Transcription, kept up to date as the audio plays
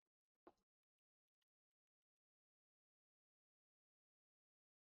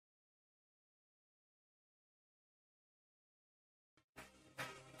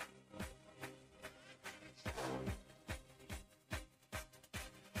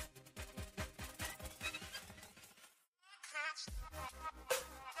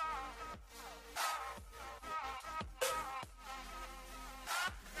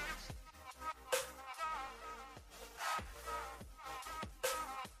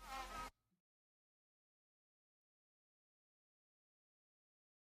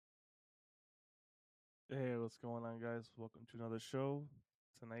Hey, what's going on, guys? Welcome to another show.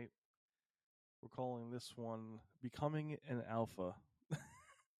 Tonight, we're calling this one Becoming an Alpha.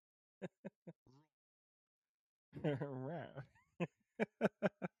 Rare.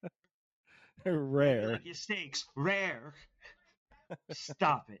 Rare. Like your steaks, rare.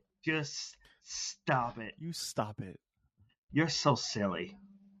 Stop it. Just stop it. You stop it. You're so silly.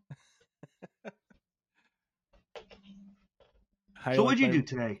 So what'd you do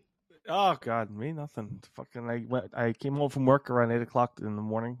today? Oh God, me nothing. I came home from work around 8 o'clock in the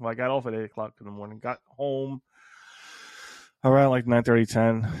morning. Well, I got off at 8 o'clock in the morning. Got home around like 9:30,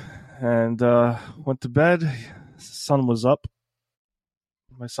 10, and went to bed. Sun was up.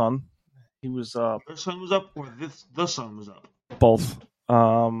 My son, he was Your sun was up, or the sun was up? both.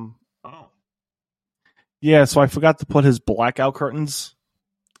 Oh. Yeah, so I forgot to put his blackout curtains.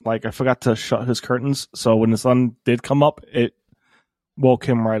 Like, I forgot to shut his curtains. So when the sun did come up, it woke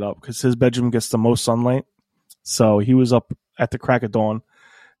him right up because his bedroom gets the most sunlight. So he was up at the crack of dawn.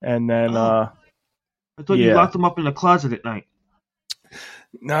 And then, I thought you locked him up in the closet at night.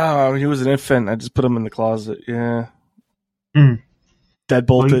 No, he was an infant. I just put him in the closet. Yeah.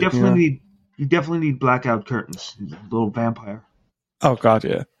 Deadbolted. Well, you definitely need blackout curtains. He's a little vampire. Oh, God,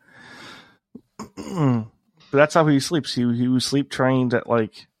 yeah. But that's how he sleeps. He was sleep trained at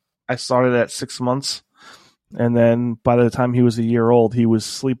I started at 6 months. And then by the time he was a year old, he was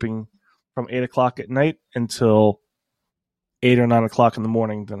sleeping from 8 o'clock at night until 8 or 9 o'clock in the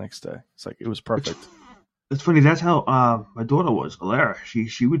morning the next day. It was perfect. It's funny. That's how my daughter was, Alara.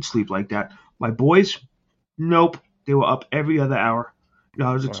 She would sleep like that. My boys, nope. They were up every other hour.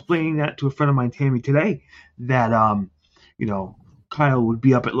 I was explaining that to a friend of mine, Tammy, today, that Kyle would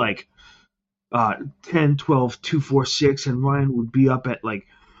be up at 10, 12, 2, 4, 6, and Ryan would be up at 9,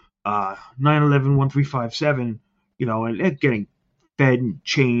 11, 1, 3, 5, 7, and they're getting fed and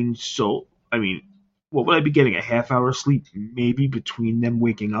changed. So, I mean, what would I be getting? A half hour sleep maybe between them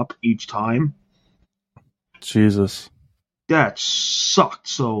waking up each time? Jesus. That sucked.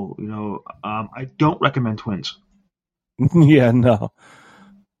 So, I don't recommend twins. Yeah, no.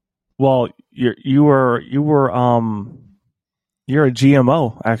 Well, you're a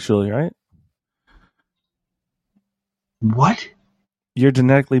GMO, actually, right? What? You're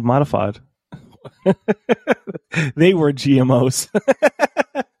genetically modified. They were GMOs.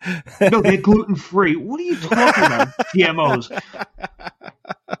 No, they're gluten-free. What are you talking about? GMOs.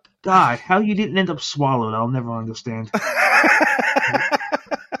 God, how you didn't end up swallowed, I'll never understand.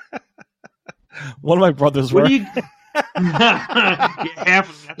 One of my brothers were. Yeah, half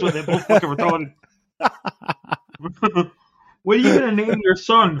of them. That's why they're both fucking retarded. What are you going to name your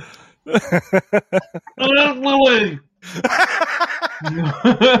son? Lily. Son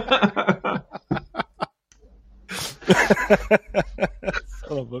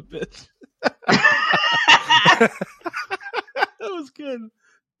of a bitch. That was good.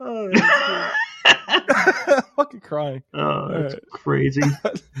 Oh, that was good. Fucking crying. Oh, that's crazy.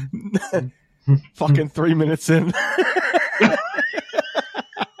 Fucking 3 minutes in.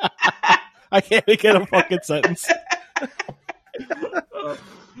 I can't get a fucking sentence.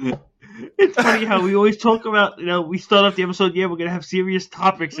 It's funny how we always talk about, we start off the episode, we're going to have serious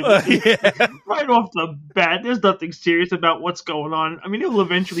topics. And right off the bat, there's nothing serious about what's going on. I mean, it'll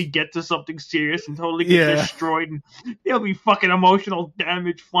eventually get to something serious and totally get destroyed. And there'll be fucking emotional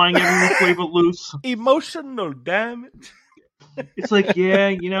damage flying every which way but loose. Emotional damage? It's like,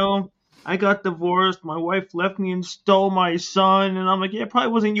 I got divorced. My wife left me and stole my son. And I'm like, it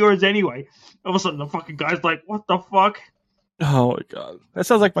probably wasn't yours anyway. All of a sudden, the fucking guy's like, what the fuck? Oh, my God. That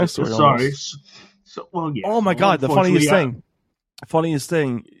sounds like my story. Sorry. So, yeah. Oh, my God. The funniest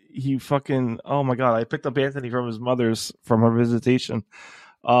thing. He fucking... Oh, my God. I picked up Anthony from his mother's, from her visitation.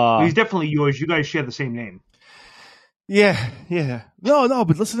 He's definitely yours. You guys share the same name. Yeah. No,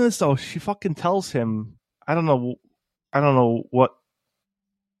 but listen to this, though. She fucking tells him... I don't know what...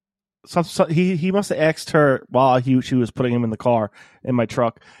 He must have asked her while she was putting him in the car in my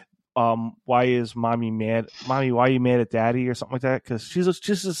truck. Why is mommy mad? Mommy, why are you mad at daddy or something like that? Because she's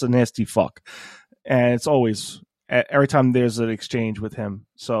just a nasty fuck, and it's always every time there's an exchange with him.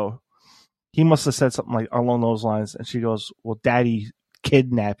 So he must have said something like along those lines, and she goes, "Well, daddy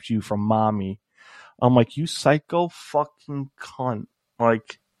kidnapped you from mommy." I'm like, you psycho fucking cunt!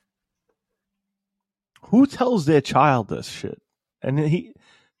 Like, who tells their child this shit? And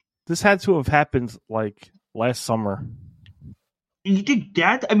this had to have happened last summer. You think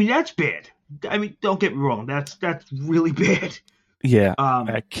that? I mean, that's bad. I mean, don't get me wrong. That's really bad. Yeah,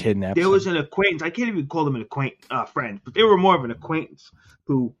 I kidnapped There was an acquaintance. I can't even call them an friend, but they were more of an acquaintance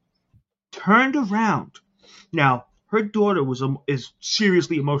who turned around. Now, her daughter is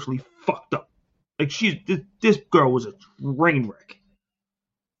seriously emotionally fucked up. Like this girl was a train wreck.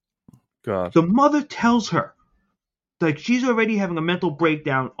 God. The mother tells her, like, she's already having a mental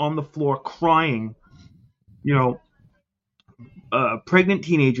breakdown on the floor, crying. You know, a pregnant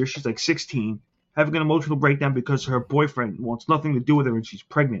teenager, she's like 16, having an emotional breakdown because her boyfriend wants nothing to do with her and she's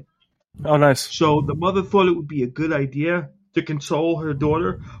pregnant. Oh, nice. So the mother thought it would be a good idea to console her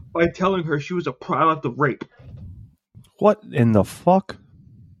daughter by telling her she was a product of rape. What in the fuck?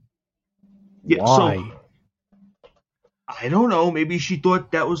 Yeah, Why? So, I don't know. Maybe she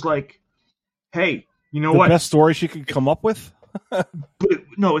thought that was like, hey, you know The what? best story she could come up with? But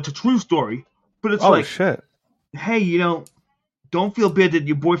no, it's a true story. But it's Oh, like, shit. hey, you know, don't feel bad that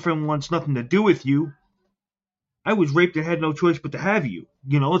your boyfriend wants nothing to do with you. I was raped and had no choice but to have you.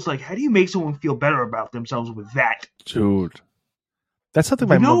 You know, it's like, how do you make someone feel better about themselves with that? Dude. That's something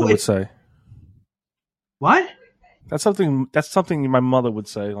my mother would say. What? That's something my mother would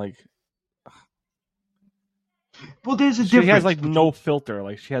say. Like, well, there's a she difference. has like no filter.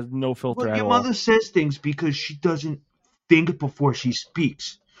 Like, she has no filter Well, at your all. mother says things because she doesn't think before she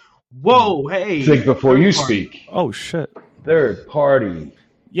speaks. Whoa, hey. Think before you speak. Oh shit. Third party.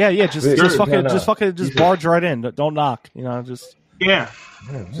 Yeah. Just barge right in. Don't knock. You know, just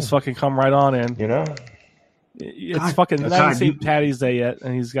fucking come right on in. You know. It's God, fucking not God, St. Patty's Day yet,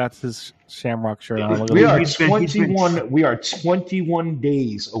 and he's got his Shamrock shirt on. Look at We him. are He's been- 21. We are 21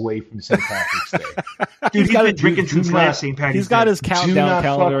 days away from St. Patrick's Day. Dude, he's got been it- drinking since last St. Patty's He's got Day. his countdown not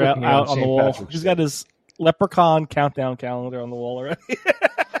calendar fuck with me out on on the St. wall. Patrick's He's Day. got his leprechaun countdown calendar on the wall already.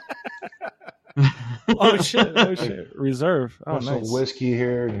 Oh shit! Reserve. Oh, There's nice. some whiskey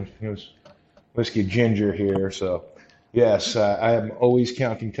here, and there's whiskey ginger here. So, yes, I am always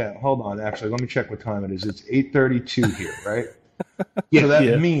counting time. Hold on, actually, let me check what time it is. It's 8:32 here, right? So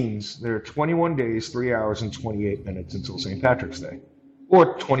that means there are 21 days, 3 hours, and 28 minutes until St. Patrick's Day,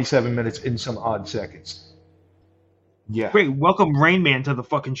 or 27 minutes in some odd seconds. Yeah. Great, welcome Rain Man to the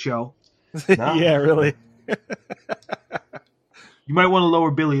fucking show. Nah. Yeah, really. You might want to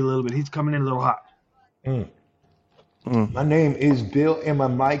lower Billy a little bit. He's coming in a little hot. My name is Bill, and my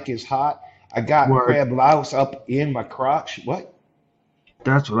mic is hot. I got Word. crab louse up in my crotch. What?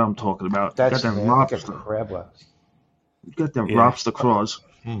 That's what I'm talking about. That's got them I got lobster. crab louse. Got them Yeah. lobster claws.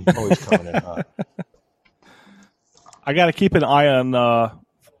 Always coming in hot. I got to keep an eye on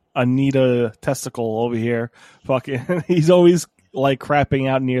Anita Testicle over here. Fucking, he's always like crapping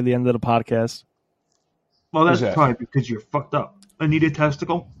out near the end of the podcast. Well, that's Who's that? probably because you're fucked up. Anita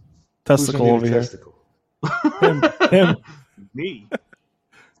Testicle? Testicle Who's over Anita here. Testicle? Him. Me.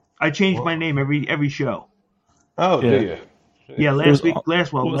 I change my name every show. Oh, Yeah. do you? Yeah, was-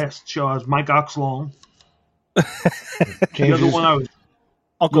 last show I was Mike Oxlong. The Changes, other one I was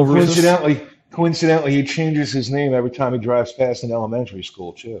Uncle Rufus. coincidentally, he changes his name every time he drives past an elementary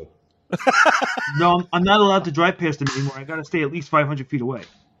school, too. no, I'm not allowed to drive past him anymore. I got to stay at least 500 feet away.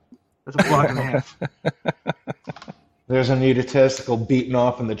 That's a block and a half. There's Anita Testicle beating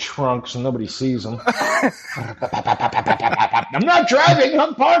off in the trunk so nobody sees him. I'm not driving,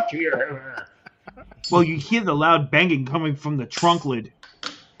 I'm parked here. Well, you hear the loud banging coming from the trunk lid.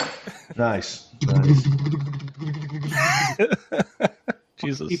 Nice.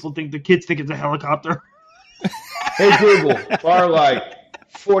 Jesus. People think the kids think it's a helicopter. Hey, Google, bar light,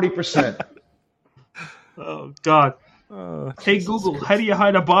 40%. Oh God. Hey Google, how do you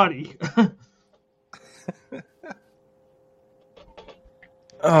hide a body?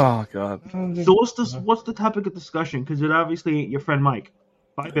 Oh God. So what's the topic of discussion? Because it obviously ain't your friend Mike.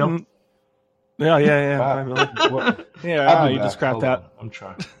 Bye, Bill. Yeah. Wow. What? Yeah, I'll be you back. just crapped Hold out. on. I'm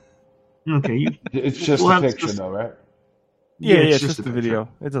trying. Okay, you. It's just We'll a have to picture, just- though, right? Yeah, it's it's just a the picture. video.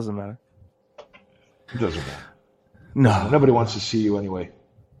 It doesn't matter. It doesn't matter. No. Nobody wants to see you anyway.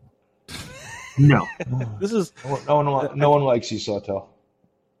 No, This is No one likes you, Sawtell.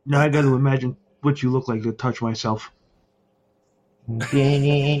 no, I got to imagine what you look like to touch myself. well,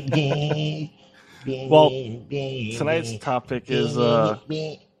 tonight's topic is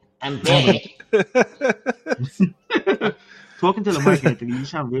I'm back. Talking to the mic, Anthony, you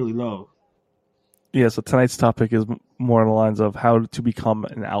sound really low. yeah, so tonight's topic is more on the lines of how to become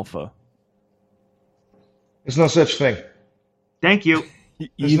an alpha. There's no such thing. Thank you.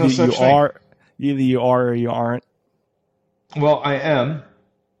 There's no such thing. Either you are or you aren't. Well, I am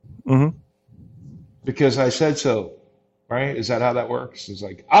Mm-hmm. because I said so. Right? Is that how that works? It's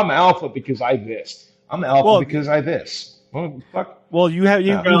like I'm alpha because I this. I'm alpha Well- because I this. Well, fuck. Well, you have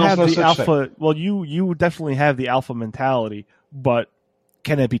Yeah, you have there's the no such alpha. Well, you definitely have the alpha mentality, but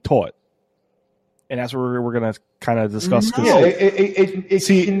can it be taught? And that's what we're going to kind of discuss. 'cause- No. Yeah,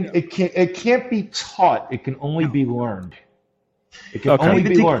 See- it can't be taught. It can only be learned. It can only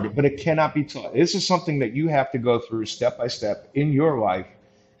be learned, but it cannot be taught. This is something that you have to go through step by step in your life.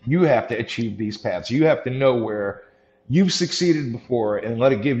 You have to achieve these paths. You have to know where you've succeeded before and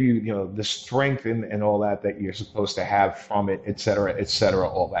let it give you, the strength and all that you're supposed to have from it, et cetera,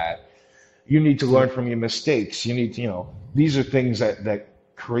 all that. You need to learn from your mistakes. You need to, these are things that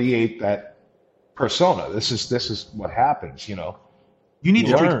create that persona. This is what happens, You need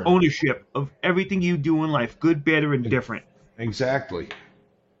to take ownership of everything you do in life, good, bad, or indifferent. Exactly.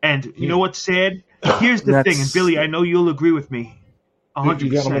 And you know what's sad? Here's the thing, and Billy, I know you'll agree with me. 100%. You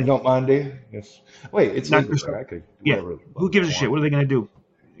gentlemen don't mind, do you? Yes. Wait, it's not legal there. I could who gives a shit? What are they going to do?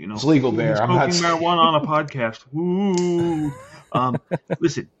 It's legal there. I'm not smoking marijuana on a podcast. Woo.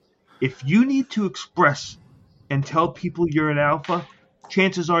 Listen, if you need to express and tell people you're an alpha,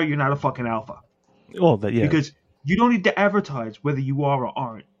 chances are you're not a fucking alpha. Oh, yeah. Because you don't need to advertise whether you are or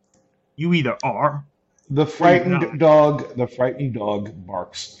aren't. You either are. The frightened dog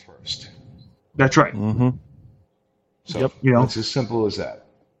barks first. That's right. Mm-hmm. So it's as simple as that.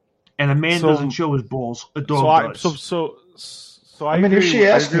 And a man doesn't show his balls. A dog does. So I mean, if she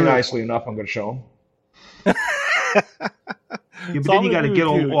asks me nicely enough, I'm going to show him. But then you got to get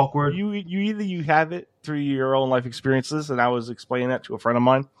all awkward. You either you have it through your own life experiences, and I was explaining that to a friend of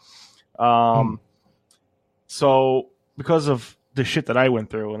mine. So because of the shit that I went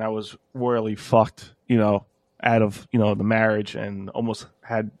through, and I was royally fucked, out of the marriage, and almost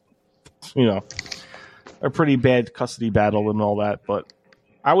had a pretty bad custody battle and all that. But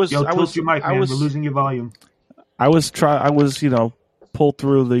we're losing your volume. I was pulled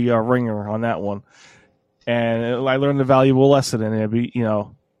through the ringer on that one. And I learned a valuable lesson in it,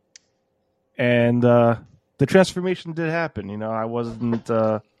 and the transformation did happen. I wasn't,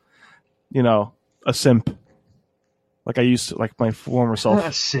 a simp like I used to, like my former self.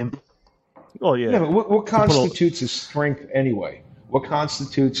 A simp. Oh yeah. Yeah, but what constitutes a strength anyway? What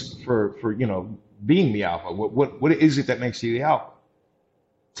constitutes for being the alpha? What is it that makes you the alpha?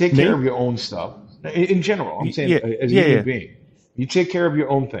 Take care of your own stuff in general. I'm saying as a human being. You take care of your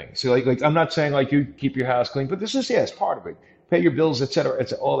own things. So like I'm not saying like you keep your house clean, but this is it's part of it. Pay your bills, etc.,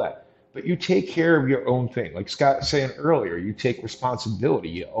 all that. But you take care of your own thing. Like Scott was saying earlier, you take responsibility.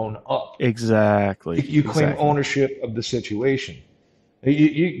 You own up. Exactly. You claim ownership of the situation.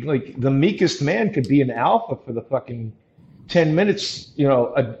 You like the meekest man could be an alpha for the fucking 10 minutes, in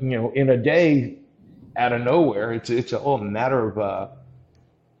a day, out of nowhere. It's a matter of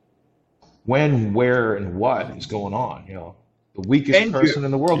when, where, and what is going on. The weakest person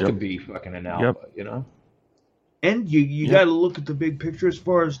in the world could be fucking an alpha, And you got to look at the big picture as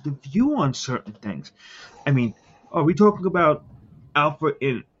far as the view on certain things. I mean, are we talking about alpha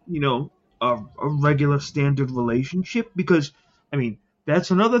in, a regular standard relationship? Because, I mean,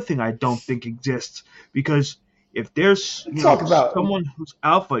 that's another thing I don't think exists. Because if there's someone who's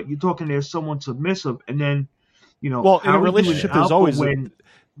alpha, you're talking there's someone submissive, and then, well, in a relationship, there's always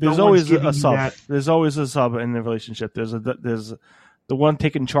a sub. There's always a sub in the relationship. There's the one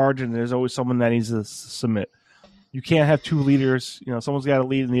taking charge, and there's always someone that needs to submit. You can't have two leaders. Someone's got to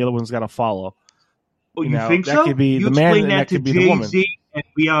lead, and the other one's got to follow. Oh, you think so? That could be the man, and that could be the woman. Jay-Z and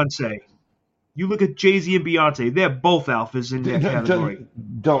Beyonce. You look at Jay-Z and Beyonce; they're both alphas in that category.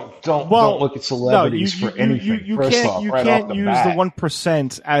 Don't look at celebrities for anything. You First can't off, you right can't off the use bat. the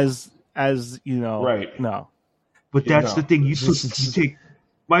 1% as right. No, but that's the thing. You take.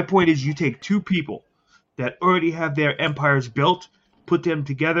 My point is, you take two people that already have their empires built, put them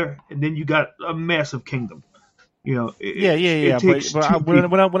together, and then you got a massive kingdom. But we're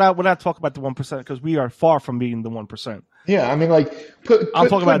not talking about the 1% because we are far from being the 1%. Yeah, I mean, like put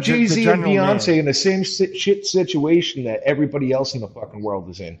Jay-Z and Beyonce in the same shit situation that everybody else in the fucking world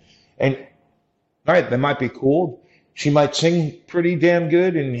is in, and all right, that might be cool. She might sing pretty damn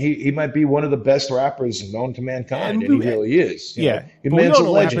good, and he might be one of the best rappers known to mankind, and he really is. But we don't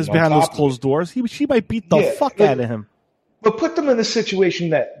know what happens behind those closed doors. She might beat the fuck out of him. But put them in the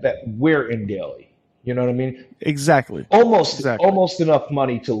situation that we're in daily. You know what I mean? Exactly. Almost enough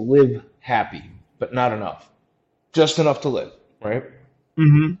money to live happy, but not enough. Just enough to live, right?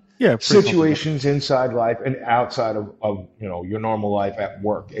 Mm-hmm. Yeah. Situations inside life and outside of your normal life at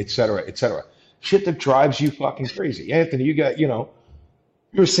work, et cetera, et cetera. Shit that drives you fucking crazy. Anthony, you got, you're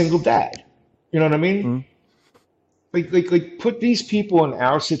a single dad. You know what I mean? Mm-hmm. Like put these people in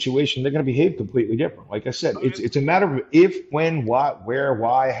our situation, they're going to behave completely different. Like I said, it's a matter of if, when, what, where,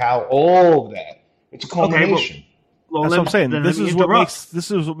 why, how, all of that. It's a culmination. Well, that's what I'm saying. This is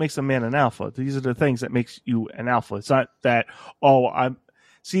what makes a man an alpha. These are the things that makes you an alpha. It's not that the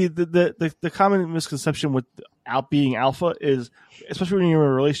common misconception with being alpha is, especially when you're in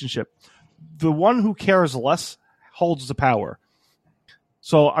a relationship, the one who cares less holds the power.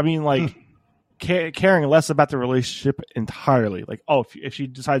 So I mean, like caring less about the relationship entirely. Like, oh, if she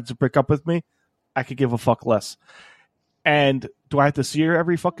decides to break up with me, I could give a fuck less. And do I have to see her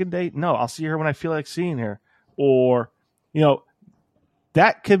every fucking day? No, I'll see her when I feel like seeing her. Or, you know,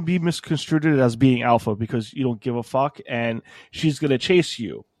 that can be misconstrued as being alpha because you don't give a fuck and she's gonna chase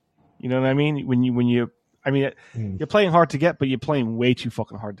you. You know what I mean? You're playing hard to get, but you're playing way too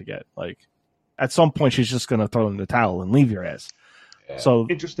fucking hard to get. Like, at some point, she's just gonna throw in the towel and leave your ass. Yeah. So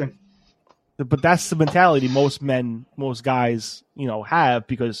interesting. But that's the mentality most guys, you know, have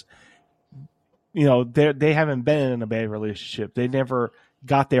because, you know, they haven't been in a bad relationship. They never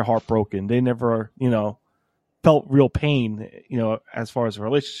got their heart broken. They never, you know, felt real pain, you know, as far as a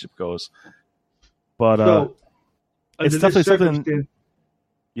relationship goes. But it's definitely something.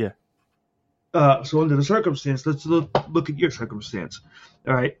 Yeah. So under the circumstance, let's look at your circumstance.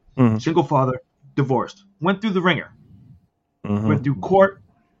 All right. Mm-hmm. Single father, divorced, went through the ringer, went through court,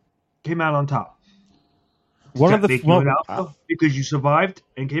 came out on top. Alpha because you survived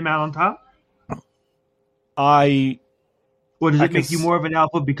and came out on top? Or does it make you more of an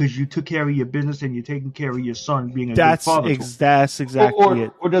alpha because you took care of your business and you're taking care of your son being a good father? That's exactly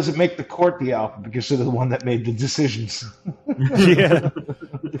it. Or does it make the court the alpha because they're the one that made the decisions? Yeah.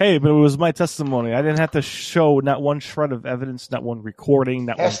 Hey, but it was my testimony. I didn't have to show not one shred of evidence, not one recording,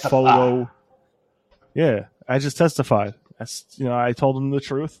 not one photo. Yeah, I just testified. I told them the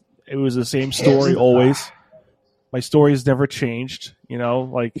truth. It was the same story always. My stories never changed. You know,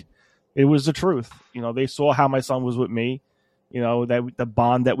 like it was the truth. You know, they saw how my son was with me. You know, that the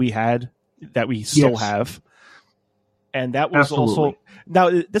bond that we had, that we still have. And that was also... Now,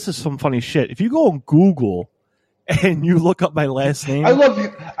 this is some funny shit. If you go on Google and you look up my last name... I love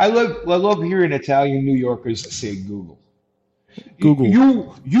hearing Italian New Yorkers say Google. Google.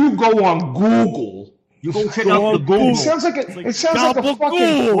 You go on Google... You go check out the Google. It sounds like a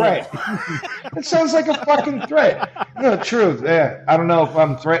fucking threat. It sounds like a fucking threat. No, truth. Yeah, I don't know if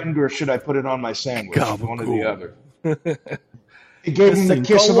I'm threatened or should I put it on my sandwich. One or the other. He gave him the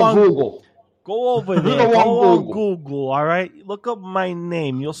kiss of a Google. Go over there. Go on Google. All right. Look up my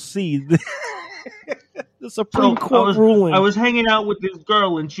name. You'll see the Supreme Court ruling. I was hanging out with this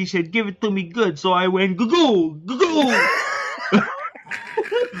girl and she said, "Give it to me good." So I went Google.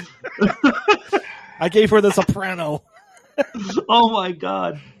 I gave her the soprano. Oh my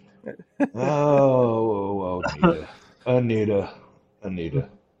God. Oh, Anita.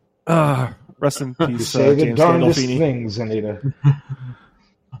 Rest in peace, say the James darndest Gandolfini. Things, Anita.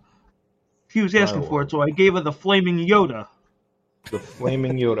 She was asking for it, so I gave her the flaming Yoda. The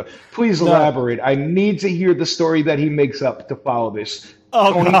flaming Yoda. Please elaborate. I need to hear the story that he makes up to follow this.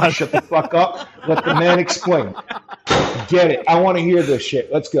 Oh, Tony, God. Shut the fuck up. Let the man explain. Get it. I want to hear this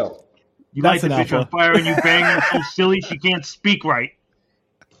shit. Let's go. You light the bitch on fire and you bang her so silly she can't speak right.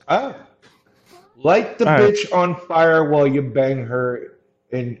 Light the bitch on fire while you bang her.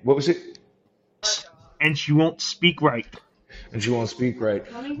 And what was it? And she won't speak right. Bring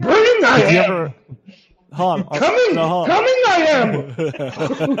I am. Hold on. Coming I am.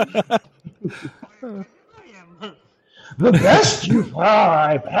 The best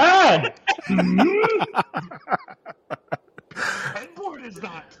I've had. Headboard is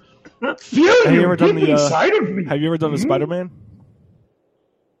not. Feel have you ever done inside of me. Have you ever done the Spider-Man?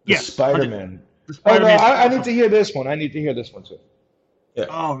 Yes. Spider-Man. Oh, no, I need to hear this one. Too. Yeah.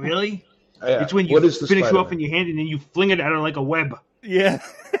 Oh, really? Yeah. It's when you finish you off in your hand and then you fling it at her like a web. Yeah.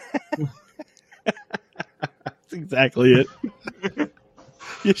 That's exactly it.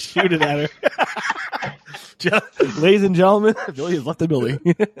 You shoot it at her. Ladies and gentlemen, Billy has left the building.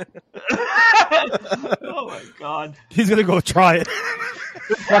 Oh, my God. He's going to go try it.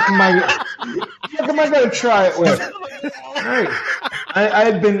 Fuck am I going to try it with? Hey,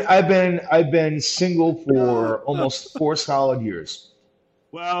 I've been single for almost 4 solid years.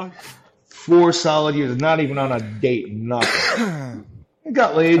 Well, 4 solid years, not even on a date, nothing. I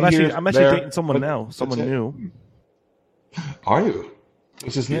got laid. I'm actually dating someone now, someone new. Are you?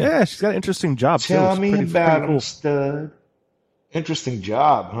 What's his name? Yeah, she's got an interesting job. Tell me about cool. stud. Interesting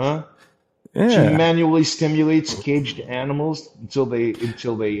job, huh? Yeah. She manually stimulates caged animals until they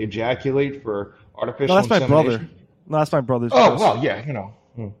ejaculate for artificial insemination. No, that's my brother's. Oh, well, yeah, you know.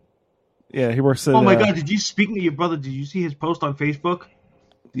 Yeah, he works at... Oh, my God, speaking of your brother, did you see his post on Facebook?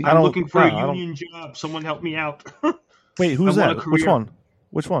 I'm looking for a union job. Someone help me out. Wait, who's that?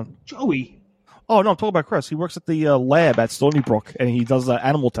 Which one? Joey. Oh, no, I'm talking about Chris. He works at the lab at Stony Brook, and he does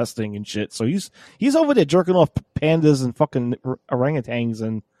animal testing and shit. So he's over there jerking off pandas and fucking orangutans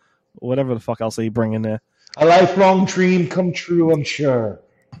and whatever the fuck else they bring in there. A lifelong dream come true, I'm sure.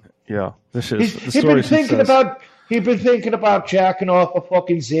 Yeah, this is the story. He'd been thinking about jacking off a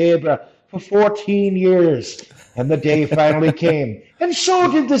fucking zebra for 14 years. And the day finally came. And so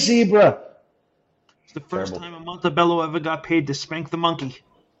did the zebra. It's the first time a Montebello ever got paid to spank the monkey.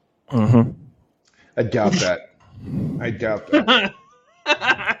 Mm-hmm. I doubt that.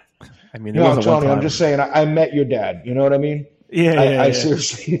 I mean, no, Tony, I'm just saying, I met your dad. You know what I mean? Yeah, I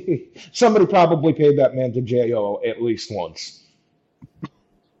seriously, somebody probably paid that man to J.O. at least once.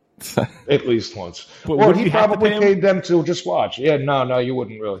 At least once. Or he probably paid them to just watch. Yeah, no, you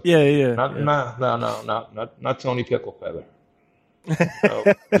wouldn't really. Yeah. Not Tony Picklefeather. No.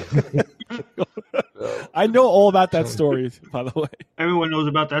 I know all about that story, by the way. Everyone knows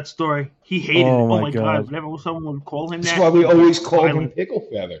about that story. He hated it. Oh my God. Whenever someone would call him that. That's why we always called him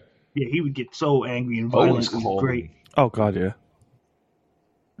Picklefeather. Yeah, he would get so angry and violent. It was great. Oh God, yeah.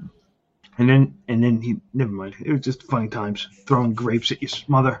 And then he never mind. It was just funny times throwing grapes at your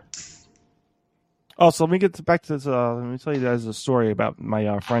mother. Oh, so let me get back to this. Let me tell you guys a story about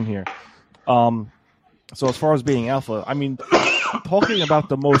my friend here. So as far as being alpha, I mean, talking about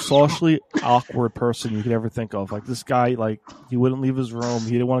the most socially awkward person you could ever think of. Like this guy, like he wouldn't leave his room.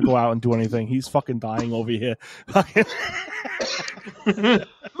 He didn't want to go out and do anything. He's fucking dying over here.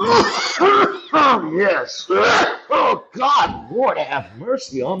 Oh, yes. Oh, God, Lord, have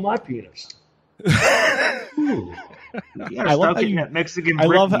mercy on my penis. I love how that Mexican. I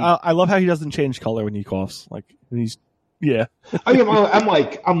love how he doesn't change color when he coughs. Like he's, yeah. I'm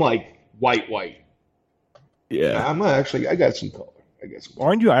like white. Yeah. I got some color.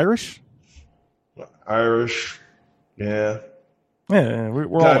 Aren't you Irish? Irish. Yeah. Yeah, we're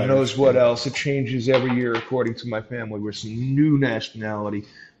all God Irish. knows what else. It changes every year according to my family. We're some new nationality.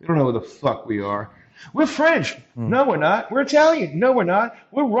 We don't know who the fuck we are. We're French. No, we're not. We're Italian. No, we're not.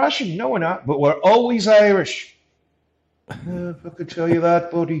 We're Russian. No, we're not. But we're always Irish. If I could tell you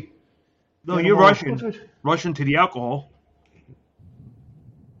that, buddy. No, you're Russian. Russian to the alcohol.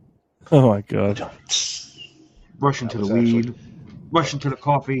 Oh, my God. Russian to the weed. Russian to the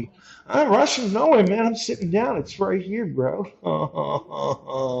coffee. I'm Russian nowhere, man. I'm sitting down. It's right here, bro.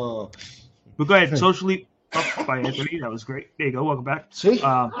 But go ahead. Socially up by Anthony. That was great. There you go. Welcome back. See?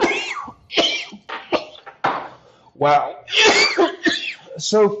 Wow.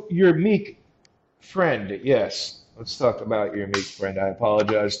 So your meek friend, yes. Let's talk about your meek friend. I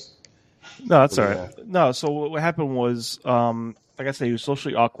apologize. No, that's all right. No, so what happened was, like I said, he was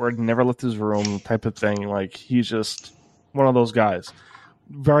socially awkward, never left his room, type of thing. Like he's just one of those guys.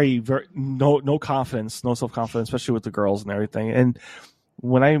 Very, very no confidence, no self-confidence, especially with the girls and everything. And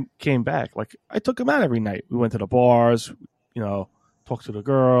when I came back, like I took him out every night. We went to the bars, talked to the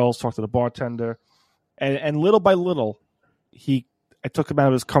girls, talked to the bartender, and little by little, I took him out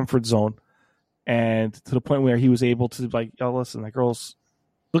of his comfort zone, and to the point where he was able to like, oh, listen, that girl's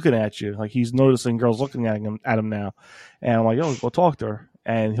looking at you. Like he's noticing girls looking at him now, and I'm like, oh, go talk to her,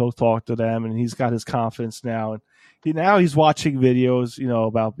 and he'll talk to them, and he's got his confidence now, and he's watching videos,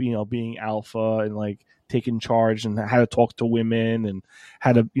 about being alpha and like taking charge and how to talk to women and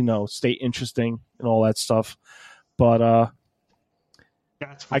how to stay interesting and all that stuff. But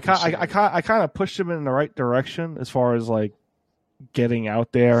I kind of pushed him in the right direction as far as like getting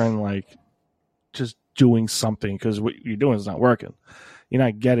out there and like just doing something, because what you're doing is not working. You're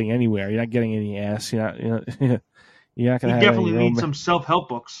not getting anywhere. You're not getting any ass. You're not going to have. You definitely need some self-help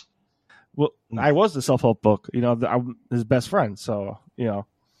books. Well, I was the self-help book. I'm his best friend. So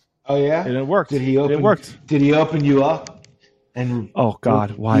Oh yeah, and it worked. Did he open? It worked. Did he open you up? And oh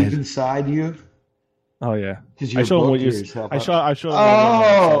God, why deep inside you? Oh yeah. I showed him what you. I showed him.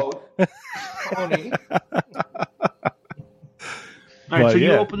 Oh, Tony. All right, so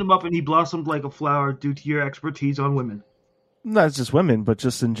you opened him up and he blossomed like a flower due to your expertise on women. Not just women, but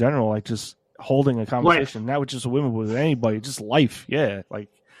just in general, like just holding a conversation. Not with just women, with anybody, just life. Yeah, like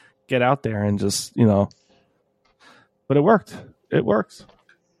get out there and just But it worked. It works.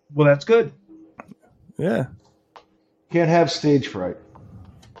 Well, that's good. Yeah. Can't have stage fright.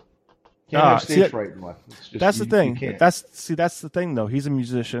 Can't have stage fright in life. That's the thing. That's the thing, though. He's a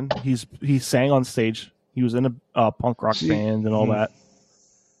musician. He sang on stage. He was in a punk rock band and all that.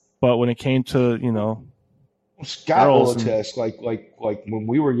 But when it came to Scott will attest, like when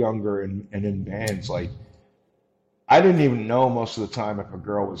we were younger and in bands, like I didn't even know most of the time if a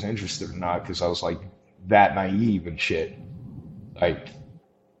girl was interested or not, because I was like that naive and shit. Like,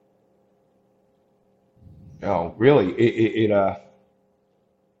 really, it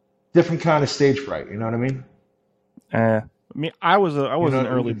different kind of stage fright. You know what I mean? I mean, I was an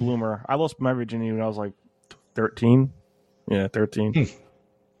early bloomer. I lost my virginity when I was like 13. Yeah, 13.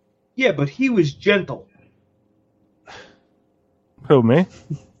 Yeah, but he was gentle. Who, me?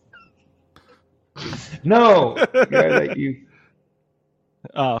 No, the guy that you.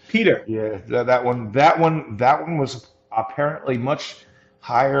 Peter. Yeah, that one was apparently much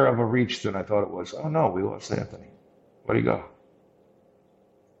higher of a reach than I thought it was. Oh no, we lost Anthony. Where'd he go?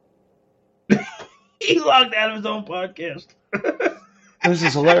 He logged out of his own podcast. This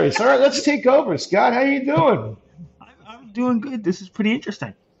is hilarious. All right, let's take over. Scott, how you doing? I'm doing good. This is pretty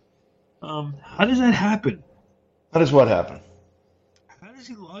interesting. How does that happen? How does what happen? How does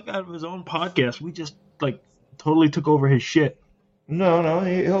he log out of his own podcast? We just totally took over his shit. No,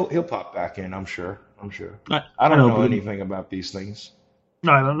 he'll pop back in. I'm sure. I don't know anything about these things.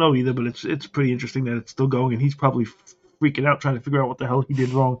 No, I don't know either. But it's pretty interesting that it's still going, and he's probably freaking out trying to figure out what the hell he did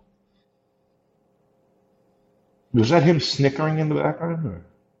wrong. Was that him snickering in the background? Or?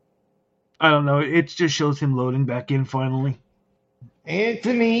 I don't know. It just shows him loading back in finally.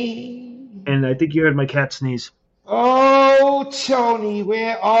 Anthony. And I think you heard my cat sneeze. Oh, Tony,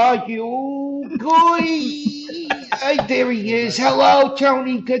 where are you? Good. There he is. Hello,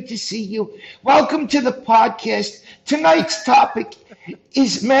 Tony. Good to see you. Welcome to the podcast. Tonight's topic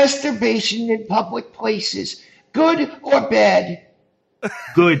is masturbation in public places. Good or bad?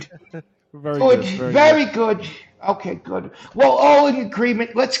 Good. Very good. Okay, good. Well, all in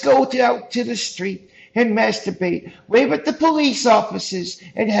agreement. Let's go out to the street and masturbate. Wave at the police officers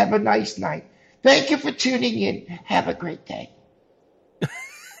and have a nice night. Thank you for tuning in. Have a great day.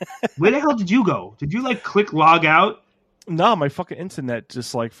 Where the hell did you go? Did you click log out? No, my fucking internet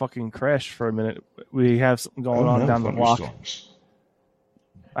just fucking crashed for a minute. We have something going on down the block.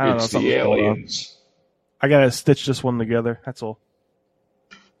 I don't know. It's the aliens. I gotta stitch this one together. That's all.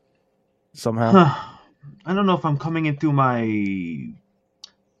 Somehow. I don't know if I'm coming in through my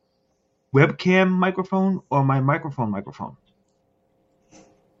webcam microphone or my microphone.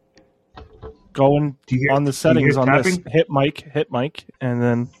 Going on the settings on this. Hit mic, and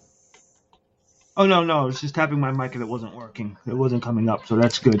then. Oh, no. I was just tapping my mic and it wasn't working. It wasn't coming up, so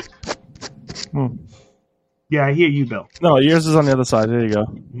that's good. Yeah, I hear you, Bill. No, yours is on the other side. There you go.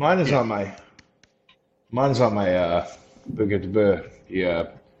 Mine is on my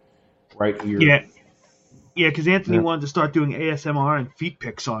right ear. Yeah, because Anthony wanted to start doing ASMR and feet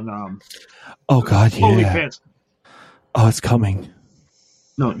pics on. Oh God, yeah. OnlyFans. Oh, it's coming.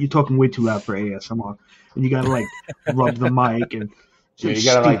 No, you're talking way too loud for ASMR, and you gotta rub the mic and. Yeah, you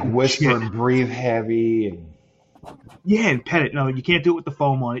gotta whisper and breathe heavy and. Yeah, and pet it. No, you can't do it with the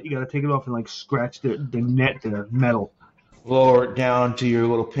foam on it. You gotta take it off and scratch the metal. Lower it down to your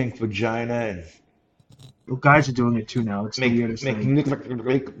little pink vagina and. Well, guys are doing it too now. It's make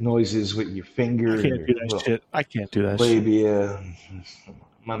noises with your finger. I can't do that shit. I can't do that labia.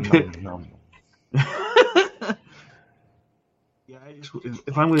 No. Yeah,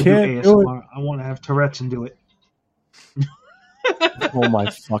 if I'm going to do ASMR, I want to have Tourette's and do it. Oh my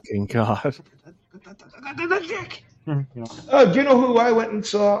fucking God. Do you know who I went and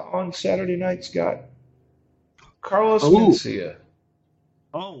saw on Saturday night, Scott? Carlos Mencia.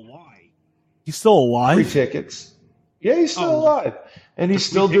 Oh, why? He's still alive? 3 tickets. Yeah, he's still alive. And he's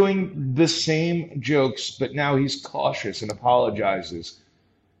still doing the same jokes, but now he's cautious and apologizes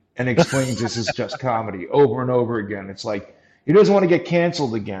and explains this is just comedy over and over again. It's he doesn't want to get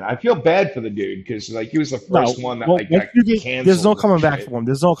canceled again. I feel bad for the dude because he was the first one that got canceled. There's no coming back for him.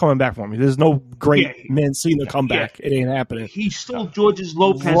 There's no great Mancina comeback. It ain't happening. He stole George's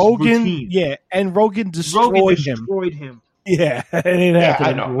Lopez routine. Yeah, and Rogan destroyed him. Yeah, it ain't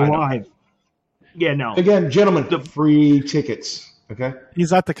happening. I know. Yeah, no. Again, gentlemen, the free tickets. Okay.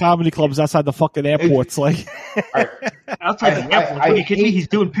 He's at the comedy clubs outside the fucking airports, outside the airport. Are you kidding me? He's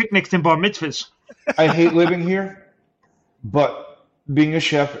doing picnics and bar mitzvahs. I hate living here, but being a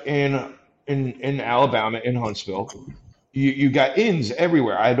chef in Alabama, in Huntsville, you got inns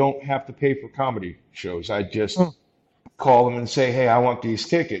everywhere. I don't have to pay for comedy shows. I just call them and say, "Hey, I want these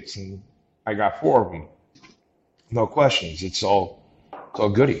tickets," and I got 4 of them. No questions. It's all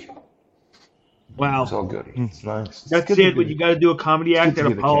goody. Wow. It's all goody. It's nice. That's it, but you got to do a comedy act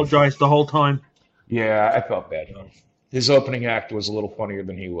and apologize the whole time. Yeah, I felt bad. His opening act was a little funnier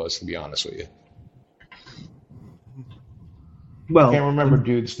than he was, to be honest with you. Well, I can't remember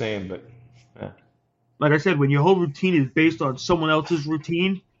dude's name, but like I said, when your whole routine is based on someone else's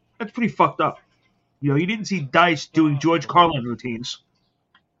routine, that's pretty fucked up. You didn't see Dice doing George Carlin routines.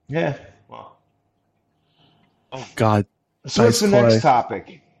 Yeah. Well. Oh God. So what's the next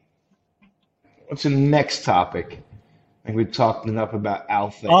topic? I think we've talked enough about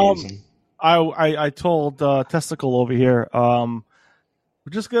alphaism. I told Testicle over here, we're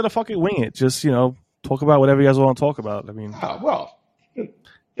just gonna fucking wing it. Just talk about whatever you guys want to talk about. I mean,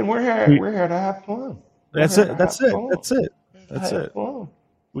 and we're here to have fun. That's it.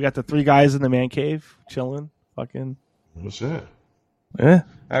 We got the three guys in the man cave chilling, fucking. What's that? Yeah.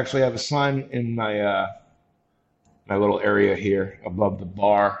 Actually, I have a sign in my my little area here above the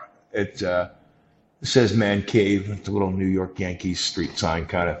bar. It says "Man Cave." It's a little New York Yankees street sign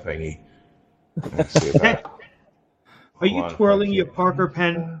kind of thingy. Let's see if I- Are you twirling your Parker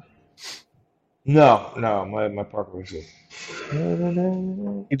pen? No, my Parker was good.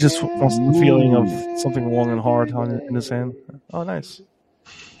 He just wants the feeling of something long and hard in his hand. Oh, nice.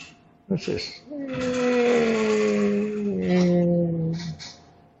 What's this?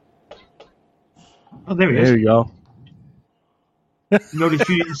 Oh, there he is. There you go. Notice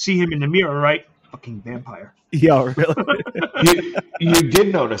you didn't see him in the mirror, right? Fucking vampire. Yeah, really. You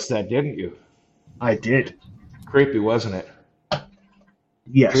did notice that, didn't you? I did. Creepy, wasn't it?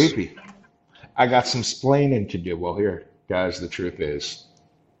 Yes. Creepy. I got some splaining to do. Well, here, guys, the truth is,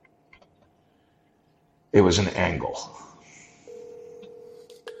 it was an angle.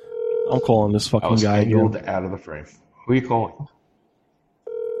 I'm calling this I fucking was guy angled again. out of the frame. Who are you calling?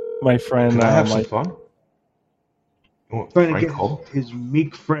 My friend. Can I have some fun? Oh, Trying to Frank get called? his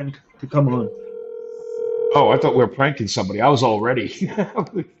meek friend to come on. Oh, I thought we were pranking somebody. I was all ready.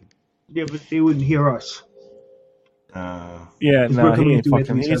 Yeah, but they wouldn't hear us. Yeah, Because no, we're coming he ain't through fucking.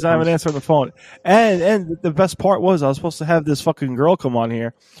 Anthony's He's not even headphones. answering the phone. And the best part was I was supposed to have this fucking girl come on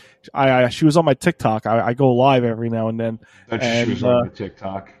here. She was on my TikTok. I go live every now and then. That And, she was on your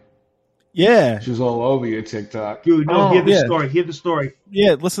TikTok. Yeah, She was all over your TikTok. Dude, no, Oh, hear the yeah. story. Hear the story.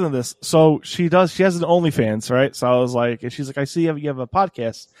 yeah. Listen to this. So she has an OnlyFans, right? So I was like, and she's like, I see you have a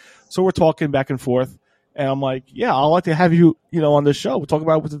podcast. So we're talking back and forth, and I'm like, yeah, I'd like to have you, on the show. We'll talk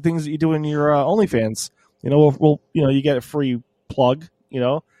about the things that you do in your OnlyFans. We'll you get a free plug.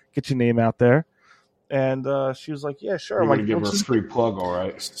 Get your name out there. And she was like, yeah, sure. You're I'm going like, to give her a free plug, all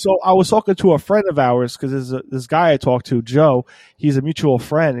right. So I was talking to a friend of ours because there's this guy I talked to, Joe. He's a mutual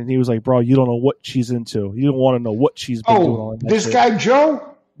friend, and he was like, "Bro, you don't know what she's into. You don't want to know what she's been doing." Oh, On that this shit." guy,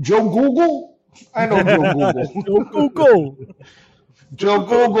 Joe? Joe Google? I know Joe Google. Joe Google. Joe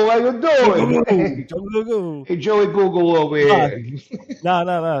Google, how you doing? Joe Google. Hey, Joey Google over here.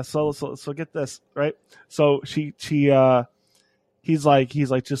 No. So get this right. So he's like,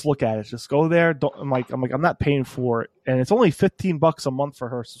 just look at it. Just go there. I'm like, I'm not paying for it, and it's only $15 a month for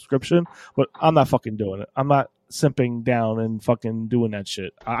her subscription. But I'm not fucking doing it. I'm not simping down and fucking doing that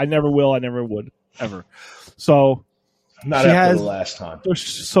shit. I never will. I never would ever. So Not she after has- the last time.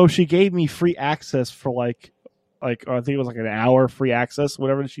 So she gave me free access for like I think it was like an hour free access,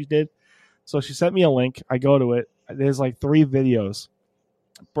 whatever she did. So she sent me a link. I go to it. There's like 3 videos,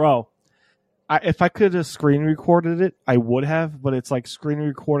 bro. If I could have screen recorded it, I would have. But it's like screen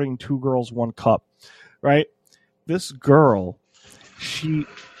recording 2 girls, 1 cup, right? This girl,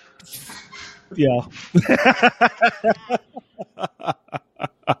 yeah.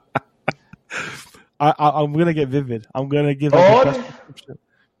 I'm gonna get vivid. I'm gonna give. Lord,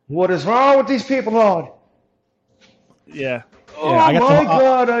 what is wrong with these people, Lord? Yeah. Oh I got my the-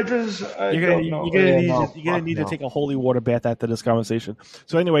 God! You're gonna need to take a holy water bath after this conversation.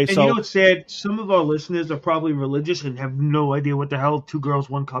 So anyway, And you know what's sad? Some of our listeners are probably religious and have no idea what the hell 2 girls,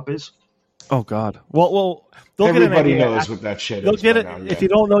 1 cup is. oh god. Well, they'll Everybody get an idea. knows what that shit They'll is. get by it now, yeah. if you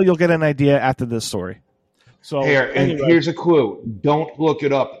don't know. You'll get an idea after this story. So Here, and anyway, here's a clue. Don't look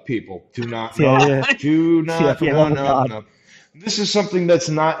it up, people. Do not know. Yeah. Do not Yeah, no, oh, God. no. This is something that's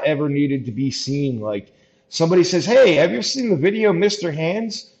not ever needed to be seen. Like somebody says, hey, have you seen the video Mr.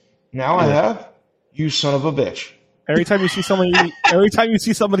 Hands? Now I have. You son of a bitch. every time you see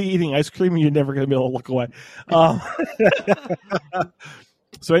somebody eating ice cream, you're never gonna be able to look away.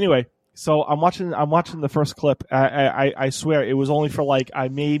 So anyway, so I'm watching the first clip. I swear it was only for like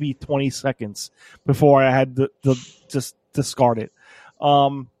maybe 20 seconds before I had to just discard it.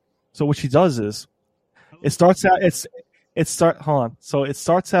 So what she does is it starts out So it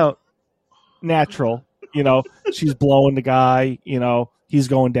starts out natural, she's blowing the guy, he's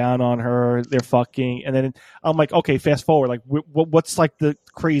going down on her, they're fucking, and then I'm like, okay, fast forward, like what's like the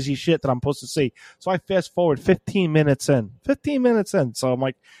crazy shit that I'm supposed to see? So I fast forward 15 minutes in. So I'm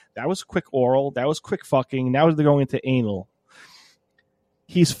like, that was quick oral, that was quick fucking, now they're going into anal.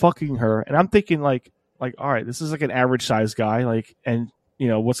 He's fucking her, and I'm thinking like, all right, this is like an average size guy, like, and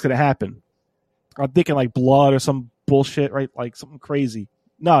what's gonna happen? I'm thinking like blood or some bullshit, right? Like something crazy.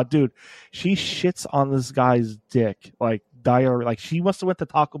 Nah, dude, she shits on this guy's dick, like diarrhea. Like she must have went to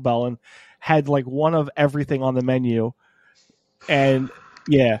Taco Bell and had like one of everything on the menu, and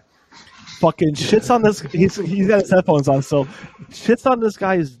yeah, fucking shits on this. He's got his headphones on, so shits on this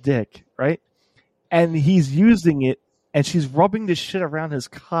guy's dick, right? And he's using it, and she's rubbing this shit around his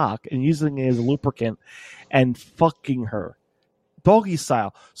cock and using it as a lubricant, and fucking her. doggy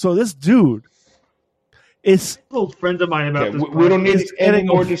style. So this dude is Told friends of mine about this. We don't need any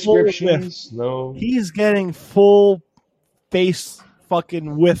more full descriptions. No. He's getting full face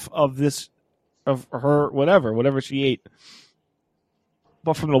fucking whiff of this, of her, whatever she ate.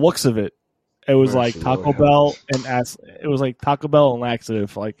 But from the looks of it, it was like Taco Bell and it was like Taco Bell and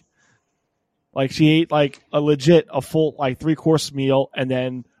laxative. Like she ate like a full like 3-course meal and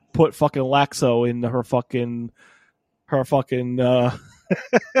then put fucking Laxo into her fucking.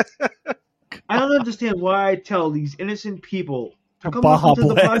 I don't understand why I tell these innocent people to come Baja listen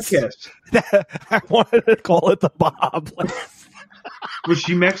to the Blast. podcast. I wanted to call it the Baja Blast. Was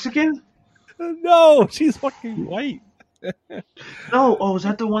she Mexican? No, she's fucking white. No. Oh, was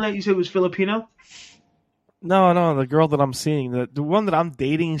that the one that you said was Filipino? No, the girl that I'm seeing, the one that I'm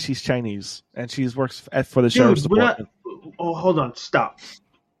dating, she's Chinese and she works for the sheriff's department. Oh, hold on, stop.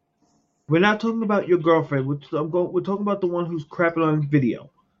 We're not talking about your girlfriend. We're talking about the one who's crapping on video.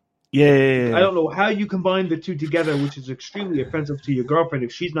 Yeah. I don't know how you combine the two together, which is extremely offensive to your girlfriend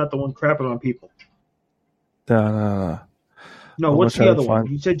if she's not the one crapping on people. No. No, what's the other one?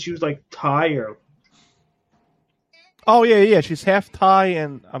 You said she was like Thai or. Oh yeah. She's half Thai,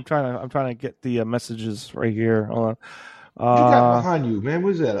 and I'm trying to get the messages right here. Hold on. What you got behind you, man?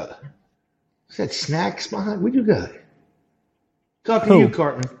 What's that? Is that snacks behind? What you got? Talking to you,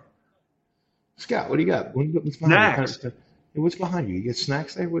 Cartman. Scott, what do you got? What's behind snacks. You? What's behind you? You get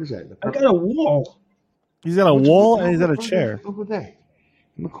snacks there? What is that? I got a wall. He's got a wall and he's got a chair. Over there.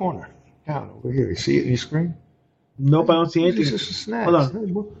 In the corner. Down over here. You see it in your screen? Nope, I don't see anything. It's just snacks. Hold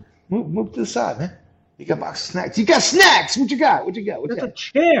on. Move to the side, man. You got a box of snacks. You got snacks. What you got? That's a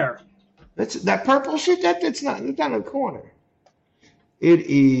chair. That's that purple shit. That's not. It's down in the corner. It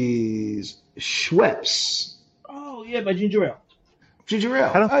is Schweppes. Oh yeah, my ginger ale. Ginger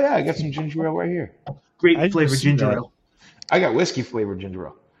ale. Oh yeah, I got some ginger ale right here. Great flavored ginger ale. I got whiskey flavored ginger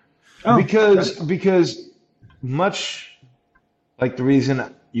ale. Oh, because much like the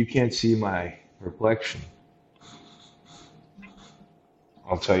reason you can't see my reflection,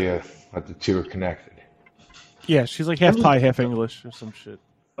 I'll tell you that the two are connected. Yeah, she's like half Thai, half English, or some shit.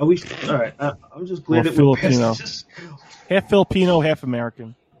 All right. I'm just glad that Filipino. Half Filipino, half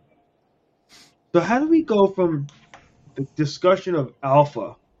American. So how do we go from the discussion of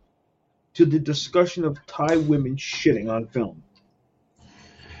alpha to the discussion of Thai women shitting on film?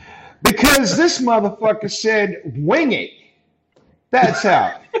 Because this motherfucker said, "Wing it." That's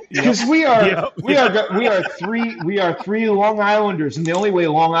how. Because we are three Long Islanders, and the only way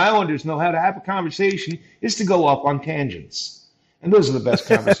Long Islanders know how to have a conversation is to go up on tangents, and those are the best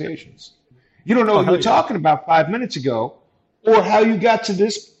conversations. You don't know what you were talking about 5 minutes ago, or how you got to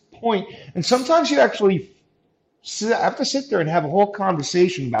this point, and sometimes you actually have to sit there and have a whole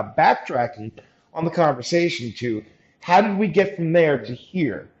conversation about backtracking on the conversation to how did we get from there to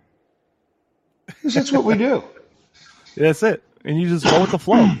here? Because that's what we do. That's it. And you just go with the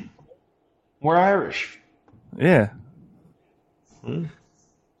flow. We're Irish. Yeah.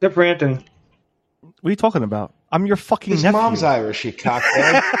 Except for Anthony. What are you talking about? I'm your fucking His nephew. mom's Irish, you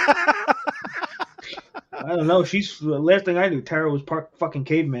cockbag. I don't know. She's the last thing I knew. Tara was part fucking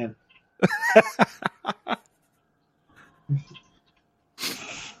caveman.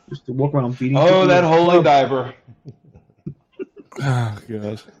 Just to walk around beating. Oh, that holy diver. Oh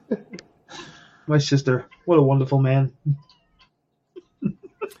god. My sister. What a wonderful man.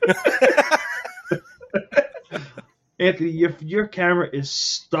 Anthony, your camera is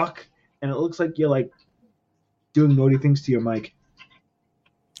stuck, and it looks like you're like doing naughty things to your mic.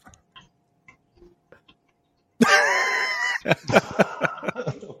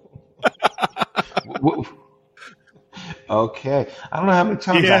 Okay. I don't know how many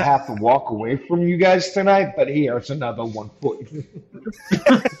times I have to walk away from you guys tonight, but here's another 1 foot.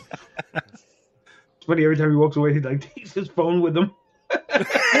 It's funny, every time he walks away, he like takes his phone with him.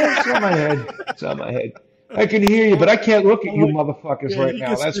 It's on my head. It's on my head. I can hear you, but I can't look at you motherfuckers right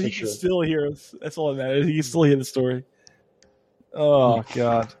now. That's for sure. You can still hear us. That's all that matters. You can still hear the story. Oh,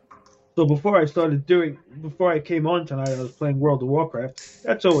 God. So before I came on tonight, I was playing World of Warcraft.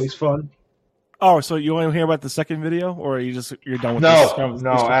 That's always fun. Oh, so you want to hear about the second video, or are you're done with this?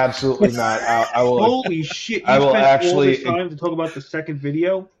 No, absolutely not. I will. Holy shit! I will all this time to talk about the second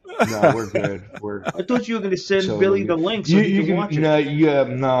video. No, we're good. I thought you were going to send Billy the link so you can watch it.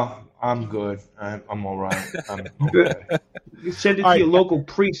 No, I'm good. I'm all right. I'm okay. You send it to your local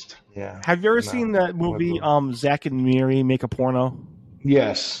priest. Yeah. Have you ever seen that movie, Zack and Miri Make a Porno?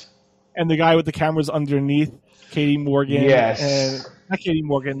 Yes. And the guy with the cameras underneath, Katie Morgan. Yes. And not Katie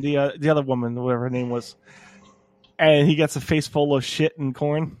Morgan, the other woman, whatever her name was. And he gets a face full of shit and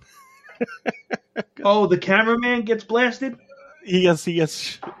corn. Oh, the cameraman gets blasted? he gets yeah.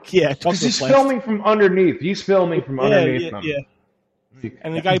 He's filming from underneath. He's filming from underneath them. Yeah.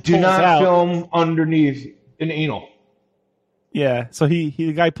 And the guy do pulls not out. film underneath an anal. Yeah, so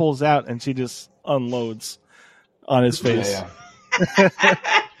the guy pulls out and she just unloads on his face. Yeah.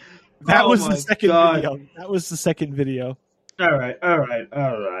 That was the second video. That was the second video. All right.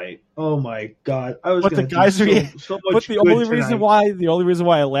 Oh my God! I was. But the guy's so much. But the only reason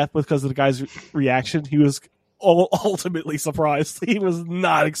why I laughed was because of the guy's reaction. He was ultimately surprised. He was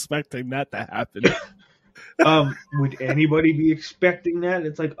not expecting that to happen. Would anybody be expecting that?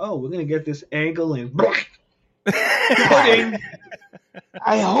 It's like, oh, we're gonna get this angle and. I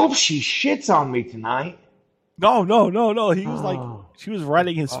hope she shits on me tonight. No. He was like, she was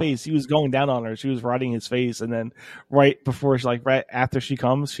riding his face. He was going down on her. She was riding his face, and then right after she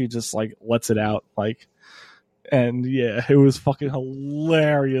comes, she just like lets it out, like, and yeah, it was fucking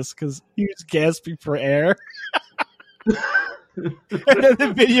hilarious because he was gasping for air, and then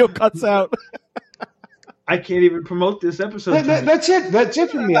the video cuts out. I can't even promote this episode. That's it. That's it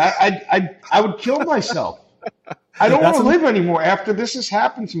for me. I would kill myself. I don't want to live anymore after this has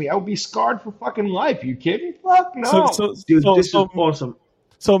happened to me. I would be scarred for fucking life. You kidding? Fuck no. Dude, this is awesome.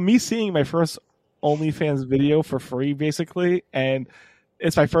 So me seeing my first OnlyFans video for free, basically, and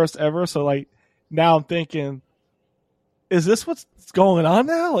it's my first ever. So like now I'm thinking, is this what's going on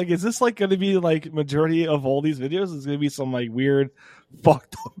now? Like, is this like going to be like majority of all these videos? Is going to be some like weird,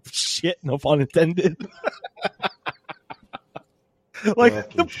 fucked up shit? No pun intended. Like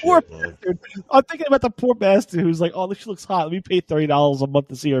the poor bastard. I'm thinking about the poor bastard who's like, "Oh, she looks hot. Let me pay $30 a month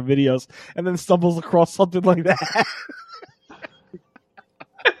to see her videos," and then stumbles across something like that.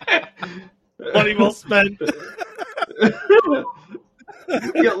 Money well spent.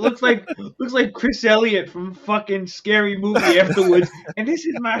 Yeah, looks like Chris Elliott from fucking Scary Movie afterwards. And this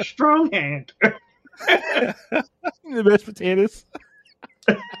is my strong hand. The mashed potatoes.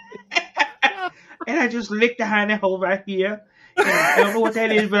 And I just licked the honey hole right here. And I don't know what that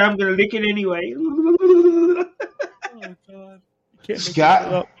is, but I'm gonna lick it anyway. Oh God!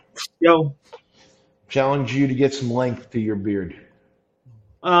 Scott, yo, challenge you to get some length to your beard.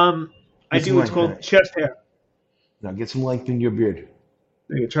 I do. It's called chest hair. Now get some length in your beard.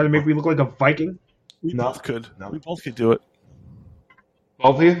 You try to make me look like a Viking. We both could. No. We both could do it.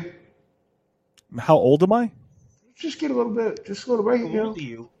 Both of you? How old am I? Just get a little bit. Just a little bit. How old are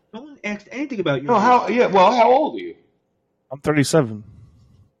you? No one asked anything about you. No, how? Yeah. Well, how old are you? I'm 37.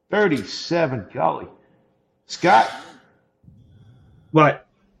 37. Golly. Scott? What?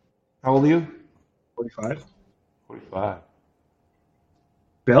 How old are you? 45. 45.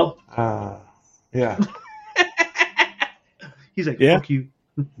 Bill? Yeah. He's like, fuck you.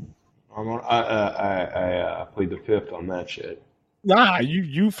 I played the fifth on that shit. Nah,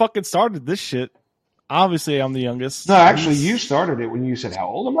 you fucking started this shit. Obviously, I'm the youngest. No, actually, you started it when you said, how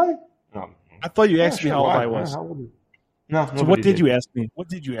old am I? No. I thought you asked me how old I was. How old are you? No, so what did you ask me? What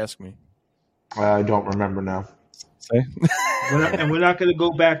did you ask me? I don't remember now. Say? We're not going to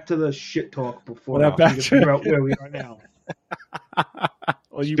go back to the shit talk before we figure out where we are now.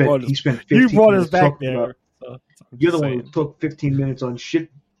 Well, you brought us back there. So you're the one who took 15 minutes on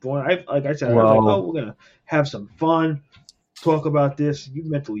shit. Like I said, I was like, we're going to have some fun, talk about this. You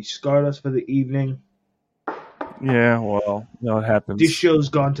mentally scarred us for the evening. Yeah, well, it happens. This show's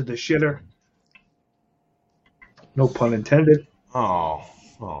gone to the shitter. No pun intended. Oh,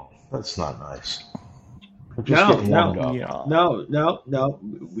 that's not nice. No.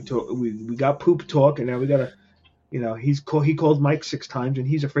 We got poop talk, and now we gotta. He called Mike 6 times, and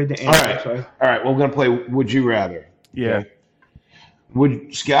he's afraid to answer. All right. We're gonna play Would You Rather. Yeah. Okay?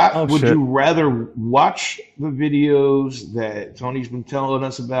 Would you rather watch the videos that Tony's been telling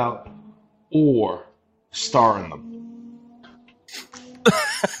us about, or star in them?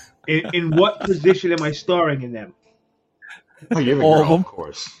 In what position am I starring in them? Oh, you're the girl, of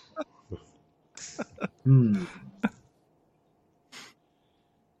course.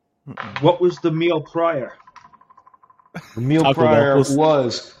 What was the meal prior? The meal prior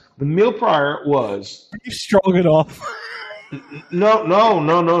was. Are you strong enough?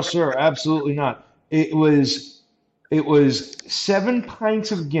 No, sir. Absolutely not. It was 7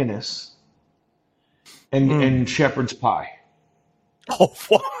 pints of Guinness and shepherd's pie. Oh,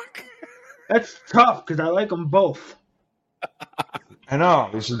 fuck. That's tough because I like them both. I know.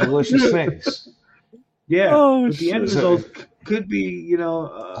 These are delicious things. Yeah. But the end result could be,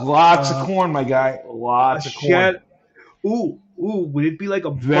 lots of corn, my guy. Lots of corn. Ooh, would it be like a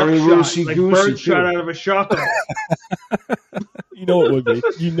very buckshot, like bird shot out of a shotgun? You know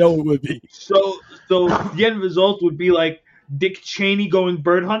it would be. So the end result would be like Dick Cheney going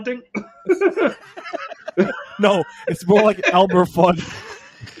bird hunting. No, it's more like Elmer Fudd.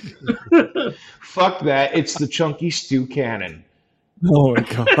 Fuck that. It's the Chunky Stew Cannon. Oh my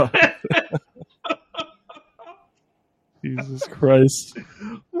god. Jesus Christ.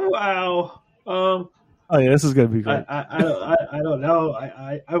 Wow. Oh yeah, this is gonna be great. I don't know.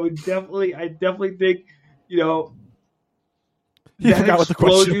 I would definitely think, you know, You that forgot what the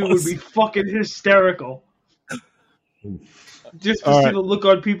question explosion was. would be fucking hysterical. Just to All see right. the look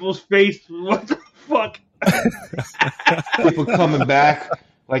on people's face. What the fuck? People coming back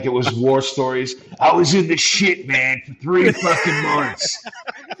like it was war stories. I was in the shit, man, for 3 fucking months.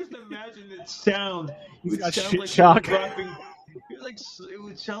 I can just imagine that sound. He's got sound shit like shock. it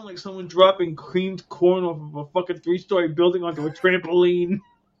would sound like someone dropping creamed corn off of a fucking 3-story building onto a trampoline.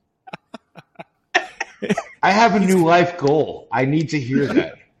 I have a new life goal. I need to hear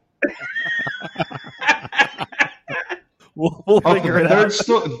that. We'll figure it out.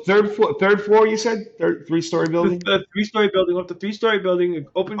 Third floor, you said? 3-story building? The 3-story building, off the 3-story building,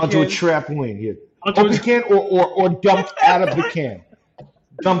 open Onto can. a trampoline. Yeah. Onto Open a- can or dumped out of the can?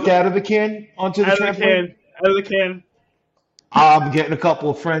 Dumped out of the can onto the out of the trampoline? can. Out of the can. I'm getting a couple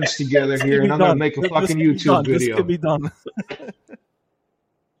of friends together here, and I'm going to make a fucking YouTube This video. could be done.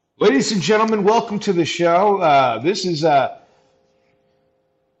 Ladies and gentlemen, welcome to the show. This is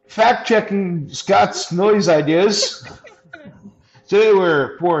fact-checking Scott's noise ideas. Today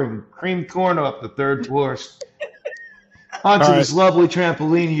we're pouring cream corn off the 3rd floor onto All this lovely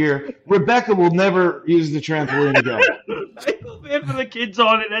trampoline here. Rebecca will never use the trampoline again. I feel bad for the kids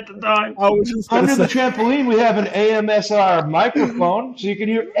on it at the time. I was just gonna Under the say, trampoline, we have an AMSR microphone, so you can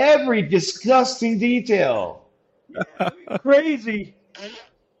hear every disgusting detail. Crazy.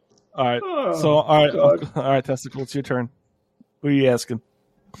 all right. Oh, So all God. right, Testicle, it's your turn. Who are you asking?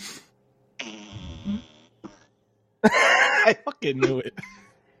 I fucking knew it.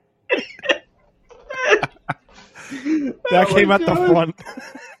 That came out the front.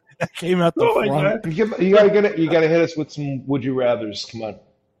 That came out the Oh my front. God. You gotta hit us with some would you rather's. Come on.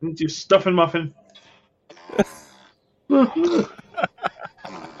 It's your stuffing muffin.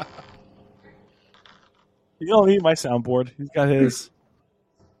 You don't need my soundboard. He's got his.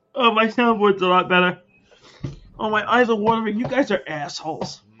 Oh, my soundboard's a lot better. Oh, my eyes are watering. You guys are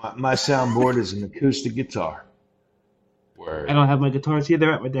assholes. My soundboard is an acoustic guitar. Word. I don't have my guitars here.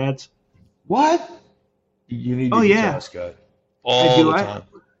 They're at my dad's. What? You need your Oh, yeah. guitar, Scott. All do. the time.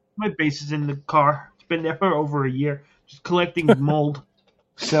 My bass is in the car. It's been there for over a year. Just collecting mold.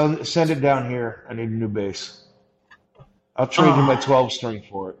 Send it down here. I need a new bass. I'll trade you my 12-string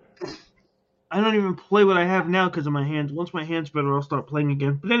for it. I don't even play what I have now because of my hands. Once my hand's better, I'll start playing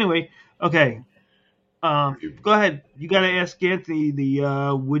again. But anyway, okay. Go ahead. You got to ask Anthony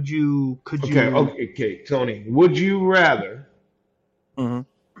the would you, could you. Okay, Tony. Would you rather? Mhm.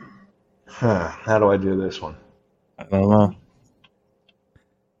 How do I do this one? I don't know.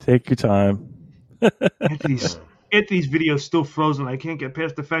 Take your time. Anthony's video's still frozen. I can't get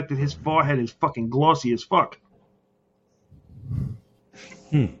past the fact that his forehead is fucking glossy as fuck.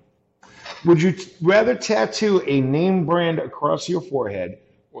 Would you rather tattoo a name brand across your forehead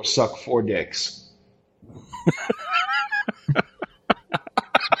or suck 4 dicks?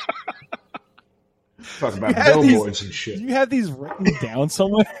 Talk about billboards and shit. Do you have these written down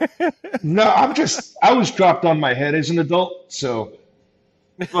somewhere? No, I was dropped on my head as an adult, so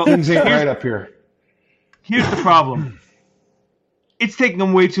Well, things ain't right up here. here's the problem. It's taking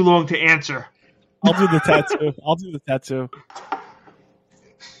him way too long to answer. I'll do the tattoo.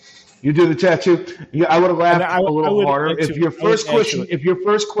 You do the tattoo? Yeah, I would have laughed I a little would harder like if to- your I first would add to question it. if your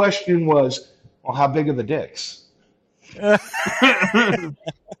first question was, well, how big are the dicks?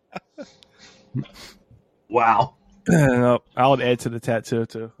 Wow. No, I would add to the tattoo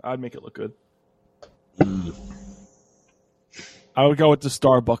too. I'd make it look good. I would go with the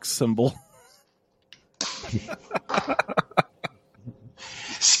Starbucks symbol.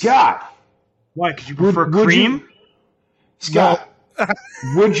 Scott, Why? Because you prefer would cream? you- Scott,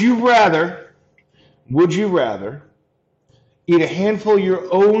 would you rather eat a handful of your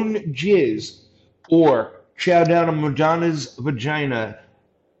own jizz or chow down a Madonna's vagina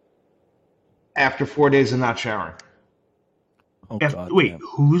after 4 days of not showering? Oh, F- God, wait, damn.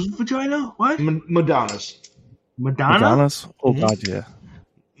 whose vagina? What? Madonna's. Madonna? Madonna's? Oh, Mhm. God, yeah.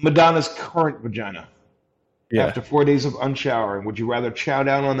 Madonna's current vagina. Yeah. After 4 days of unshowering, would you rather chow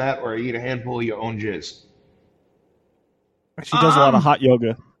down on that or eat a handful of your own jizz? She does a lot of hot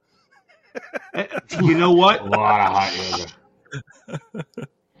yoga. You know what? A lot of hot yoga. The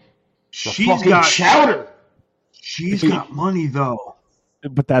She's fucking got chowder. she's got money though.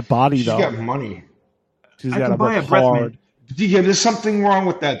 But that body, She's though. got money. She's I got can to buy work a breath hard. mint. Yeah, there's something wrong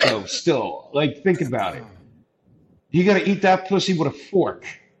with that though. Still, like, think about it. You gotta eat that pussy with a fork.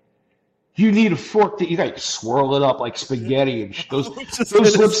 You need a fork that you gotta swirl it up like spaghetti, and those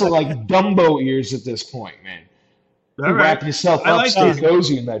lips are like Dumbo ears at this point, man. You wrap yourself up, stay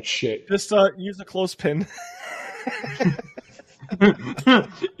cozy in that shit. Just use a clothespin.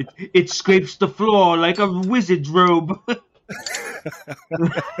 It scrapes the floor like a wizard's robe.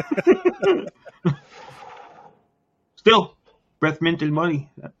 Still, breath, mint, and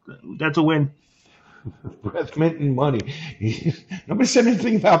money. That's a win. Breath, mint, and money. Nobody said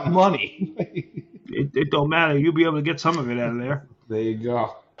anything about money. It don't matter. You'll be able to get some of it out of there. There you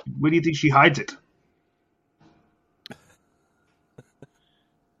go. Where do you think she hides it?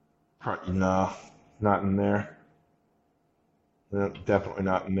 No, not in there. No, definitely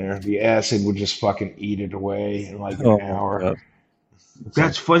not in there. The acid would just fucking eat it away in like an hour.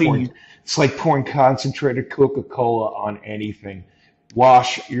 That's funny. It's like pouring concentrated Coca-Cola on anything.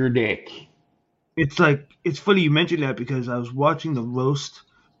 Wash your dick. It's funny you mentioned that because I was watching the roast.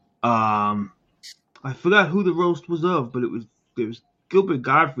 I forgot who the roast was of, but it was Gilbert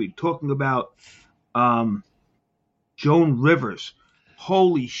Gottfried talking about Joan Rivers.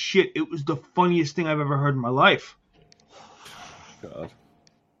 Holy shit! It was the funniest thing I've ever heard in my life. God.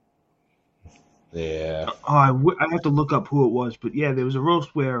 Yeah. I have to look up who it was, but yeah, there was a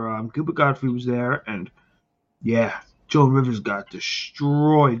roast where Gilbert Gottfried was there, and yeah, Joan Rivers got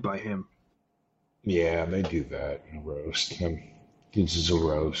destroyed by him. Yeah, they do that in a roast. This is a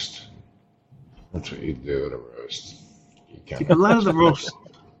roast. That's what you do in a roast.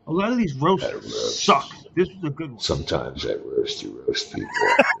 A lot of these roasts suck. This was a good one. Sometimes at roast, you roast people.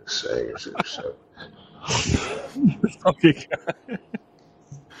 Saying so. Okay.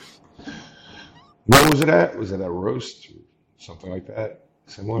 Where was it at? Was it a roast or something like that?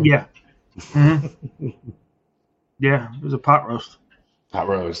 Similar? Yeah. Mm-hmm. Yeah, it was a pot roast. Pot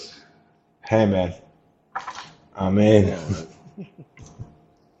roast. Hey, man. I'm in.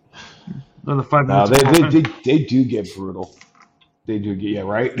 Another 5 minutes. No, they do get brutal. They do get,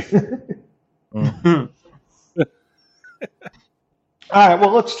 right? Mm-hmm. All right,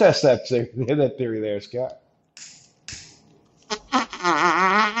 well, let's test that theory there, Scott.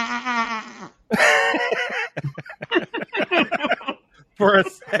 For a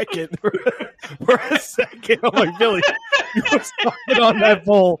second, I'm like, Billy, you were sucking on that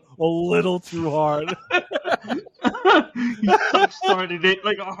bowl a little too hard. You started it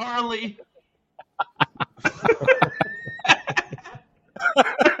like a Harley.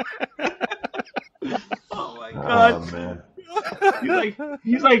 Oh my God! Oh man,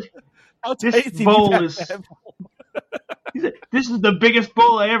 he's like, this bowl is. This is the biggest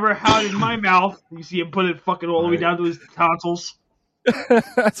bowl I ever had in my mouth. You see him put it fucking all the way down to his tonsils.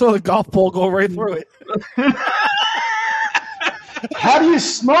 I saw the golf ball go right through it. How do you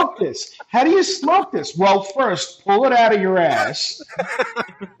smoke this? Well, first, pull it out of your ass.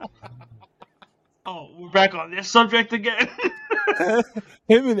 Oh, we're back on this subject again.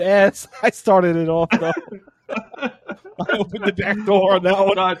 Him and ass. I started it off, though. I opened the back door on that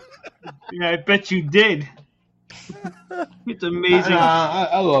one. God. Yeah, I bet you did. It's amazing.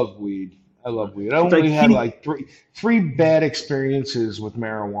 I love weed. I only had like three bad experiences with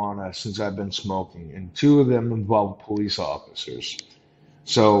marijuana since I've been smoking, and 2 of them involved police officers.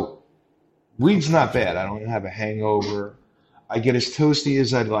 So weed's not bad. I don't have a hangover. I get as toasty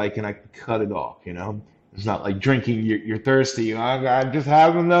as I'd like, and I can cut it off. It's not like drinking. You're thirsty. I just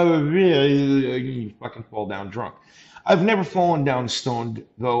have another beer. You fucking fall down drunk. I've never fallen down stoned,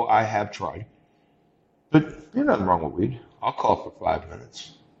 though I have tried. But there's nothing wrong with weed. I'll call for 5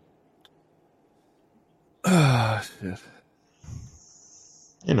 minutes. Ah, shit.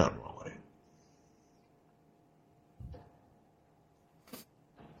 You're nothing wrong with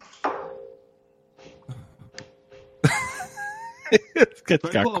it.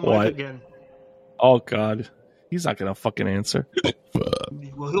 It got quiet. Again. Oh, God. He's not going to fucking answer.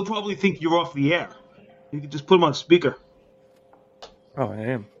 Well, he'll probably think you're off the air. You can just put him on speaker. Oh, I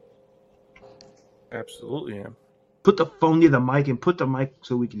am. Absolutely am. Put the phone near the mic and put the mic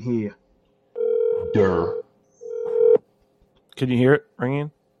so we can hear you. Durr. Can you hear it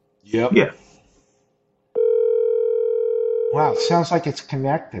ringing? Yep. Yeah. Wow, it sounds like it's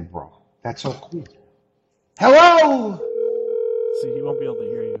connected, bro. That's so cool. Hello! See, he won't be able to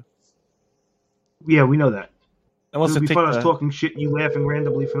hear you. Yeah, we know that. Unless it'll be fun us talking shit and you laughing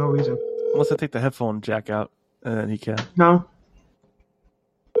randomly for no reason. Unless I take the headphone jack out, and then he can. No.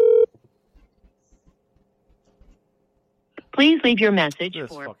 Please leave your message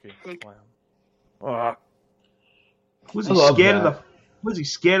for. Was he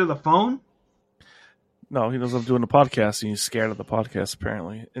scared of the phone? No, he knows I'm doing the podcast, and he's scared of the podcast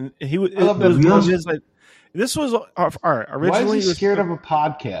apparently. And he was. I love that. This was all right. Originally, why is he scared of a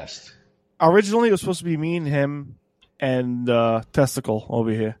podcast? Originally, it was supposed to be me and him and Testicle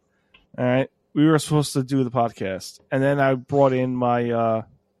over here. All right, we were supposed to do the podcast, and then I brought in my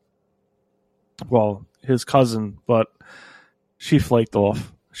his cousin, but she flaked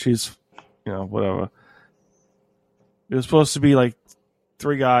off. She's, whatever. It was supposed to be like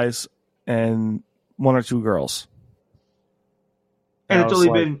 3 guys and 1 or 2 girls. And it's only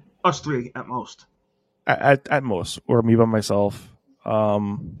been us 3 at most. At most, or me by myself.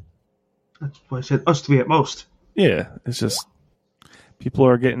 That's why I said us 3 at most. Yeah, it's just people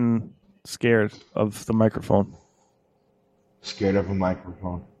are getting scared of the microphone. Scared of a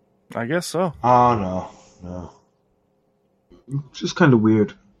microphone? I guess so. Oh, no. It's just kind of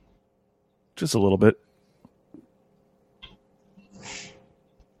weird. Just a little bit.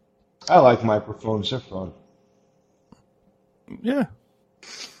 I like microphones. They're fun. Yeah.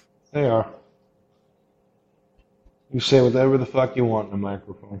 They are. You say whatever the fuck you want in a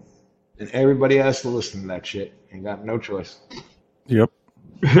microphone. And everybody has to listen to that shit. Ain't got no choice. Yep.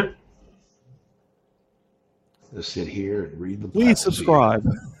 Just sit here and read the Please subscribe.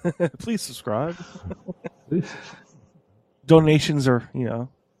 Please subscribe. Donations are,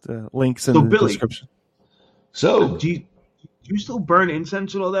 the links in the description. So, do you still burn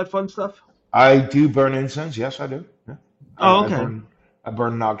incense and all that fun stuff? I do burn incense. Yes, I do. Yeah. Oh, okay. I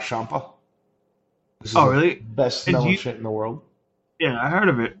burn Nag Champa. This is really? the best smelling shit in the world. Yeah, I heard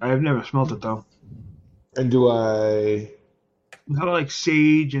of it. I have never smelt it, though. And do I... How do I like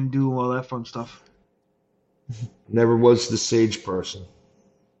sage and do all that fun stuff? Never was the sage person.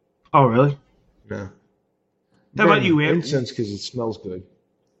 Oh, really? No. How about you, Ant? Incense because it smells good.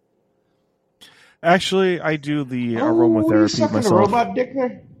 Actually, I do the aromatherapy myself. A robot dick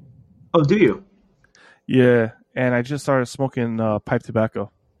there? Oh, do you? Yeah, and I just started smoking pipe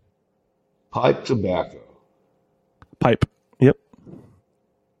tobacco. Pipe tobacco. Pipe. Yep.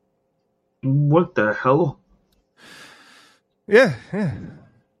 What the hell? Yeah.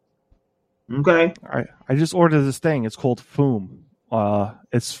 Okay. I just ordered this thing. It's called Fum.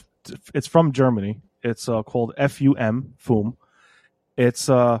 It's from Germany. It's called FUM. Fum. It's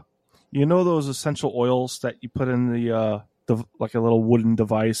those essential oils that you put in the like a little wooden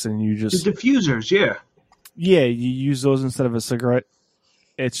device, and you just the diffusers. Yeah. Yeah, you use those instead of a cigarette.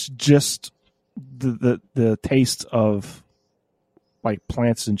 It's just the taste of like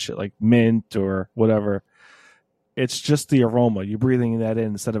plants and shit, like mint or whatever. It's just the aroma. You're breathing that in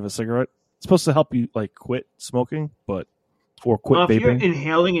instead of a cigarette. It's supposed to help you like quit smoking, or quit vaping. If you're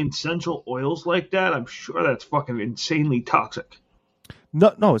inhaling essential oils like that, I'm sure that's fucking insanely toxic.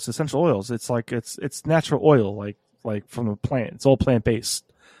 No, it's essential oils. It's like it's natural oil, like from a plant. It's all plant based.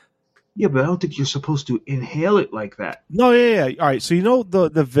 Yeah, but I don't think you're supposed to inhale it like that. No, yeah. All right, so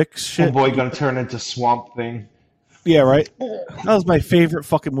the Vicks shit. Oh boy, gonna turn into Swamp Thing. Yeah, right. That was my favorite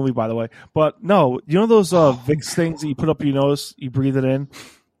fucking movie, by the way. But no, those Vicks things that you put up your nose, you breathe it in.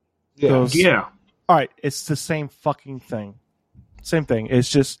 Yeah. All right, it's the same fucking thing. Same thing. It's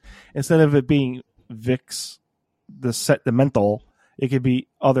just instead of it being Vicks, the menthol, it could be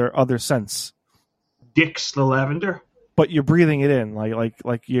other scents. Dix the lavender. But you're breathing it in, like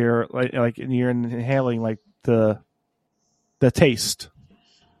you're you're inhaling like the taste.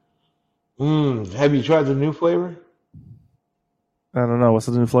 Have you tried the new flavor? I don't know. What's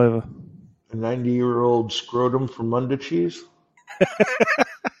the new flavor? A 90-year-old scrotum from Munda cheese.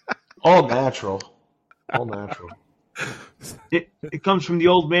 All natural. It comes from the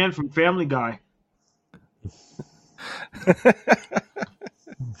old man from Family Guy.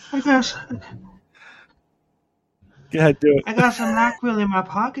 I guess. Go ahead, do it. I got some NyQuil in my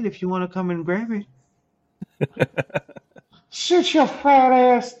pocket if you want to come and grab it. Sit your fat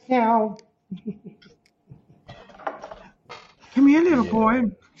ass down. Come here, little boy,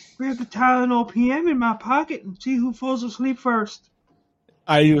 and grab the Tylenol PM in my pocket and see who falls asleep first.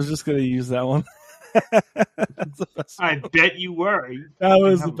 I was just going to use that one. I bet you were. That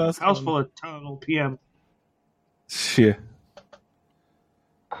was the best house one. full of Tylenol PM. Shit.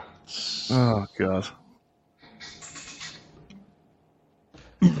 Oh, God.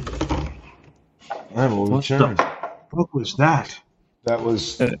 What the fuck was that? That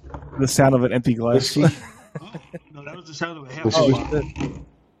was the sound of an empty glass. No, that was the sound of a half.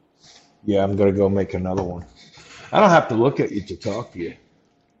 Yeah, I'm gonna go make another one. I don't have to look at you to talk to you.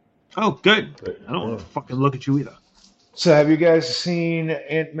 Oh, good. I don't want to fucking look at you either. So, have you guys seen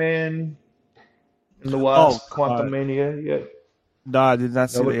Ant-Man and the Wasp: Quantumania yet? No, I did not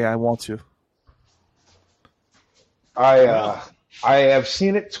see it. Yeah, I want to. I have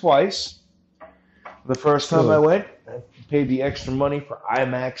seen it twice. The first time I went, I paid the extra money for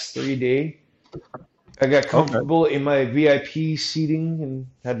IMAX 3D. I got comfortable in my VIP seating and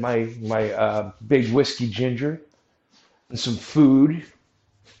had my big whiskey ginger and some food.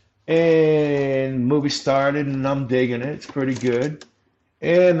 And the movie started, and I'm digging it. It's pretty good.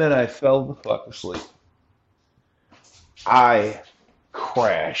 And then I fell the fuck asleep. I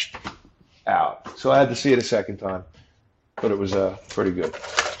crashed out. So I had to see it a second time. But it was pretty good.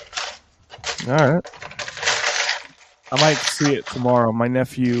 All right. I might see it tomorrow. My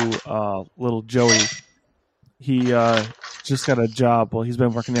nephew, little Joey, he just got a job. Well, he's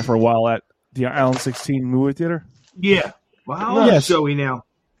been working there for a while at the Island 16 movie theater. Yeah. Well, how old is Joey now?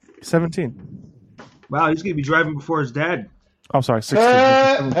 17. Wow, he's going to be driving before his dad. I'm sorry, 16.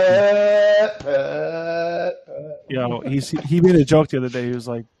 He made a joke the other day. He was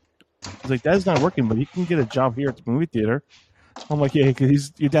like, Dad's not working, but he can get a job here at the movie theater. I'm like, yeah,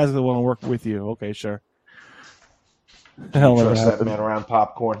 because your dad's going to want to work with you. Okay, sure. Hell, trust that man around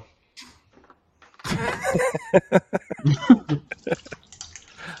popcorn.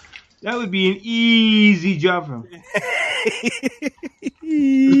 That would be an easy job for him.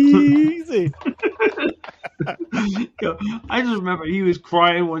 Easy. Yo, I just remember he was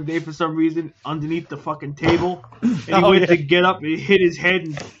crying one day for some reason underneath the fucking table. And he went to get up and he hit his head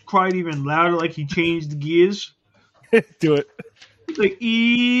and cried even louder like he changed the gears. Do it. It's like,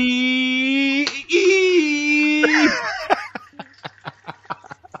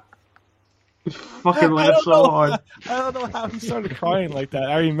 fucking laughed so hard. I don't know how he started crying like that.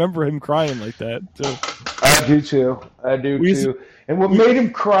 I remember him crying like that, too. I do, too. And what made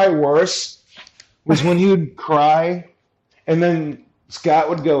him cry worse was when he would cry, and then Scott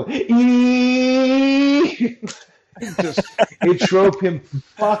would go, it drove him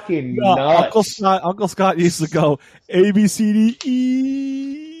fucking nuts. Uncle Scott used to go, A, B, C, D,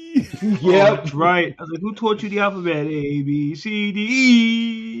 E. Yeah, that's right. I was like, who taught you the alphabet? A, B, C, D,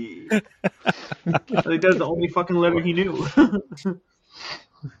 E. I think that's the only fucking letter he knew.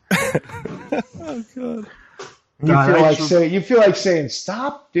 Oh, God. You feel like saying,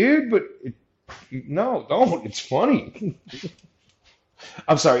 stop, dude, but no, don't. It's funny.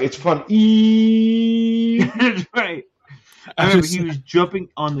 I'm sorry, it's fun. That's right. I remember he was jumping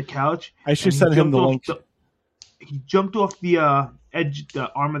on the couch. I should send him the link. He jumped off the edge,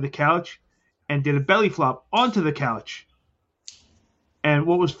 the arm of the couch, and did a belly flop onto the couch. And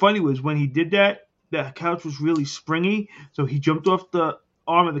what was funny was when he did that, the couch was really springy, so he jumped off the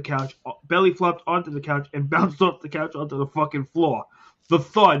arm of the couch, belly flopped onto the couch, and bounced off the couch onto the fucking floor. The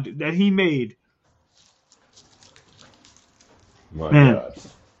thud that he made. Man, God.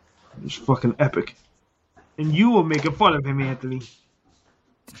 It was fucking epic. And you were making fun of him, Anthony.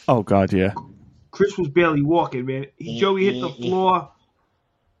 Oh, God, yeah. Chris was barely walking, man. Joey hit the floor,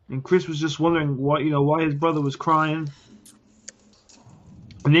 and Chris was just wondering why his brother was crying.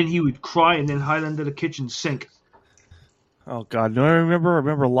 And then he would cry and then hide under the kitchen sink. Oh, God. No, I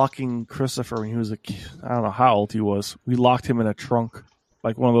remember locking Christopher when he was a kid. I don't know how old he was. We locked him in a trunk,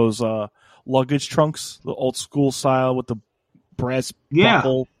 like one of those luggage trunks, the old school style with the brass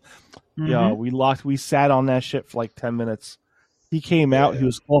buckle. Mm-hmm. Yeah, we sat on that shit for like 10 minutes. He came out, he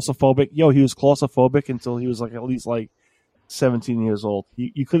was claustrophobic. He was claustrophobic until he was like at least like 17 years old.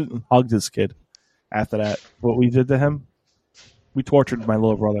 You couldn't hug this kid after that. What we did to him, we tortured my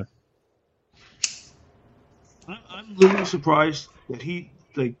little brother. I'm literally surprised that he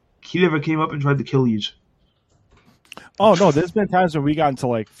never came up and tried to kill you. Oh no, there's been times where we got into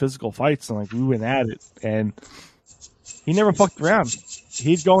like physical fights and like we went at it, and he never fucked around.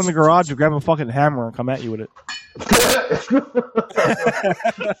 He'd go in the garage and grab a fucking hammer and come at you with it.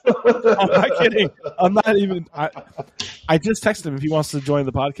 I'm not kidding. I'm not even. I just texted him if he wants to join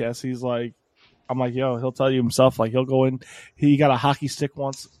the podcast. He's like, I'm like, yo, he'll tell you himself. Like, he'll go in. He got a hockey stick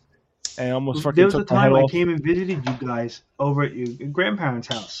once and almost fucking. There was took a time I came and visited you guys over at your grandparents'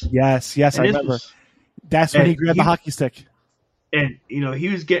 house. Yes, I remember. That's when he grabbed the hockey stick. And he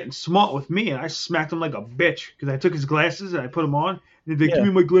was getting smart with me, and I smacked him like a bitch because I took his glasses and I put them on. And he's like, "Give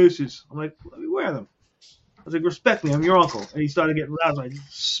me my glasses." I'm like, "Let me wear them." I was like, "Respect me, I'm your uncle." And he started getting loud, so I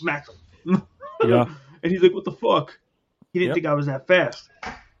just smacked him. Yeah. And he's like, "What the fuck?" He didn't think I was that fast.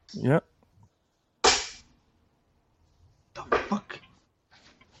 Yep. The fuck?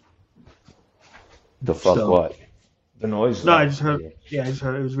 The fuck what? The noise? No, I just heard. Yeah, I just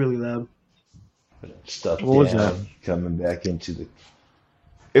heard it was really loud. Stuff what was that? Coming back into the.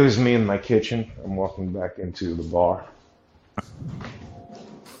 It was me in my kitchen. I'm walking back into the bar.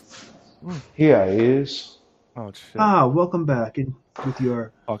 Here he is. Oh shit! Welcome back with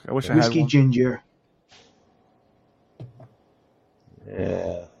your I wish whiskey I had one. ginger.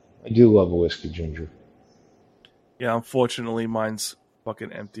 Yeah, I do love a whiskey ginger. Yeah, unfortunately, mine's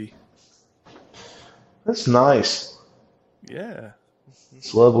fucking empty. That's nice. Yeah.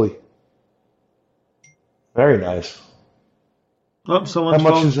 It's lovely. Very nice. Oh, someone's How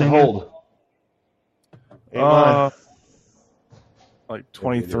much phone does it dinging. hold? Ain't mine. Like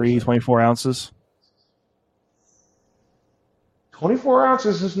 23, 24 ounces. 24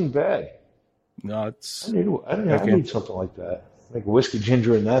 ounces isn't bad. No, it's... I need something like that. Make a whiskey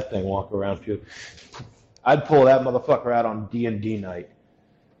ginger in that thing, walk around. I'd pull that motherfucker out on D&D night.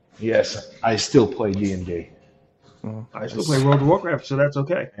 Yes, I still play D&D. I still play World of Warcraft, so that's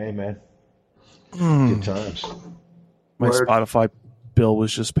okay. Hey, man. Good times. My Word. Spotify bill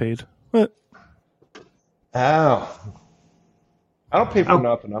was just paid. What? Ow. I don't pay for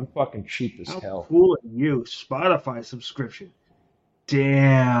nothing. I'm fucking cheap as How hell. cool are you? Spotify subscription.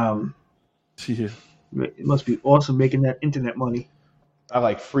 Damn. Yeah. It must be awesome making that internet money. I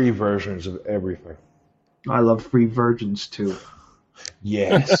like free versions of everything. I love free virgins, too.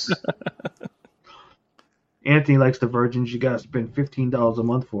 Yes. Anthony likes the virgins you got to spend $15 a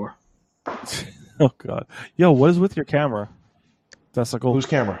month for. Oh, God. Yo, what is with your camera? That's like Whose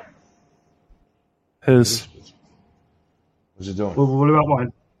camera? his. What's it doing? What about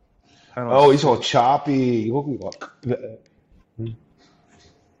mine? I don't know. Oh, he's all choppy.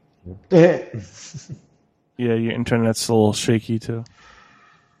 Yeah, your internet's a little shaky, too.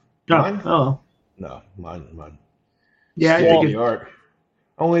 Mine? Oh. No, mine. Yeah, I State of think the art.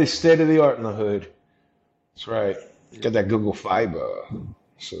 Only the state of the art in the hood. That's right. Got that Google Fiber.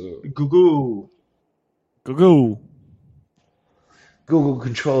 So Goo-goo. Go. Google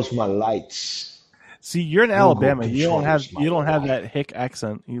controls my lights. See, you're in Google Alabama. You don't controls have my that hick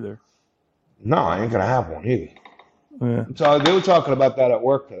accent either. No, I ain't gonna have one either. Yeah. So they were talking about that at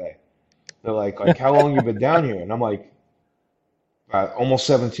work today. They're like how long you been down here? And I'm like, almost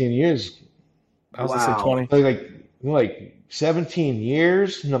 17 years. I was gonna say 20. They're like 17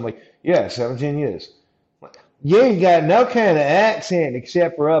 years? And I'm like, yeah, 17 years. Like, you ain't got no kind of accent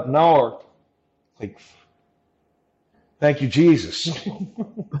except for up north. Like, thank you, Jesus.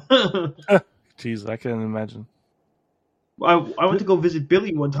 Jeez, I couldn't imagine. I went to go visit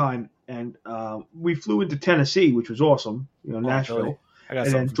Billy one time, and we flew into Tennessee, which was awesome, Nashville, Billy. I got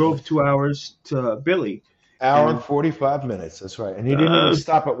and then something drove 2 hours to Billy. Hour and 45 minutes, that's right. And he didn't even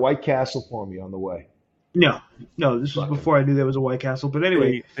stop at White Castle for me on the way. No, this was before I knew there was a White Castle. But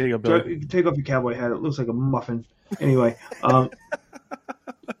anyway, there you go, Billy. take off your cowboy hat. It looks like a muffin. Anyway,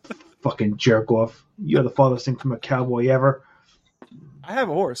 fucking jerk off. You're the farthest thing from a cowboy ever. I have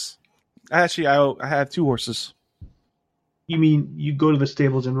a horse. Actually, I have 2 horses. You mean you go to the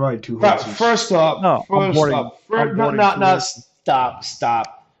stables and ride 2 horses? First off,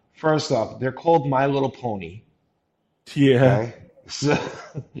 stop. First off, they're called My Little Pony. Yeah. Okay? So,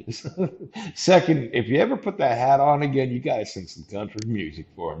 second, if you ever put that hat on again, you gotta sing some country music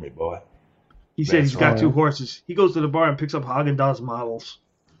for me, boy. He said he's got right. 2 horses. He goes to the bar and picks up Haagen-Dazs models.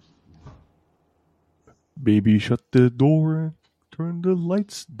 Baby, shut the door and turn the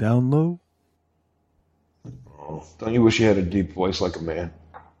lights down low. Oh, don't you wish you had a deep voice like a man?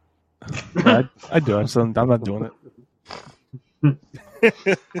 I do. I'm not doing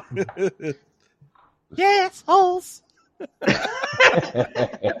it. Yes, holes. God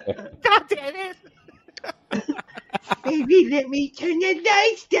damn it. Baby, let me turn the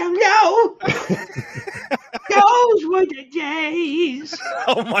lights down low. Those were the days.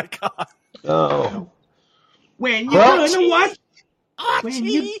 Oh my God. Oh. When you're gonna watch.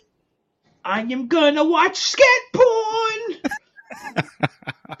 Archie. I am gonna watch scat porn.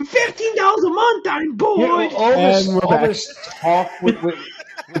 For $15 a month, I'm bored. All this talk with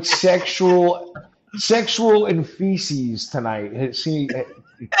sexual and feces tonight has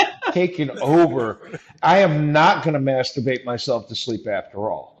taken over. I am not going to masturbate myself to sleep after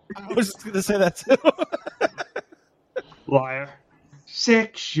all. I was just going to say that too. Liar.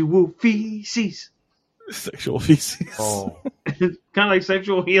 Sexual feces. Sexual feces. Oh. Kind of like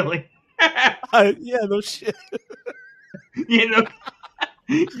sexual healing. Yeah, no shit. Yeah,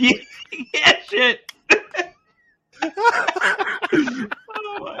 shit.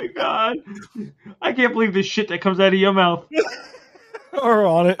 Oh my God. I can't believe the shit that comes out of your mouth. Or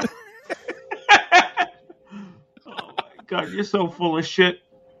on it. Oh my God, you're so full of shit.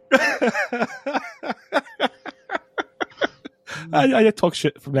 I talk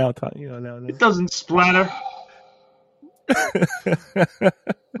shit from now on, now and then. It doesn't splatter.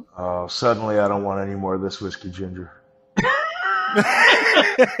 Oh, suddenly I don't want any more of this whiskey ginger.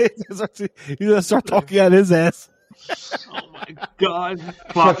 He's gonna start talking out his ass. Oh my god!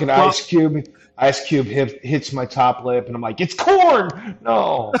 Fucking Ice Cube. Ice Cube hits my top lip, and I'm like, it's corn.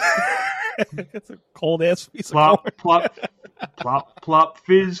 No. It's a cold ass piece plop, of corn. plop, plop, plop,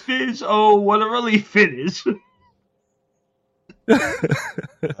 fizz, fizz. Oh, what a relief it is!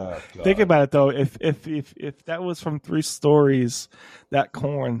 Think about it though. If that was from 3 Stories, that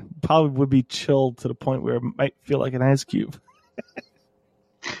corn probably would be chilled to the point where it might feel like an ice cube.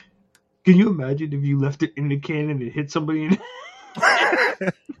 Can you imagine if you left it in the can and it hit somebody in?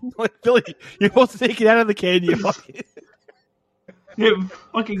 Like, Billy, you're supposed to take it out of the can. You fucking,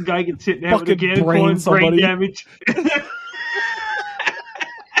 fucking guy gets hit in the head with a Fucking can of brain corn, somebody. brain damage.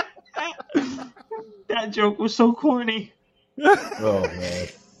 That joke was so corny. Oh, man.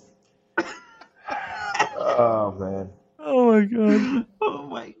 Oh, man. oh my god. Oh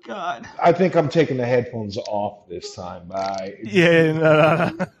my god. I think I'm taking the headphones off this time. Bye.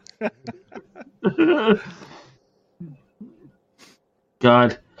 Yeah. No.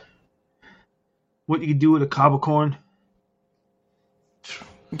 God. What you can do with a cob of corn?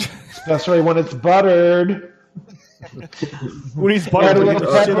 Especially when it's buttered. When he's Add a buttered, little he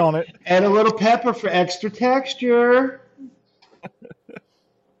pepper. shit on it. And a little pepper for extra texture.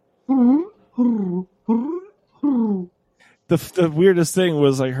 The weirdest thing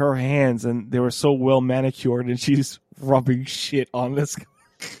was like her hands, and they were so well manicured, and she's rubbing shit on this.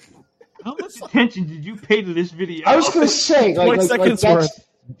 How much attention did you pay to this video? I was going to say, 20 seconds that's, worth.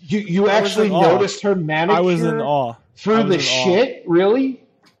 you I was actually in awe. noticed her manicure I was in awe. through the shit? Really?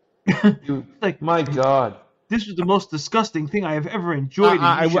 Like, My God. this was the most disgusting thing I have ever enjoyed.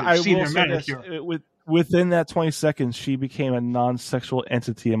 And you should have seen will her say this, manicure. within that 20 seconds, she became a non-sexual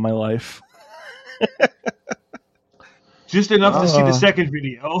entity in my life. Just enough to see the second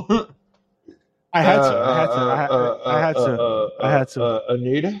video. I had to.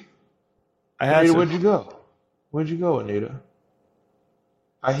 Anita? I had Anita, to. where'd you go? Where'd you go, Anita?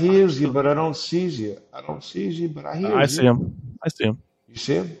 I hears you, but I don't sees you. I don't sees you, but I hears you. I see him. You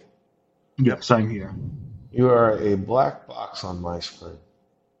see him? Yes, I'm here. You are a black box on my screen.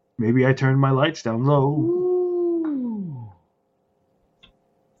 Maybe I turned my lights down low. Ooh.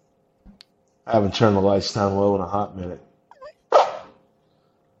 I haven't turned the lights down low in a hot minute.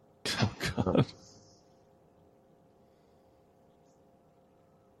 Oh god.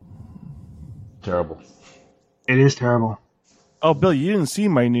 Terrible. It is terrible. Oh, Bill, you didn't see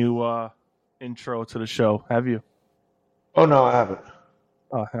my new intro to the show, have you? Oh, no, I haven't.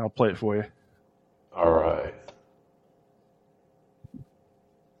 Oh, I'll play it for you. All right.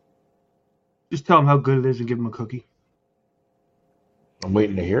 Just tell him how good it is and give him a cookie. I'm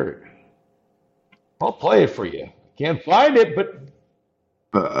waiting to hear it. I'll play it for you. Can't find it,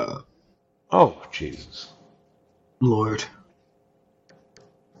 but... Oh, Jesus. Lord.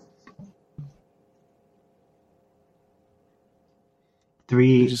 Did 3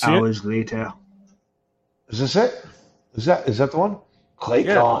 you see hours later. Is this it? Is that the one? Click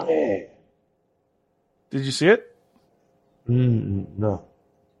Yeah. on it. Did you see it? No.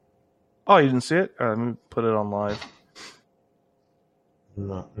 Oh, you didn't see it? All right, let me put it on live.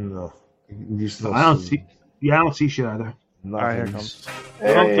 No. You still I don't see. Yeah, I don't see shit either. All right, here it comes.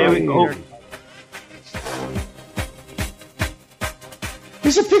 Hey, There we go.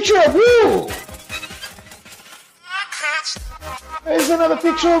 There's a picture of you. There's another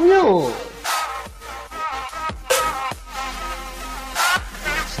picture of you.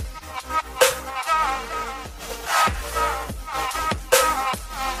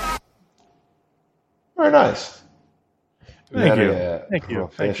 Very nice. Thank you. Very Thank you.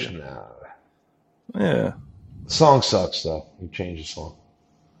 Thank you. professional. Yeah. The song sucks, though. You changed the song.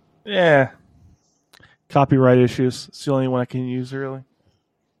 Yeah. Copyright issues. It's the only one I can use, really.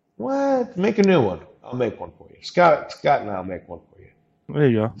 What? Make a new one. I'll make one for you. Scott and I'll make one for you. There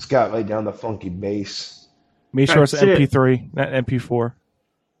you go. Scott, lay down the funky bass. Make sure it's That's it. MP3, not MP4.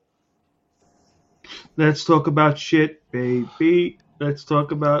 Let's talk about shit, baby. Let's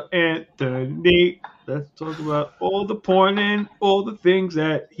talk about Anthony. Let's talk about all the porn and all the things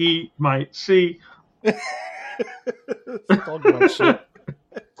that he might see. Talk about shit.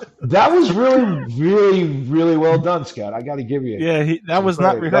 That was really, really, really well done, Scott. I got to give you. Yeah, that was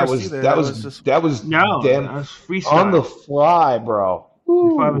not credit. rehearsed either. That was just No, damn that's freestyle. on the fly, bro.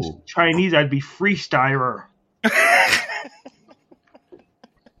 If I was Ooh. Chinese, I'd be freestyler.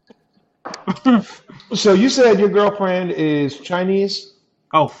 So you said your girlfriend is Chinese?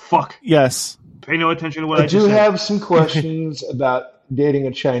 Oh, fuck. yes. Pay no attention to what I I just do said. have some questions about dating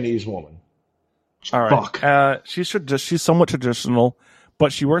a Chinese woman. All right. Fuck. She's somewhat traditional,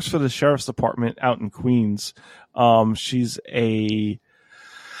 but she works for the sheriff's department out in Queens. She's a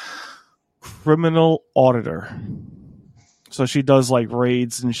criminal auditor. So she does like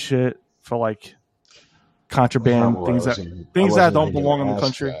raids and shit for like contraband things that don't belong in the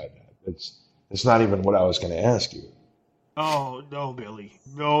country. It's not even what I was going to ask you. Oh, no, Billy.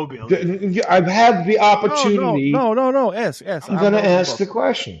 No, Billy. I've had the opportunity. No. Ask. I'm going to ask the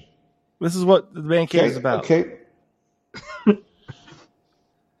question. This is what the man cave is about. Okay.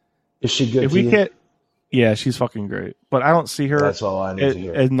 Is she good to you? Yeah, she's fucking great. But I don't see her That's all I need to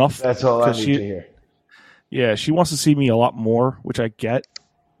hear. enough. That's all I need to hear. Yeah, she wants to see me a lot more, which I get.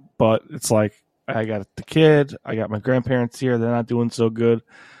 But it's like, I got the kid. I got my grandparents here. They're not doing so good.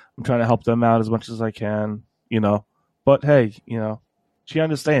 I'm trying to help them out as much as I can, But hey, she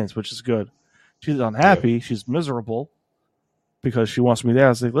understands, which is good. She's unhappy. Yep. She's miserable because she wants me there. I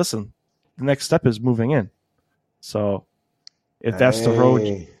was like, listen, the next step is moving in. So if that's the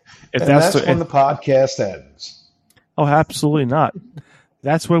road, that's when the podcast ends. Oh, absolutely not.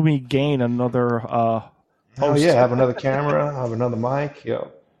 That's when we gain another. Have another camera, have another mic.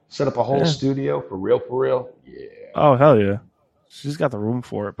 Set up a whole studio for real. Yeah. Oh hell yeah, she's got the room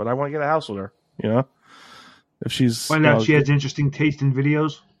for it. But I want to get a house with her. If she's find out she has interesting taste in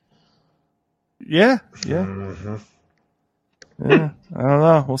videos. Yeah. Mm-hmm. Yeah, I don't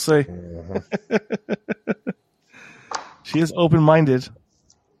know. We'll see. Mm-hmm. She is open-minded.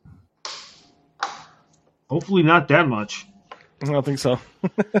 Hopefully not that much. I don't think so.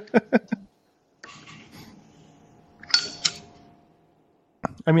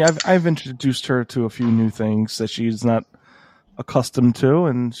 I mean, I've introduced her to a few new things that she's not accustomed to,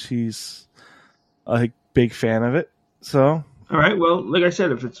 and she's a big fan of it. So, all right. Well, like I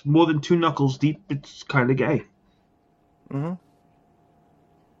said, if it's more than 2 knuckles deep, it's kind of gay. Mm-hmm.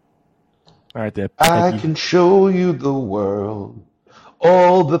 All right, Deb. I can show you the world,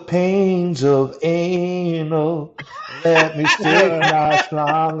 all the pains of anal. Let me stick my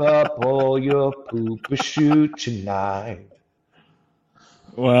tongue up all your poop-a-shoot tonight.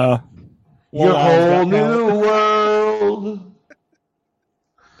 Wow. Your whole new world,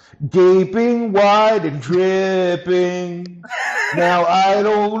 gaping wide and dripping. Now I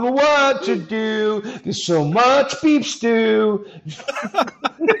don't know what to do. There's so much beef stew.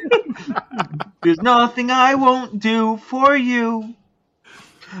 There's nothing I won't do for you.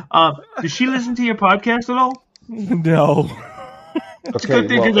 Does she listen to your podcast at all? No. It's a good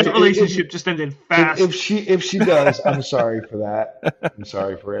thing that relationship just ended fast. If she does, I'm sorry for that. I'm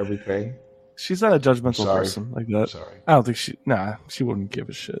sorry for everything. She's not a judgmental person like that. Sorry. I don't think she wouldn't give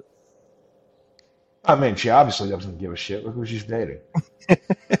a shit. I mean, she obviously doesn't give a shit. Look who she's dating.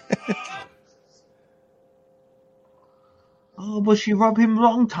 Oh, but she rubbed him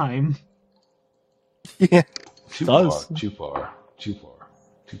long time. Yeah. Too far.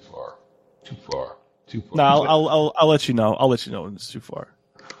 No, I'll let you know. I'll let you know when it's too far.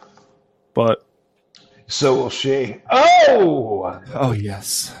 But so will she. Oh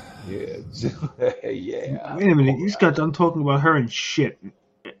yes. Yeah. Yeah. Wait a minute. You just got done talking about her and shit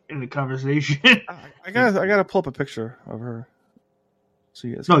in the conversation. I gotta pull up a picture of her. So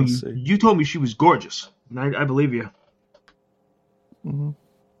you guys can see. You told me she was gorgeous, and I believe you. Mm-hmm.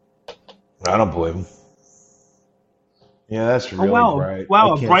 I don't believe him. Yeah, that's really bright.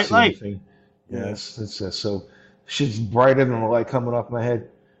 Wow, a bright light. Anything. Yes, it's so shit's brighter than the light coming off my head.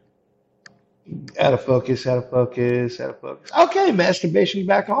 Out of focus. Okay, masturbation's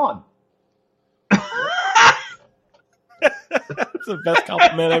back on. That's the best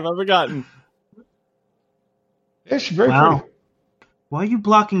compliment I've ever gotten. Yeah, she's very pretty. Why are you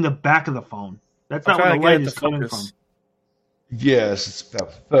blocking the back of the phone? That's not where the light is coming from. Yes, it's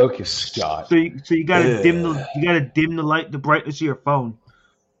about focus, Scott. So you gotta dim the light, the brightness of your phone.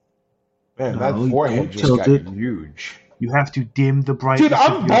 Man, that forehead just got huge. You have to dim the brightness. Dude,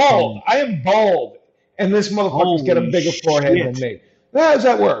 I'm bald. I am bald, and this motherfucker's got a bigger forehead than me. How does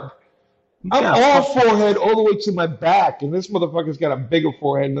that work? I'm all forehead all the way to my back, and this motherfucker's got a bigger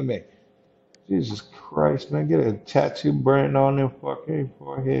forehead than me. Jesus Christ, man, get a tattoo brand on their fucking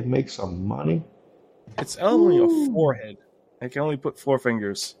forehead, make some money. It's only a forehead. I can only put 4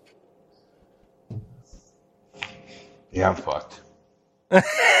 fingers. Yeah, I'm fucked.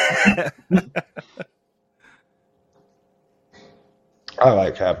 I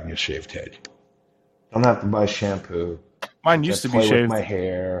like having a shaved head. I don't have to buy shampoo. Mine used to be shaved. With my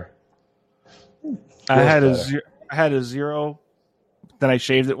hair. I had a 0. Then I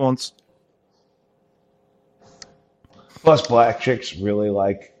shaved it once. Plus, black chicks really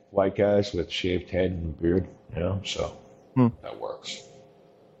like white guys with shaved head and beard. So that works.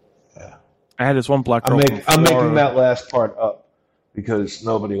 Yeah. I had this one black girl. I'm making that last part up because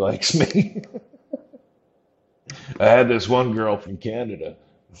nobody likes me. I had this one girl from Canada.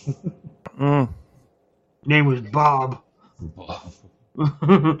 Name was Bob.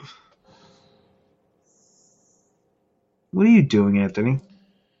 What are you doing, Anthony?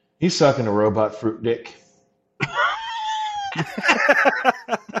 He's sucking a robot fruit dick.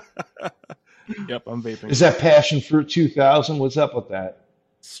 Yep, I'm vaping. Is that Passion Fruit 2000? What's up with that?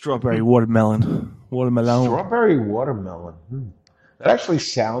 Strawberry watermelon. Strawberry watermelon. That actually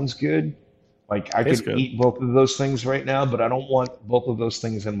sounds good. Like I could eat both of those things right now, but I don't want both of those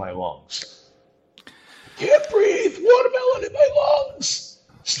things in my lungs. Can't breathe. Watermelon in my lungs.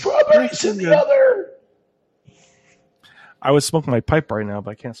 Strawberries in the other. I would smoke my pipe right now,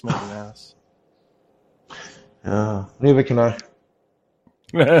 but I can't smoke an ass. Neither can I.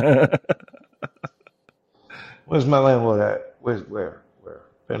 Where's my landlord at? Where?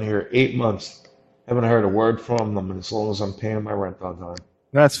 Been here 8 months. Haven't heard a word from them as long as I'm paying my rent on time.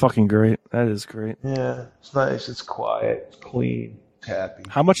 That's fucking great. That is great. Yeah, it's nice. It's quiet. It's clean. It's happy.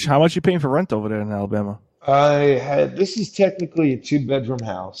 How much you paying for rent over there in Alabama? This is technically a 2-bedroom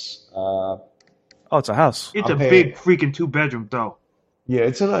house. Oh, it's a house. It's a big freaking 2-bedroom, though. Yeah,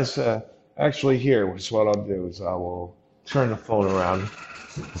 it's a nice. Actually, here, which is what I'll do is I will turn the phone around,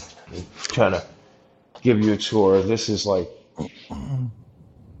 kind of give you a tour. This is like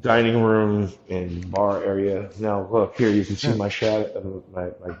dining room and bar area. Now, look here, you can see my shadow.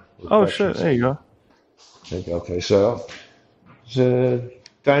 My oh shit! There you go. Okay, so there's a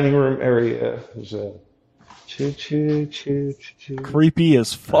dining room area. There's a creepy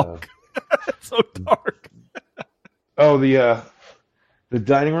as fuck. So dark. Oh, the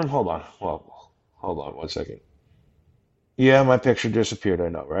dining room. Hold on. Well, hold on 1 second. Yeah, my picture disappeared. I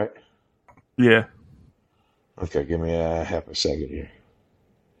know, right? Yeah. Okay, give me a half a second here.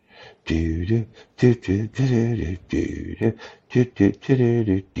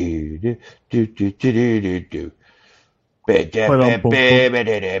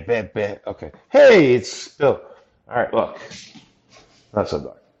 Okay. Hey, it's Bill. All right, look. Not so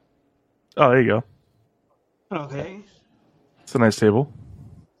dark. Oh, there you go. Okay. It's a nice table.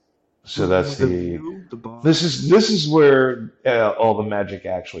 So that's This is where all the magic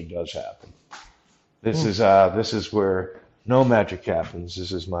actually does happen. This is where no magic happens.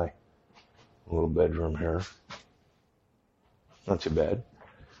 This is my little bedroom here. Not too bad.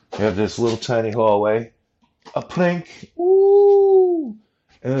 You have this little tiny hallway. A plank. Ooh.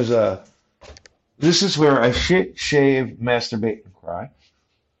 And this is where I shit, shave, masturbate, and cry.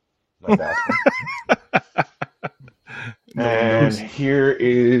 My bathroom. And here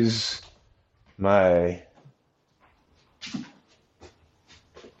is my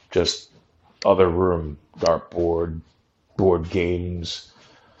just other room, dartboard, board games,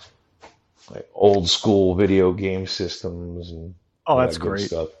 like old school video game systems, and oh, that's that good great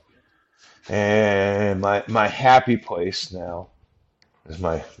stuff. And my happy place now is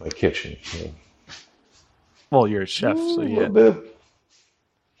my kitchen. You know. Well, you're a chef, so yeah.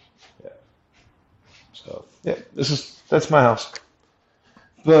 So yeah, that's my house.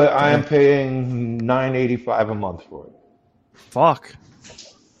 But I am paying $9.85 a month for it. Fuck.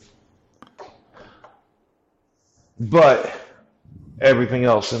 But everything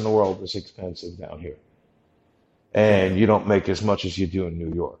else in the world is expensive down here. And you don't make as much as you do in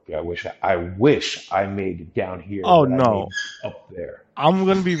New York. I wish I made it down here. Oh no. Up there. I'm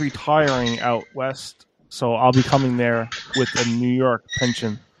gonna be retiring out west, so I'll be coming there with a New York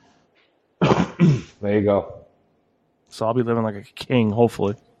pension. There you go. So I'll be living like a king,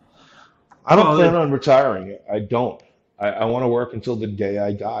 hopefully. I don't plan on retiring. I don't. I want to work until the day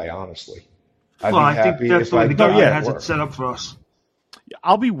I die, honestly. I think that's the way the government has it set up for us.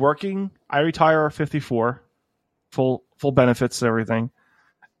 I'll be working. I retire at 54, full benefits and everything.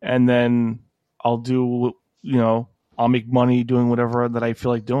 And then I'll do, I'll make money doing whatever that I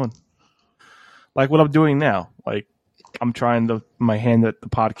feel like doing. Like what I'm doing now. Like I'm trying my hand at the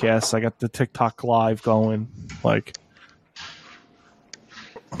podcast. I got the TikTok live going. Like,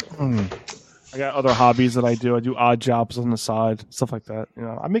 I got other hobbies that I do. I do odd jobs on the side, stuff like that.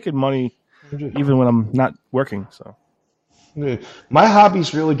 I'm making money even when I'm not working. So, my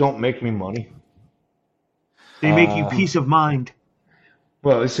hobbies really don't make me money. They make you peace of mind.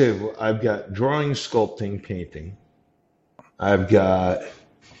 Well, let's say I've got drawing, sculpting, painting. I've got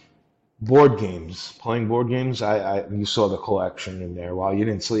board games, playing board games. You saw the collection in there. While you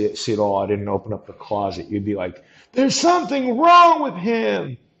didn't see it all, I didn't open up the closet. You'd be like, "There's something wrong with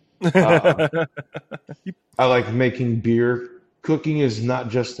him." I like making beer. Cooking is not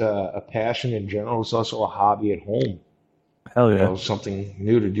just a passion in general; it's also a hobby at home. Hell yeah! Something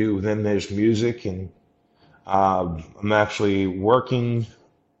new to do. Then there's music, and I'm actually working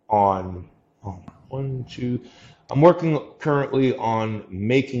on I'm working currently on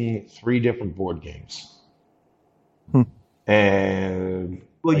making 3 different board games. And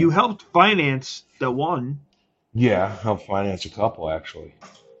Well, you helped finance the one. yeah, help finance a couple actually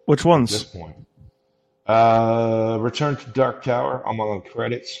Which at this ones? point. Return to Dark Tower. I'm on the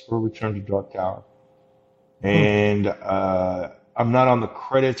credits for Return to Dark Tower. And I'm not on the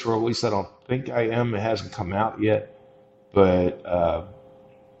credits, or at least I don't think I am. It hasn't come out yet. But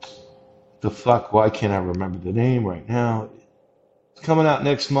the fuck, why can't I remember the name right now? It's coming out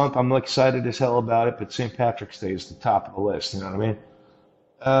next month. I'm excited as hell about it, but St. Patrick's Day is the top of the list. You know what I mean?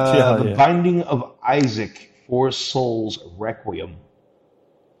 The Yeah. Binding of Isaac, Four Souls Requiem.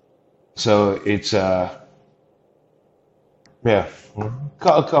 So it's yeah, a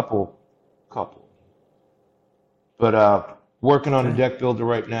couple. But working on a deck builder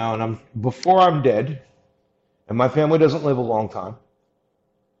right now, and before I'm dead, and my family doesn't live a long time.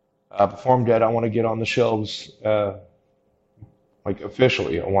 Before I'm dead, I want to get on the shelves, like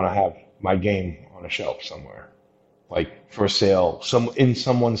officially. I want to have my game on a shelf somewhere, like for sale, in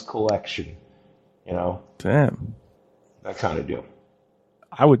someone's collection. You know, Damn. that kind of deal.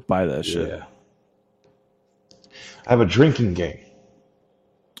 I would buy that shit. Yeah. I have a drinking game.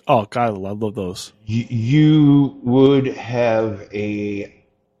 Oh, God, I love those. You would have a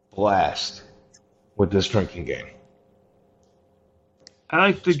blast with this drinking game. I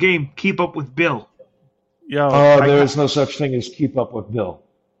like the game Keep Up with Bill. Yo, There is no such thing as Keep Up with Bill.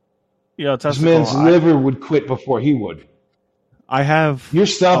 Yo, This man's liver would quit before he would. I have. You're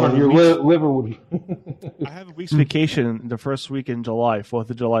stubborn. Your liver would. I have a week's vacation the first week in July, 4th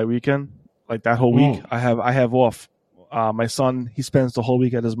of July weekend. Like that whole week, I have off. My son, he spends the whole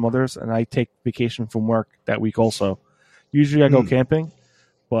week at his mother's, and I take vacation from work that week also. Usually I go camping,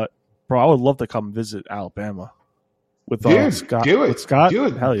 but bro, I would love to come visit Alabama with Scott. Do it. With Scott, Do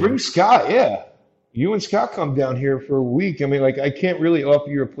it. hell yeah. Bring Scott. Yeah, you and Scott come down here for a week. I mean, like I can't really offer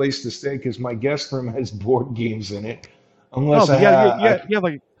you a place to stay because my guest room has board games in it, unless I have like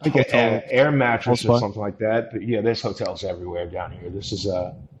like an hotel. air mattress or Close by. something like that. But yeah, there's hotels everywhere down here. This is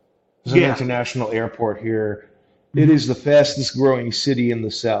an international airport here. It is the fastest growing city in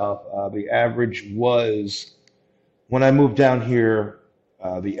the South. The average was, when I moved down here,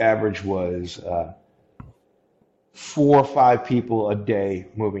 the average was 4 or 5 people a day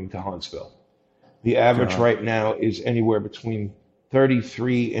moving to Huntsville. The average right now is anywhere between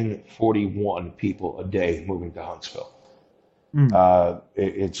 33 and 41 people a day moving to Huntsville.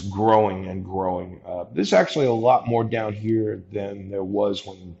 It's growing and growing. There's actually a lot more down here than there was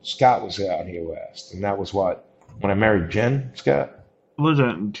when Scott was out here last. And that was when I married Jen, Scott? What was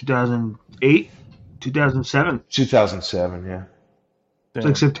that, in 2008? 2007? 2007, yeah. It's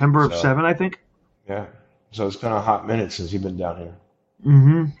like September of 7, I think. Yeah. So it's been a hot minute since you've been down here.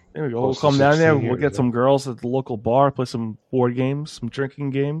 Mm-hmm. There we go. We'll Close to come down there. 16 We'll years, get some girls at the local bar, play some board games, some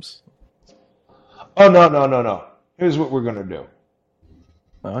drinking games. Oh, no. Here's what we're going to do.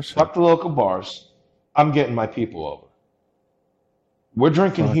 Oh, shit. Fuck the local bars. I'm getting my people over. We're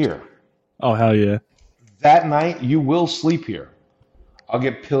drinking here. Oh, hell yeah. That night, you will sleep here. I'll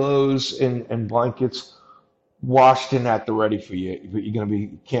get pillows and blankets washed and at the ready for you. You're going to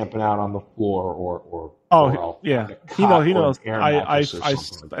be camping out on the floor or yeah. He knows.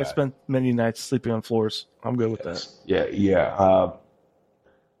 I spent many nights sleeping on floors. I'm good with that. Yeah.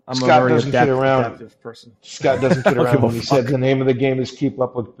 I'm Scott a very doesn't kid around. adaptive person. Scott doesn't kid around. When he fuck. said the name of the game is Keep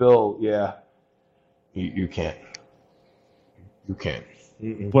Up with Bill, yeah, you can't. You can't.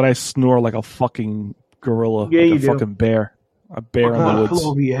 But I snore like a fucking gorilla, Yeah, like you a do. fucking bear, a bear in the Pull woods.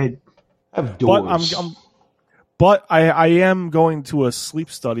 over your head. I have doors. But I am going to a sleep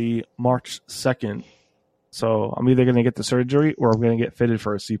study March 2nd, so I'm either going to get the surgery or I'm going to get fitted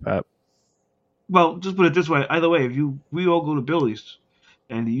for a CPAP. Well, just put it this way. Either way, we all go to Billy's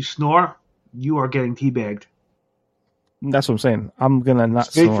and you snore, you are getting teabagged. That's what I'm saying. I'm gonna not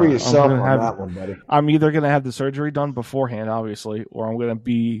Speak snore. for yourself I'm on gonna have, that one, buddy. I'm either gonna have the surgery done beforehand, obviously, or I'm gonna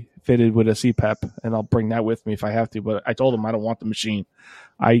be fitted with a CPAP, and I'll bring that with me if I have to. But I told him I don't want the machine.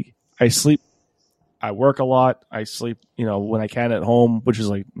 I sleep. I work a lot. I sleep, when I can at home, which is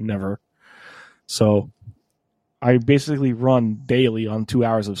like never. So I basically run daily on 2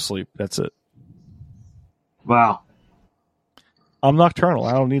 hours of sleep. That's it. Wow. I'm nocturnal.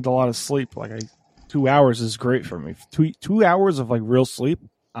 I don't need a lot of sleep. 2 hours is great for me. 2 hours of real sleep,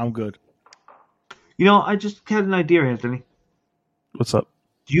 I'm good. I just had an idea, Anthony. What's up?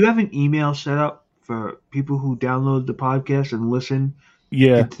 Do you have an email set up for people who download the podcast and listen?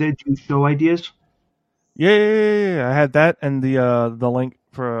 Yeah. And send you show ideas? Yeah. I had that and the link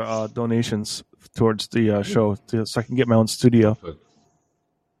for donations towards the show so I can get my own studio.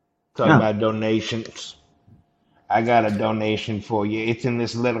 Talking about donations. I got a donation for you. It's in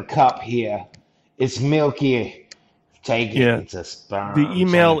this little cup here. It's milky. Take it. Yeah. It's a sperm. The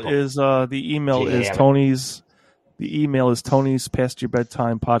email sample. is Damn it. Tony's. The email is Tony's Past Your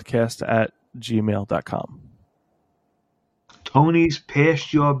Bedtime Podcast at gmail.com. Tony's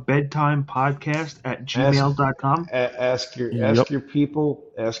Past Your Bedtime Podcast at gmail.com. Ask your people.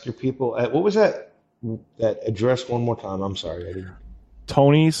 What was that address one more time? I'm sorry, I didn't.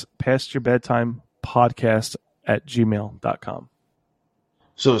 Tony's Past Your Bedtime Podcast at gmail.com.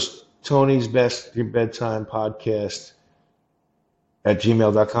 So it's Tony's Best Your Bedtime Podcast at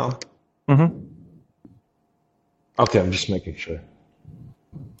gmail.com? Mm-hmm. Okay, I'm just making sure.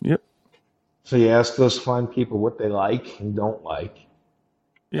 Yep. So you ask those fine people what they like and don't like.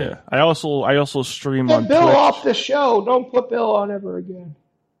 Yeah. I also stream on Bill Twitch. off the show. Don't put Bill on ever again.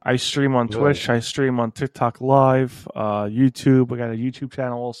 I stream on Twitch. I stream on TikTok Live, YouTube. We got a YouTube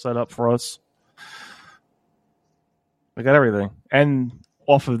channel all set up for us. We got everything. And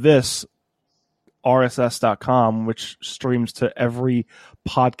off of this, RSS.com, which streams to every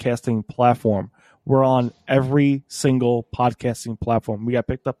podcasting platform. We're on every single podcasting platform. We got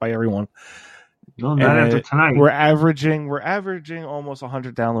picked up by everyone. No, not after tonight. We're averaging almost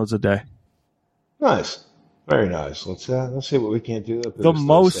 100 downloads a day. Nice. Very nice. Let's see what we can do. The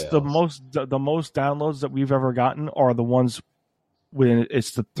most downloads that we've ever gotten are the ones when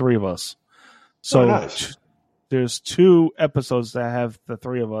it's the three of us. So nice. There's 2 episodes that have the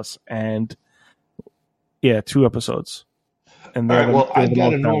three of us, and 2 episodes. And all right, well, I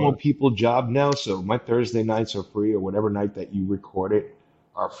got a normal people job now, so my Thursday nights are free, or whatever night that you record it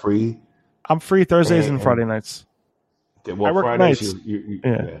are free. I'm free Thursdays and Friday nights. Okay, well, I work Fridays,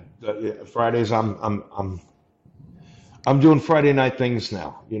 nights. Fridays, I'm doing Friday night things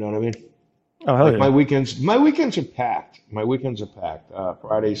now. You know what I mean? Oh, hell like yeah. my weekends are packed.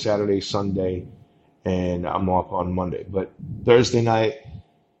 Friday, Saturday, Sunday, and I'm off on Monday. But Thursday night,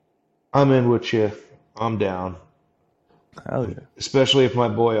 I'm in with you. I'm down. Hell yeah. Especially if my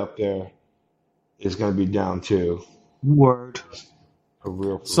boy up there is going to be down too. Word. For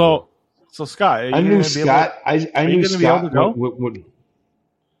real. So Scott, I knew Scott. I knew Scott. Be able to go?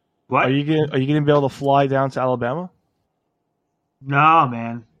 What? Are you going to be able to fly down to Alabama? No,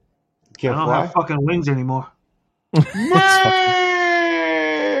 man. Can't I don't fly? have fucking wings anymore. That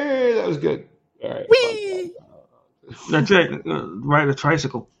was good. All right. Whee! That's it. Ride a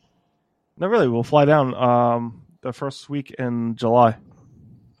tricycle. No, really. We'll fly down the first week in July.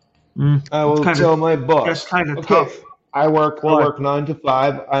 I will tell my boss. That's kind of tough. I work 9 to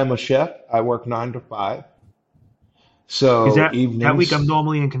 5. I'm a chef. I work 9 to 5. So evenings. That week I'm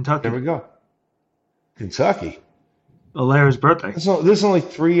normally in Kentucky. There we go. Kentucky. Alara's birthday. This is only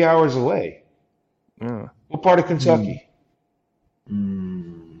 3 hours away. Yeah. What part of Kentucky?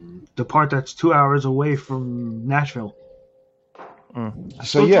 The part that's 2 hours away from Nashville.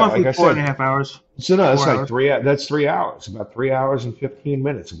 So yeah, like I said, 4.5 hours. So no, it's 4 like hours. 3. That's 3 hours. About 3 hours and 15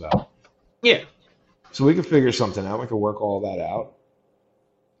 minutes. About. Yeah. So we could figure something out. We could work all that out.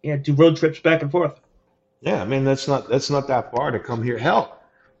 Yeah, do road trips back and forth. Yeah, I mean that's not that far to come here. Hell,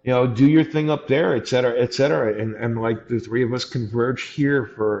 do your thing up there, et cetera, and like the three of us converge here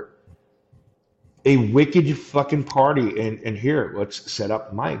for a wicked fucking party, and here let's set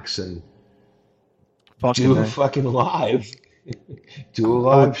up mics and do a fucking live, do a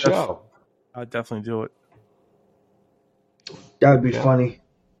live show. I'd definitely do it. That would be funny.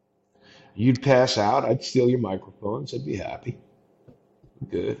 You'd pass out. I'd steal your microphones. I'd be happy.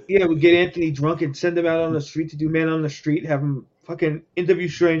 Good. Yeah, we'd get Anthony drunk and send him out on the street to do Man on the Street, have him fucking interview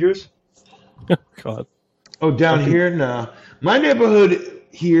strangers. God. Oh, down here? Nah. My neighborhood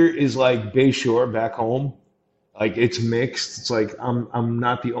here is like Bayshore back home. Like it's mixed. It's like I'm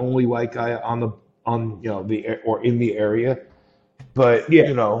not the only white guy in the area. But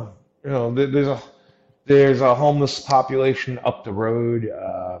there's a homeless population up the road.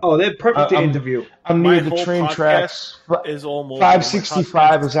 They're perfect to interview. I'm near the train tracks.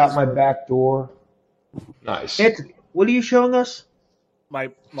 565 is out my back door. Nice. Anthony, what are you showing us?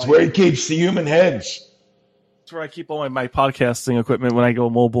 It's where he keeps the human heads. That's where I keep all my podcasting equipment when I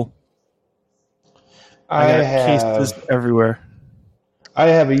go mobile. I got cases everywhere. I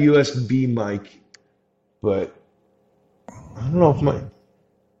have a USB mic, but I don't know if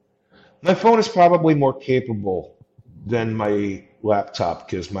my phone is probably more capable than my laptop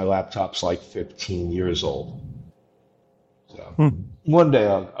because my laptop's like 15 years old. So one day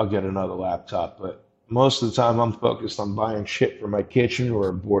I'll get another laptop, but most of the time I'm focused on buying shit for my kitchen or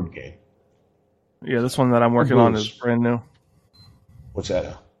a board game. Yeah, this one that I'm working on is brand new. What's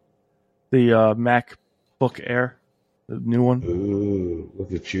that? The MacBook Air, the new one. Ooh,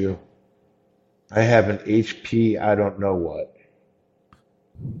 look at you. I have an HP. I don't know what.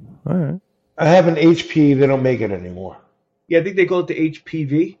 All right. I have an HP. They don't make it anymore. Yeah, I think they call it the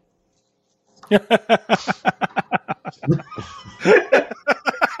HPV.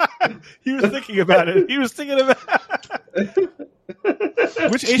 He was thinking about it.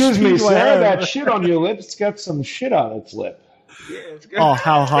 Which Excuse HP me, do I Sarah, have? that shit on your lip, it's got some shit on its lip. Yeah, it's good. Oh,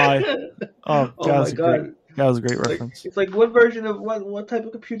 how high? Oh, Oh my God. That was a great It's like, reference. it's like what version of what type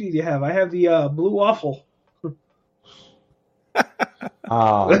of computer do you have? I have the Blue Waffle.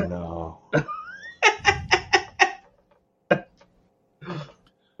 Oh, no.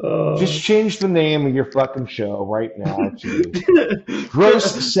 Just change the name of your fucking show right now to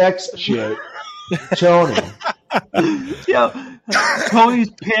Gross Sex Shit. Tony. Yeah, Tony's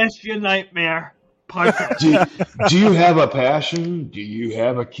Past Your Nightmare podcast. Do you have a passion? Do you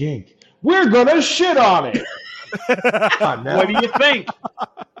have a kink? We're gonna shit on it. Come on now. What do you think?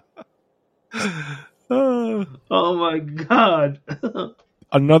 Oh my God.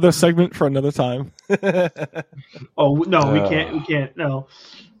 Another segment for another time. Oh no, we can't. No,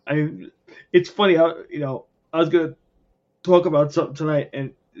 it's funny. I was gonna talk about something tonight,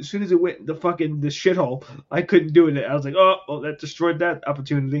 and as soon as it went the shithole, I couldn't do it. I was like, oh, that destroyed that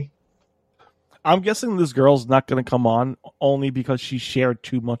opportunity. I'm guessing this girl's not going to come on only because she shared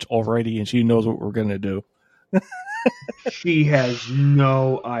too much already and she knows what we're going to do. She has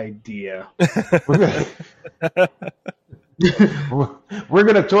no idea. We're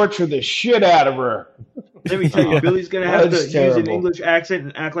gonna torture the shit out of her. Let me tell you, Billy's gonna have to That's use an terrible. English accent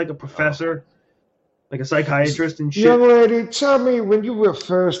and act like a professor, like a psychiatrist and shit. Young lady, tell me when you were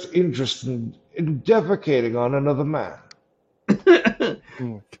first interested in defecating on another man.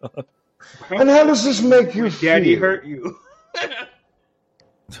 Oh, God. And how does this make you feel? Daddy hurt you.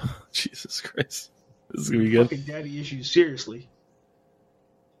 Jesus Christ. This is going to be good. Fucking daddy issues, seriously.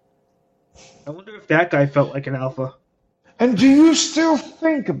 I wonder if that guy felt like an alpha. And do you still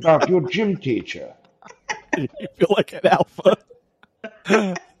think about your gym teacher? You feel like an alpha.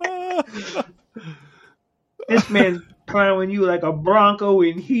 This man's plowing you like a Bronco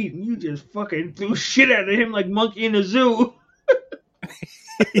in heat, and you just fucking threw shit out of him like monkey in a zoo.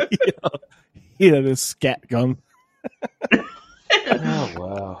 He had his scat gun. Oh,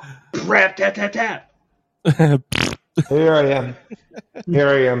 wow. Rap, tat, tat, tat. Here I am. Here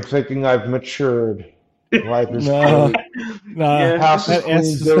I am thinking I've matured. Life is No. great. Yeah. House is That clean,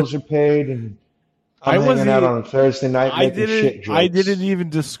 answers- bills are paid, and I I'm hanging wasn't out even- on a Thursday night making shit jokes. I didn't even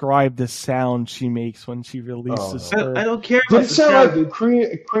describe the sound she makes when she releases Oh. her. I don't care Did about it the sound sound, like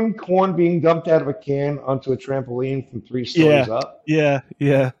dude. cream corn being dumped out of a can onto a trampoline from 3 stories up? Yeah.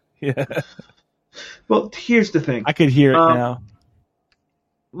 Well, here's the thing. I could hear it now.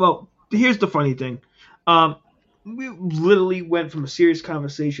 Well, here's the funny thing. We literally went from a serious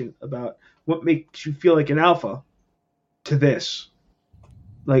conversation about what makes you feel like an alpha to this.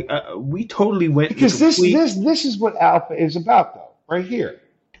 Like, we totally went Because in complete- this is what alpha is about, though, right here.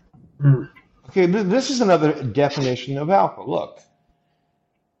 Hmm. Okay, this is another definition of alpha. Look,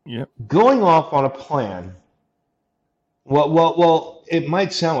 Yep. going off on a plan. Well, it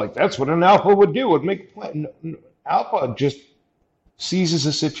might sound like that's what an alpha would do. Would make a plan. No, alpha just seizes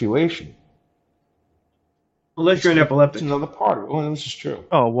a situation. Unless you're an It's epileptic. another part of it. Well, this is true.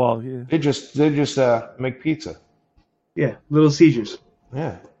 Oh, well, yeah. They just make pizza. Yeah, little seizures.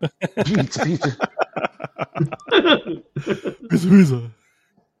 Yeah, pizza.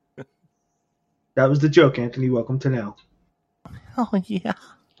 That was the joke, Anthony. Welcome to now. Oh, yeah.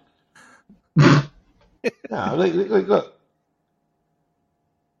 No, look.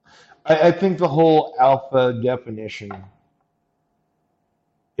 I think the whole alpha definition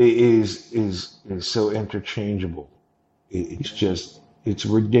is so interchangeable. It's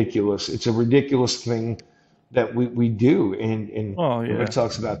ridiculous. It's a ridiculous thing that we do, and Oh, yeah. it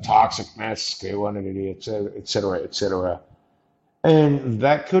talks about toxic masculinity, et cetera, et cetera. And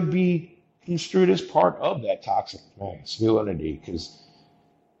that could be construed as part of that toxic masculinity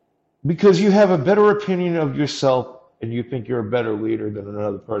because you have a better opinion of yourself and you think you're a better leader than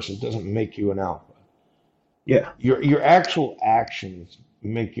another person doesn't make you an alpha. Yeah. Your actual actions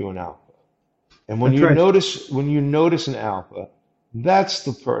make you an alpha. And when That's you right. notice an alpha, that's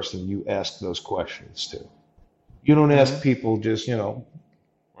the person you ask those questions to. You don't ask people just, he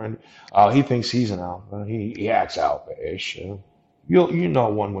thinks he's an alpha. He acts alpha-ish. You know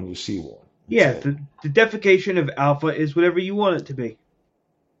one when you see one. Yeah, the definition of alpha is whatever you want it to be.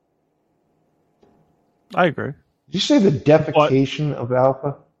 I agree. Did you say the defecation of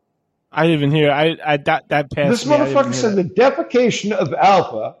alpha? I didn't even hear. That passed This me. I didn't motherfucker hear said that. the defecation of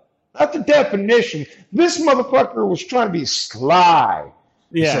alpha, not the definition. This motherfucker was trying to be sly.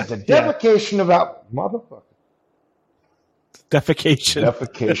 Yeah. He said, the defecation of Alpha. Motherfucker. Defecation.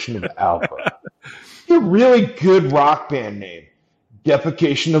 Defecation of Alpha. A really good rock band name.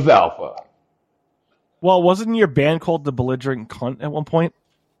 Defecation of Alpha. Well, wasn't your band called the Belligerent Cunt at one point?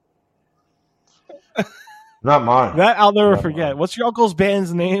 Not mine. That I'll never Not forget. mine. What's your uncle's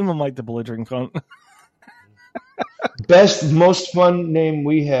band's name? I'm like the Belligerent Cunt. Best, most fun name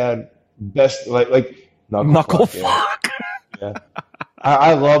we had. Best, like Knuckle Fuck. Fuck. Yeah.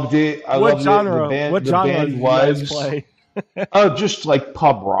 I loved it. What genre? The band did you was guys play? Oh, just like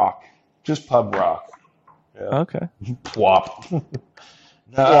pub rock. Just pub rock. Yeah. Okay. Plop.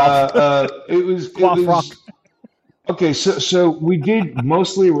 It was rock. Okay, so we did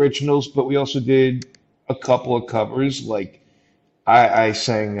mostly originals, but we also did a couple of covers. Like I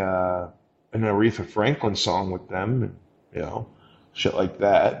sang an Aretha Franklin song with them, and shit like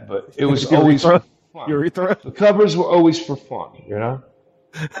that. But it was always for fun. Urethra? The covers were always for fun, Urethra.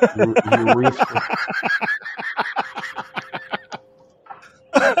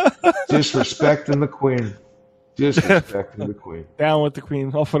 Disrespecting the Queen. Disrespecting the Queen. Down with the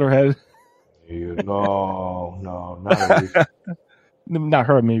Queen. Off with her head. No, not Aretha. Not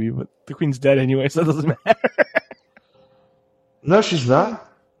her, maybe, but the Queen's dead anyway, so it doesn't matter. No, she's not.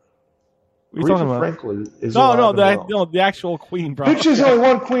 What are you talking about? Franklin is No, the actual Queen, bro. Bitch, there's only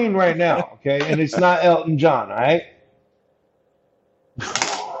one Queen right now, okay? And it's not Elton John, all right?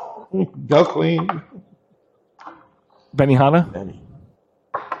 The Queen. Benihana? Benny.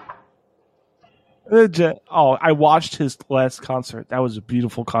 I watched his last concert. That was a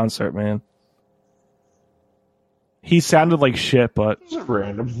beautiful concert, man. He sounded like shit, but It's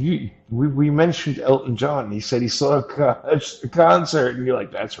random. We mentioned Elton John. He said he saw a concert, and you're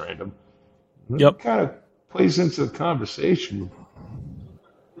like, that's random. Yep. It kind of plays into the conversation.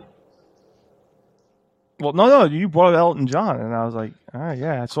 well, no, you brought up Elton John, and I was like, all right,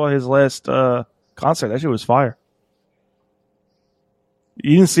 yeah, I saw his last concert. That shit was fire.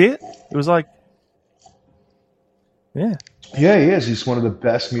 You didn't see it? It was like, yeah. Yeah, he is. He's one of the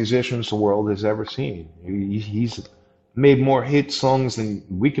best musicians the world has ever seen. He's made more hit songs than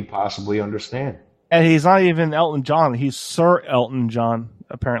we could possibly understand. And he's not even Elton John. He's Sir Elton John.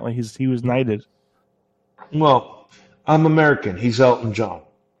 Apparently, he was knighted. Well, I'm American. He's Elton John.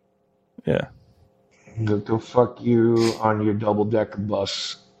 Yeah. Go fuck you on your double-decker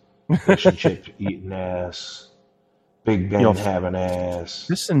bus. Fish and chips eating ass. Big Ben having ass.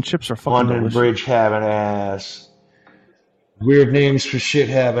 Fish and chips are fucking London delicious. Bridge having ass. Weird names for shit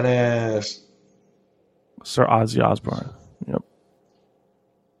having ass. Sir Ozzy Osbourne. Yep.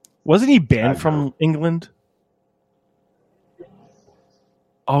 Wasn't he banned from England?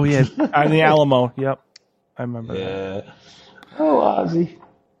 Oh yeah, and the Alamo. Yep, I remember. Yeah. Oh, Ozzy.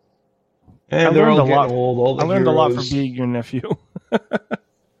 And they're all getting old. All the I learned a lot from heroes. being your nephew.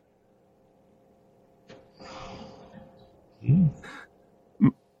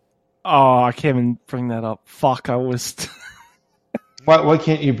 Oh, I can't even bring that up. Fuck, I was. Why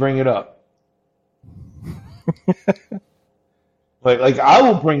can't you bring it up? like I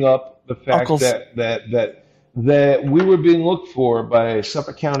will bring up the fact Uncle's- that we were being looked for by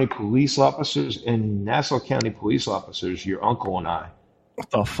Suffolk County police officers and Nassau County police officers, your uncle and I. What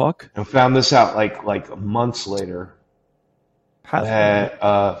the fuck? And found this out like months later. How-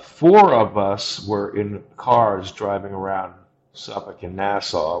 That 4 of us were in cars driving around Suffolk and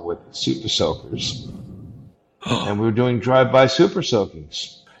Nassau with super soakers. And we were doing drive-by super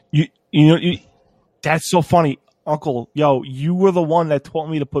soakings. You know, that's so funny. Uncle, yo, you were the one that taught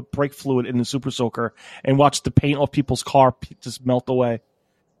me to put brake fluid in the super soaker and watch the paint off people's car just melt away.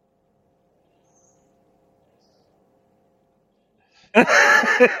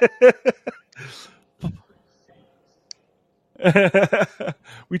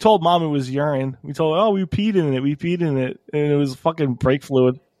 We told Mom it was urine. We told her, we peed in it. And it was fucking brake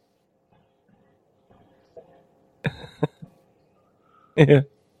fluid. Yeah.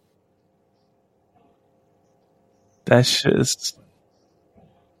 That shit is...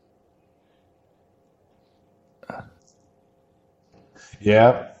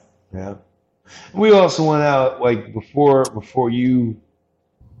 Yeah. We also went out like before you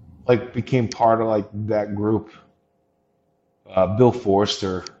like became part of like that group. Bill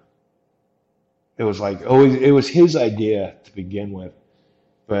Forster. It was like always it was his idea to begin with,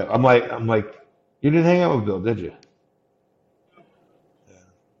 but I'm like you didn't hang out with Bill, did you?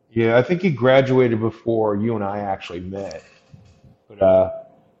 Yeah, I think he graduated before you and I actually met. But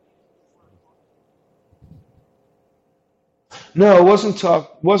no, it wasn't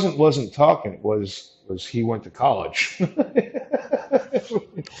talking. It was he went to college.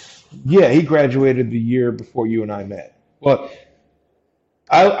 Yeah, he graduated the year before you and I met. Well,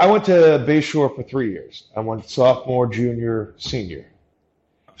 I went to Bayshore for 3 years. I went sophomore, junior, senior.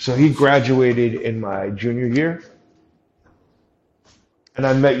 So he graduated in my junior year, and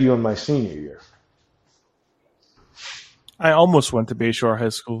I met you in my senior year. I almost went to Bayshore High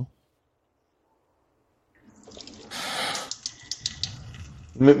School.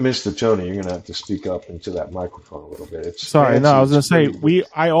 Mr. Tony, you're gonna have to speak up into that microphone a little bit. It's Sorry, fancy, no, I was gonna it's say pretty,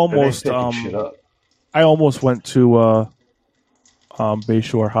 I and almost they picking shit up. I almost went to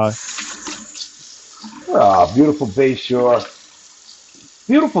Bayshore High. Ah, beautiful Bayshore.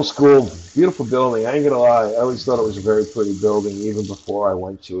 Beautiful school, beautiful building. I ain't gonna lie, I always thought it was a very pretty building even before I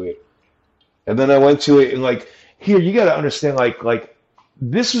went to it. And then I went to it and like here you gotta understand like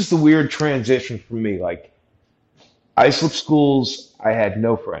this was the weird transition for me. Like Islip schools, I had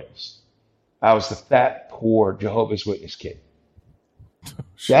no friends. I was the fat, poor Jehovah's Witness kid.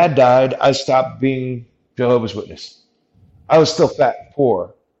 Dad died, I stopped being Jehovah's Witness. I was still fat and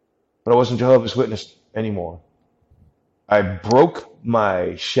poor, but I wasn't Jehovah's Witness anymore. I broke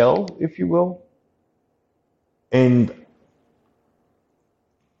my shell, if you will. And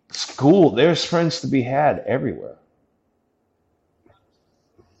school, there's friends to be had everywhere.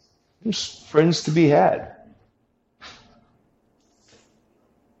 There's friends to be had.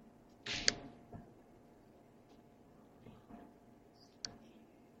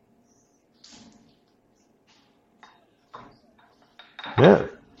 Yeah.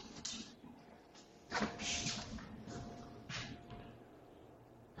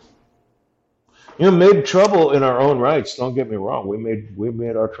 You know, made trouble in our own rights. Don't get me wrong. We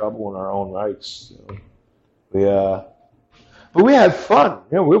made our trouble in our own rights. You know. But we had fun.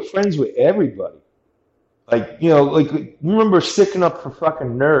 You know, we were friends with everybody. Like, you know, like you remember sticking up for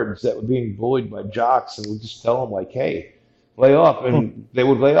fucking nerds that were being bullied by jocks, and we just tell them like, "Hey, lay off," and they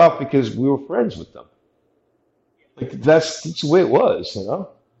would lay off because we were friends with them. Like that's the way it was, you know.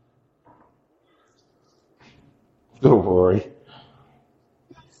 Don't worry.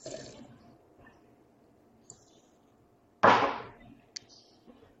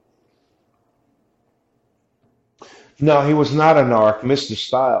 No, he was not a narc, Mr.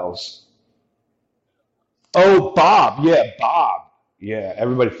 Styles. Oh, Bob. Yeah, Bob. Yeah,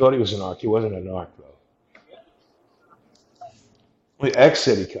 everybody thought he was a narc. He wasn't a narc, though. The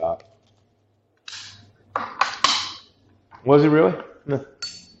ex-city cop. Was he really? No.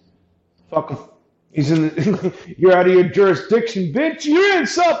 Fuck him. He's in the, you're out of your jurisdiction, bitch. You're in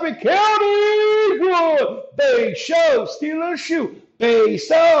Suffolk County. Whoa. Bay show, steal a shoe. Bay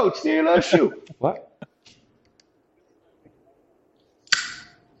so, steal a shoe. What?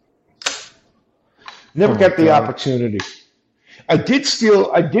 Never Oh my got the god. opportunity. I did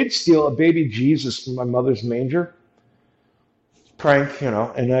steal a baby Jesus from my mother's manger. Prank, you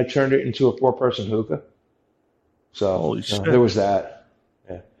know, and I turned it into a four-person hookah. So, Holy you know, there shit. was that.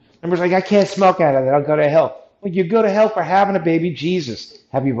 Yeah. And was like, I can't smoke out of it. I'll go to hell. Well, you go to hell for having a baby Jesus.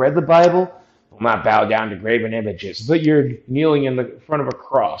 Have you read the Bible? Will not bow down to graven images, but you're kneeling in the front of a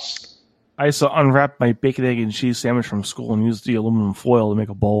cross. I used to unwrap my bacon, egg, and cheese sandwich from school and use the aluminum foil to make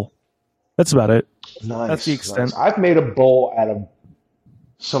a bowl. That's about it. That's the Nice, extent. nice. I've made a bowl out of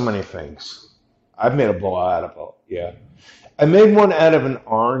so many things. I've made a bowl out of yeah. I made one out of an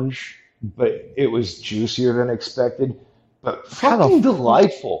orange, but it was juicier than expected. But How the fucking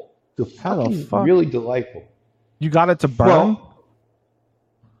delightful. how the Fucking fuck? really delightful. You got it to burn? Well,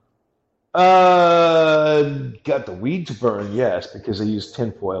 got the weed to burn, yes, because I used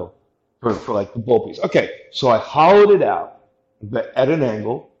tinfoil for like the bowl piece. Okay, so I hollowed it out, but at an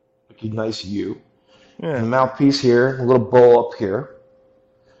angle, like a nice U. And the Yeah. mouthpiece here, a little bowl up here,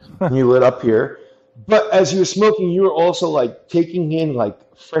 and you lit up here. But as you were smoking, you were also like taking in like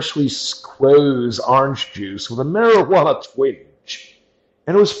freshly squeezed orange juice with a marijuana twinge.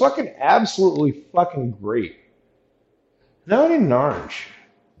 And it was fucking absolutely fucking great. No, I didn't orange.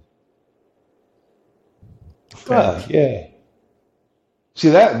 Damn. Yeah. See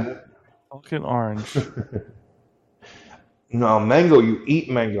that? Fucking orange. No, mango, you eat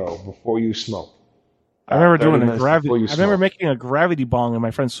mango before you smoke. I remember 30 doing a minutes gravity. before you I remember smoke. making a gravity bong in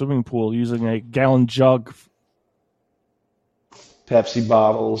my friend's swimming pool using a gallon jug. Pepsi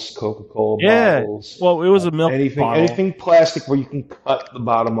bottles, Coca-Cola Yeah. bottles, Well, it was a milk anything, bottle. anything plastic where you can cut the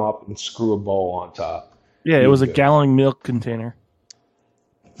bottom off and screw a bowl on top. Yeah, it You was a good. gallon milk container.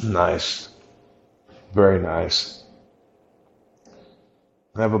 Nice. Very nice.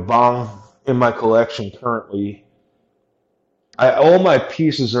 I have a bong in my collection currently. All my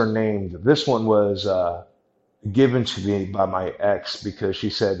pieces are named. This one was given to me by my ex because she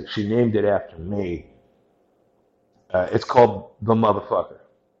said she named it after me. It's called The Motherfucker.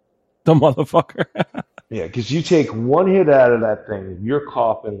 The motherfucker. Yeah, because you take one hit out of that thing, you're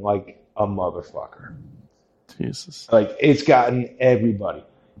coughing like a motherfucker. Jesus. Like, it's gotten everybody.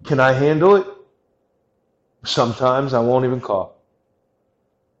 Can I handle it? Sometimes I won't even cough.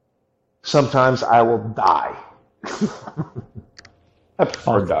 Sometimes I will die. I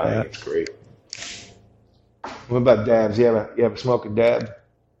prefer dying. that. It's great. What about dabs? You ever smoke a dab?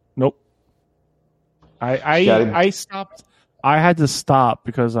 Nope. I stopped. I had to stop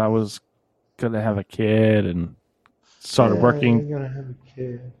because I was gonna have a kid and started working. You're gonna have a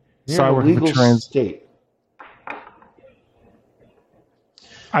kid. You're Started in a working for legal state.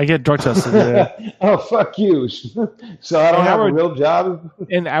 I get drug tested. Yeah. Oh, fuck you. So I don't have a real job?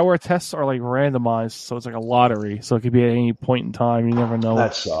 And our tests are like randomized, so it's like a lottery. So it could be at any point in time. You never know.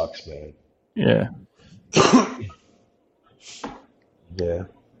 That sucks, man. Yeah. Yeah.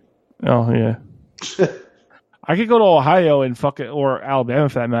 Oh, yeah. I could go to Ohio and or Alabama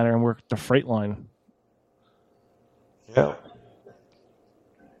for that matter and work the freight line. Yeah.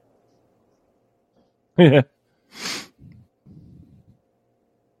 Yeah.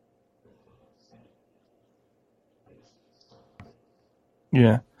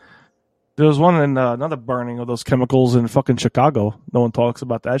 Yeah. There was one in another burning of those chemicals in fucking Chicago. No one talks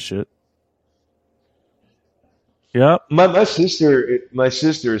about that shit. Yep. My sister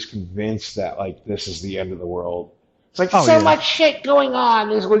is convinced that like this is the end of the world. It's like much shit going on.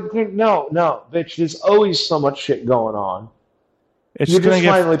 No, bitch. There's always so much shit going on. You're just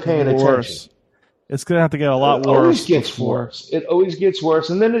finally paying attention. It's gonna have to get a lot worse. It always gets worse. It always gets worse,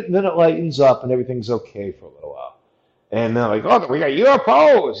 and then it lightens up, and everything's okay for a little while. And they're like, oh, we got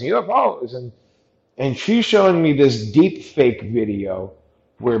UFOs, and she's showing me this deep fake video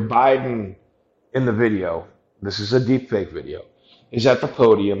where Biden in the video. This is a deep fake video. Is at the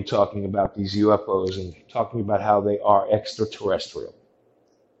podium talking about these UFOs and talking about how they are extraterrestrial,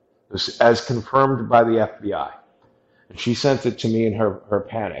 as confirmed by the FBI. And she sent it to me in her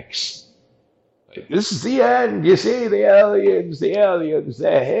panics. Like, this is the end. You see, the aliens,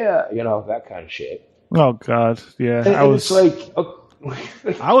 they're here. You know, that kind of shit. Oh, God. Yeah. And it's like...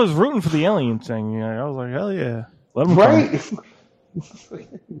 I was rooting for the alien thing. Yeah, I was like, hell yeah. Let them right?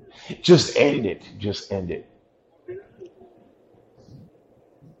 Just end it. Just end it.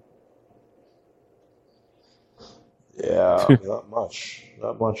 Yeah, not much.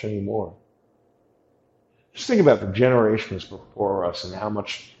 Not much anymore. Just think about the generations before us and how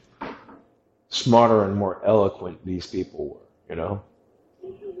much smarter and more eloquent these people were, you know?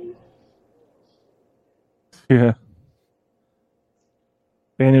 Yeah.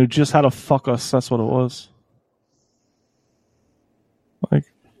 They knew just how to fuck us. That's what it was. Like,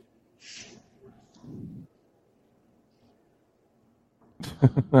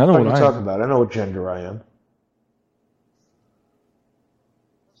 I know what I'm talking about. I know what gender I am.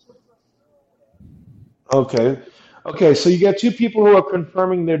 Okay, so you got two people who are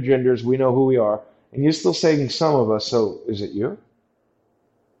confirming their genders. We know who we are. And you're still saying some of us, so is it you?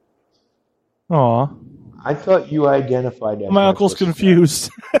 Aw. I thought you identified as my uncle's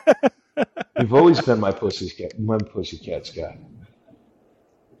confused. You've always been my pussycat Scott.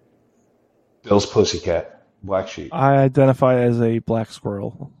 Bill's pussycat, black sheep. I identify as a black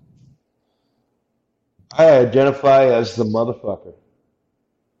squirrel. I identify as the motherfucker.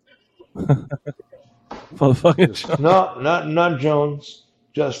 Motherfucker. No, not Jones.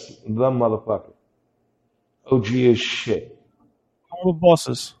 Just the motherfucker. OG is shit. All the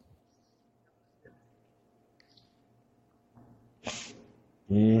bosses.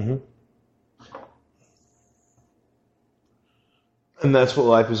 Mm-hmm. And that's what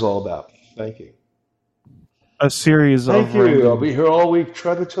life is all about. Thank you. A series of... Thank you. I'll be here all week.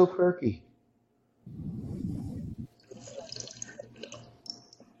 Try the Tofurkey.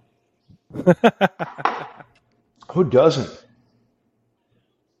 Who doesn't?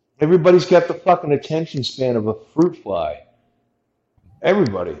 Everybody's got the fucking attention span of a fruit fly.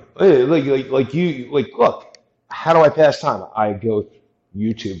 Everybody. Like you, like, look, how do I pass time? I go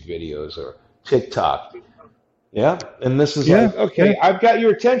YouTube videos or TikTok. Yeah? And this is like, okay, I've got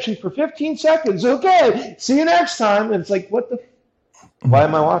your attention for 15 seconds. Okay, see you next time. And it's like, what the... Why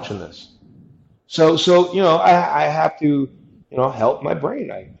am I watching this? So you know, I have to, you know, help my brain.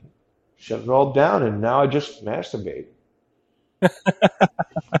 I shut it all down, and now I just masturbate.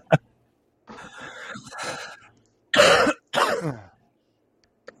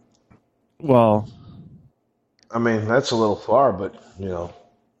 Well, I mean, that's a little far, but, you know.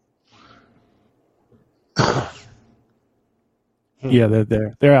 Yeah, they're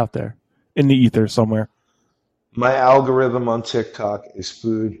there. They're out there in the ether somewhere. My algorithm on TikTok is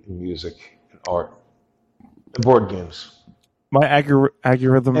food and music and art and board games. My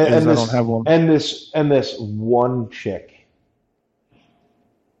algorithm is I don't have one. And this one chick.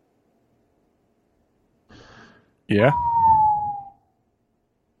 Yeah.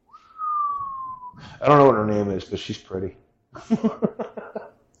 I don't know what her name is, but she's pretty. Her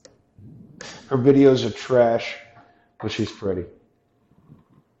videos are trash, but she's pretty.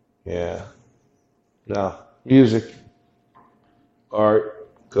 Yeah. No. Music, art,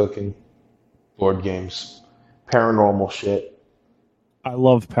 cooking, board games, paranormal shit. I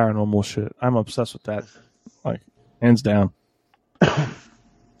love paranormal shit. I'm obsessed with that. Like, hands down.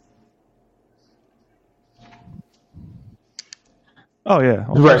 Oh yeah,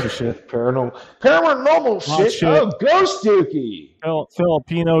 all Right. kinds of shit. Paranormal shit. Shit. Oh, Ghost Dookie.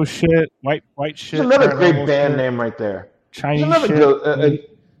 Filipino shit, white shit. There's another great paranormal band shit, name right there. Chinese There's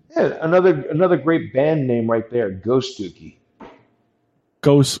shit. another great band name right there. Ghost Dookie.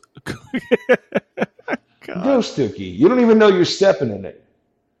 Ghost. Ghost Dookie. You don't even know you're stepping in it.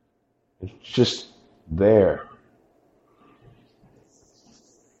 It's just there.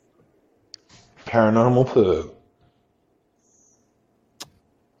 Paranormal poo.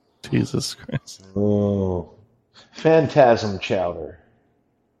 Jesus Christ. Oh. Phantasm chowder.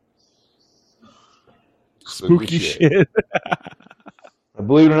 Spooky shit.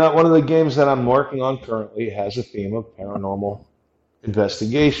 Believe it or not, one of the games that I'm working on currently has a theme of paranormal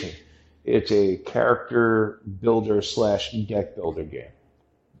investigation. It's a character builder / deck builder game.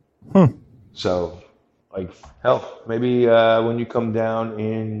 So, like, hell, maybe when you come down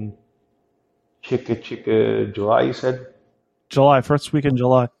in July, you said? July, first week in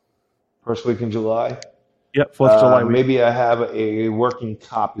July. First week in July? Yep, 4th of July week. Maybe I have a working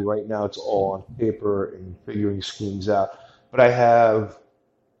copy. Right now it's all on paper and figuring schemes out. But I have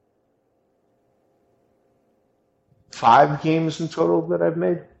 5 games in total that I've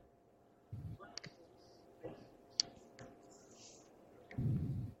made.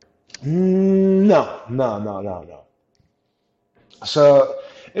 No. So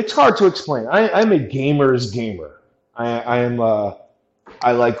it's hard to explain. I'm a gamer's gamer.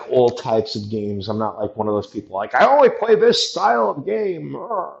 I like all types of games. I'm not like one of those people like, I only play this style of game.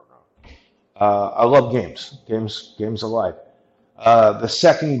 I love games. Games of life. The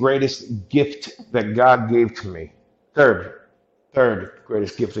second greatest gift that God gave to me, third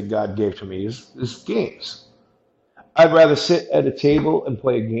greatest gift that God gave to me is games. I'd rather sit at a table and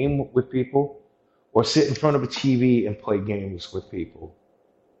play a game with people or sit in front of a TV and play games with people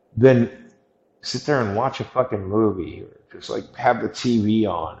than sit there and watch a fucking movie or just like have the TV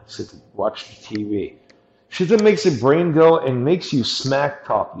on, sit and watch the TV. Shit that makes your brain go and makes you smack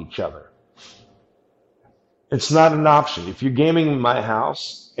talk each other. It's not an option. If you're gaming in my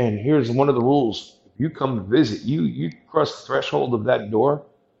house, and here's one of the rules: if you come to visit, you cross the threshold of that door,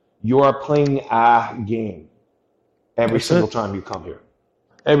 you are playing a game every single time you come here.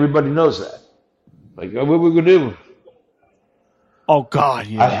 Everybody knows that. Like, what we gonna do? Oh God,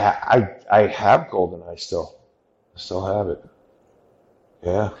 yeah. I have GoldenEye still. I still have it.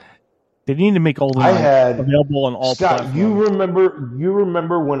 Yeah. They need to make GoldenEye available on all Scott, platforms. You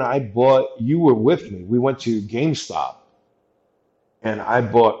remember when I bought? You were with me. We went to GameStop, and I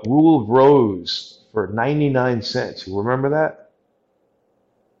bought Rule of Rose for 99 cents. You remember that?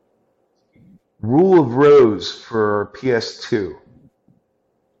 Rule of Rose for PS2.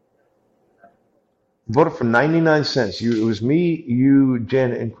 Bought it for 99 cents. It was me, you,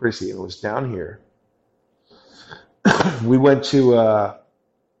 Jen, and Chrissy, and it was down here. We went to,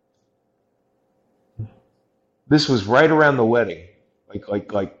 this was right around the wedding, like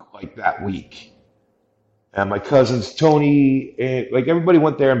that week. And my cousins, Tony, like everybody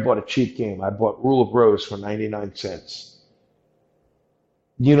went there and bought a cheap game. I bought Rule of Rose for 99 cents.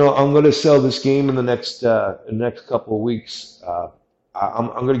 You know, I'm going to sell this game in the next couple of weeks. I'm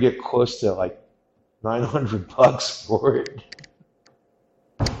going to get close to like $900 for it.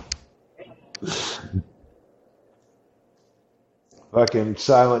 Fucking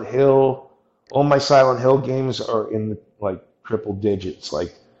Silent Hill. All my Silent Hill games are in the like triple digits,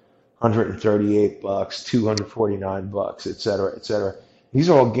 like $138, $249, etc. These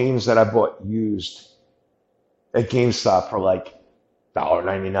are all games that I bought used at GameStop for like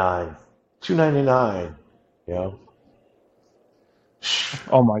 $1.99, $2.99, you know.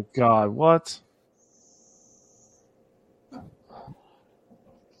 Oh my God, what?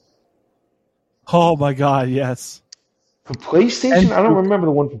 Oh my God, yes. For PlayStation? I don't remember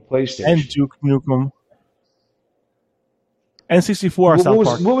the one for PlayStation. And Duke Nukem. N64 South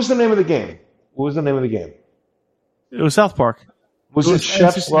Park. What was the name of the game? What was the name of the game? It was South Park. Was it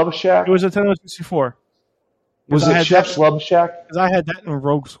Chef's Love Shack? It was Nintendo 64. Was it Chef's Love Shack? Because I had that in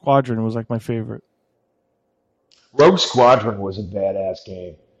Rogue Squadron. It was like my favorite. Rogue Squadron was a badass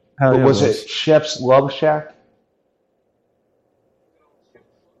game. Hell But yeah, was it Chef's Love Shack?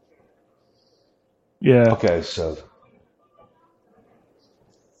 Yeah. Okay, so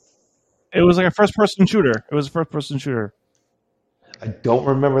It was like a first-person shooter. It was a first-person shooter. I don't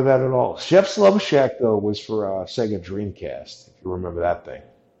remember that at all. Chef's Love Shack though was for Sega Dreamcast. If you remember that thing,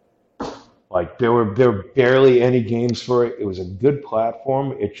 like there were barely any games for it. It was a good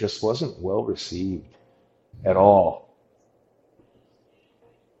platform. It just wasn't well received at all.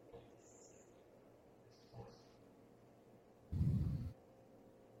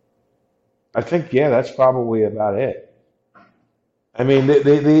 I think yeah, that's probably about it. I mean,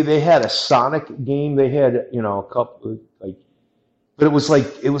 they had a Sonic game. They had a couple like, but it was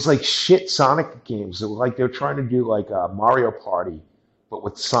like shit Sonic games. It was like they were trying to do like a Mario Party, but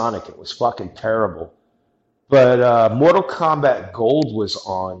with Sonic. It was fucking terrible. But Mortal Kombat Gold was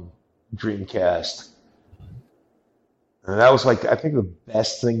on Dreamcast, and that was like I think the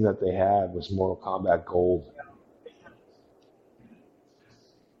best thing that they had was Mortal Kombat Gold.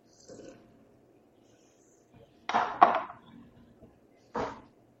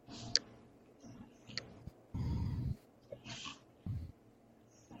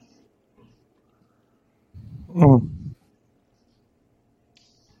 Mm.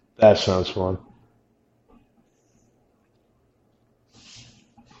 That sounds fun.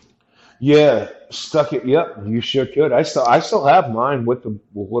 Yeah, stuck it. Yep, you sure could. I still have mine with the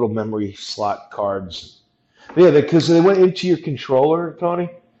little memory slot cards. Yeah, because they went into your controller, Tony.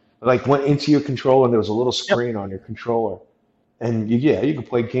 Like went into your controller, and there was a little Yep. screen on your controller, and you could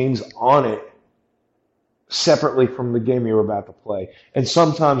play games on it separately from the game you were about to play. And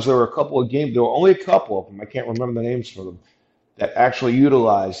sometimes there were a couple of games. There were only a couple of them. I can't remember the names for them that actually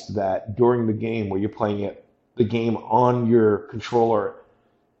utilized that during the game where you're playing the game on your controller,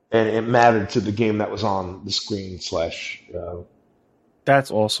 and it mattered to the game that was on the screen slash. That's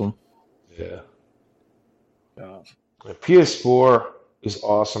awesome. Yeah. God. PS4 is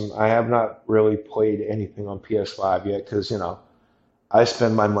awesome. I have not really played anything on PS5 yet because, I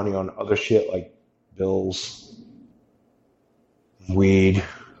spend my money on other shit like bills, weed.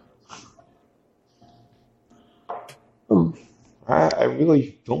 I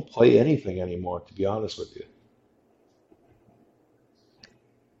really don't play anything anymore, to be honest with you.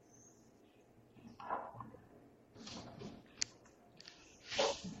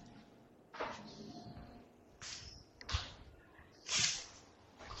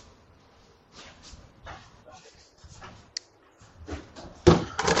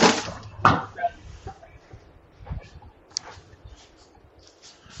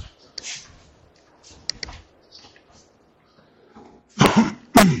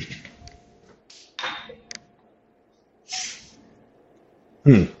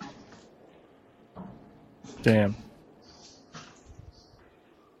 Hmm. Damn.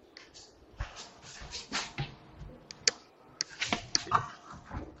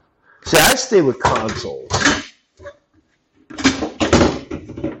 See, I stay with consoles.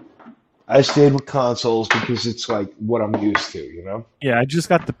 I stayed with consoles because it's like what I'm used to. Yeah, I just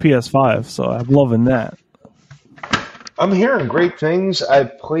got the PS5, so I'm loving that. I'm hearing great things.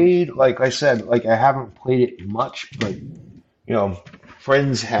 I've played, like I said, like I haven't played it much, but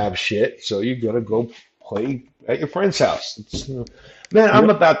friends have shit, so you gotta go play at your friend's house. Man, I'm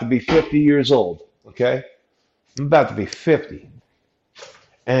Yep. about to be 50 years old. Okay, I'm about to be 50,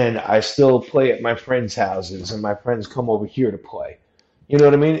 and I still play at my friends' houses, and my friends come over here to play. You know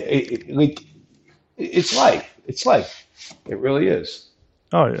what I mean? It's life. It's life. It really is.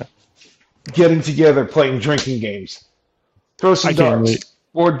 Oh yeah. Getting together, playing drinking games, throw I some can't wait. darts,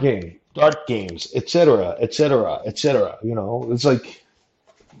 board game, dart games, etc., etc., etc. It's like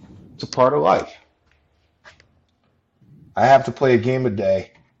it's a part of life. I have to play a game a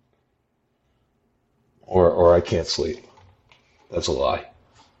day, or I can't sleep. That's a lie.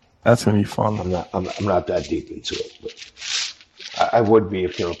 That's gonna be fun. I'm not that deep into it, but I would be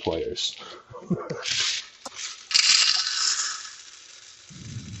if there were players.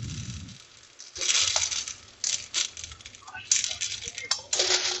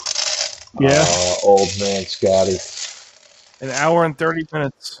 Yeah, Old man Scotty. an hour and 30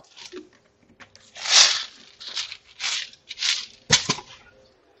 minutes.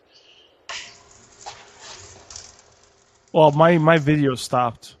 Well, my video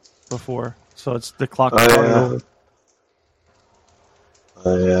stopped before, so it's the clock Oh started yeah. over.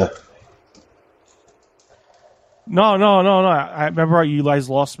 Oh yeah. No. I remember you guys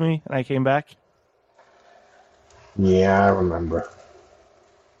lost me, and I came back. Yeah, I remember.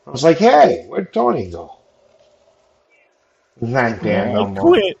 I was like, hey, where'd Tony go? He's not there no I more.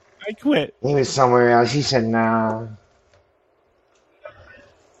 quit. I quit. He was somewhere else. He said, "Nah."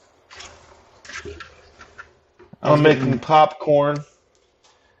 I'm making popcorn.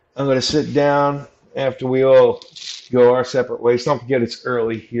 I'm going to sit down after we all go our separate ways. Don't forget it's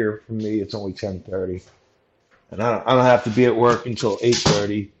early here for me. It's only 10:30, and I don't have to be at work until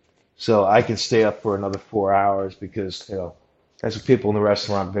 8:30, so I can stay up for another 4 hours because that's what people in the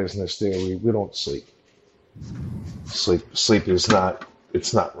restaurant business do. We don't sleep. Sleep is not.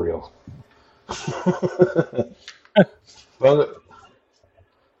 It's not real. Well,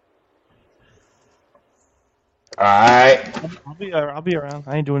 all right. I'll be around.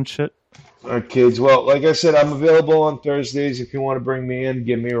 I ain't doing shit. All right, kids. Well, like I said, I'm available on Thursdays. If you want to bring me in,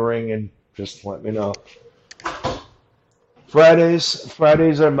 give me a ring and just let me know.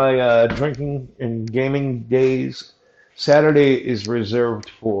 Fridays are my drinking and gaming days. Saturday is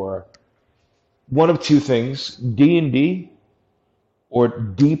reserved for one of two things: D&D or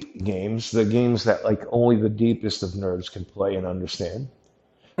deep games, the games that like only the deepest of nerds can play and understand.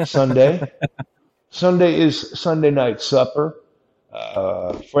 Sunday. Sunday is Sunday night supper.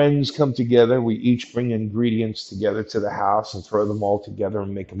 Friends come together. We each bring ingredients together to the house and throw them all together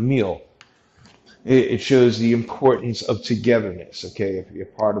and make a meal. It shows the importance of togetherness. Okay, if you're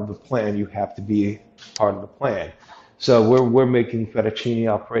part of the plan, you have to be part of the plan. So we're making fettuccine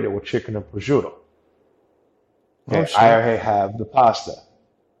alfredo with chicken and prosciutto. Oh Okay, shit. I already have the pasta.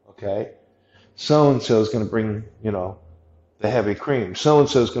 Okay, so and so is going to bring the heavy cream. So and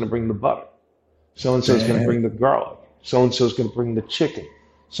so is going to bring the butter. So and so is going to bring the garlic. So and so is going to bring the chicken.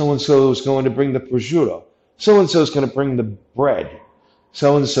 So and so is going to bring the prosciutto. So and so is going to bring the bread.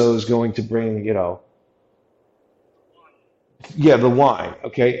 So and so is going to bring, the wine.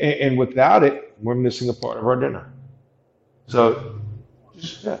 Okay, and without it, we're missing a part of our dinner. So,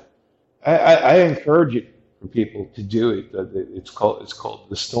 yeah, I encourage it for people to do it. It's called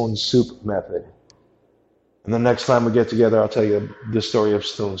the stone soup method. And the next time we get together, I'll tell you the story of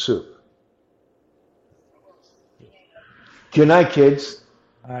stone soup. Good night, kids.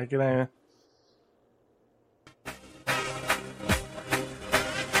 All right, good night.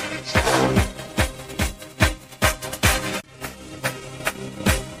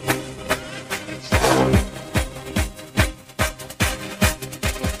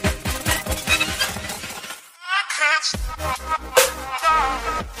 I can't stop.